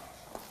guy.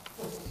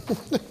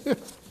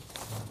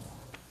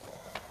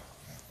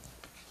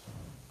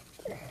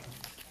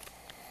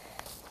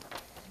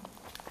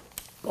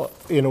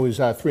 It was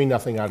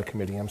 3-0 out of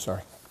committee, I'm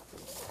sorry.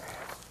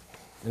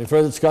 Any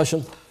further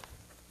discussion?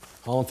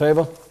 All in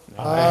favor?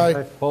 Aye.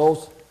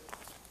 Opposed?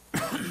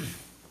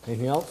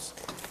 Anything else?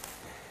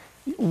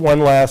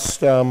 One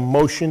last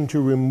motion to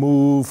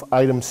remove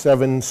item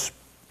 7,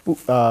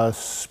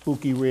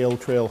 Spooky Rail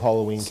Trail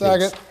Halloween Kids.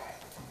 Second?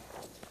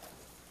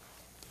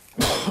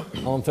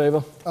 All in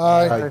favor?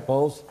 Aye.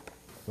 Opposed?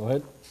 Go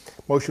ahead.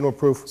 Motion to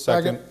approve.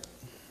 Second?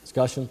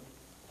 Discussion.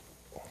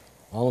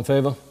 All in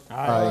favor?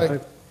 Aye.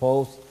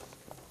 Opposed?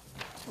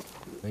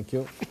 Thank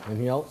you.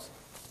 Anything else?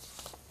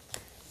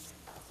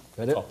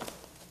 That it?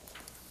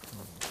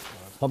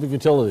 Public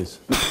utilities.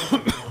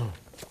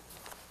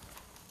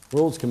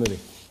 Rules Committee.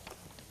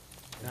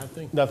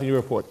 Nothing. Nothing to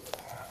report.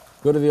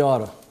 Go to the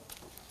order.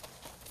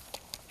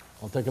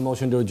 I'll take a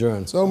motion to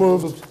adjourn. So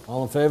moved.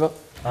 All in favor?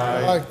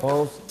 Aye.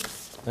 Opposed?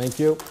 Thank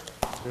you.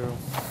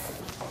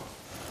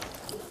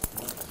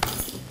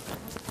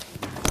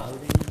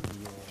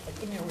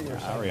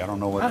 Harry, I don't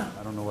know what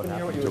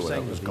happened to it.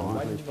 It was gone.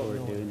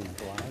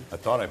 I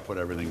thought I put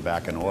everything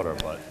back in order,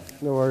 but,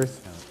 No worries.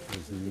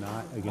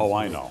 oh,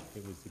 I know.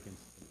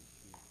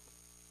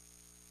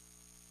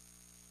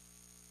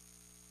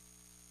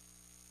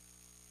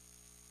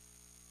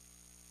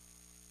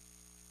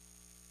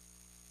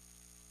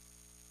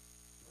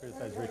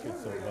 Criticize Richard,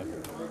 so it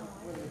wasn't.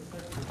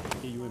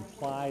 You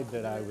implied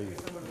that I was.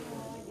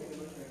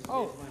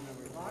 Oh,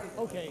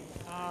 okay,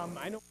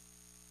 I know.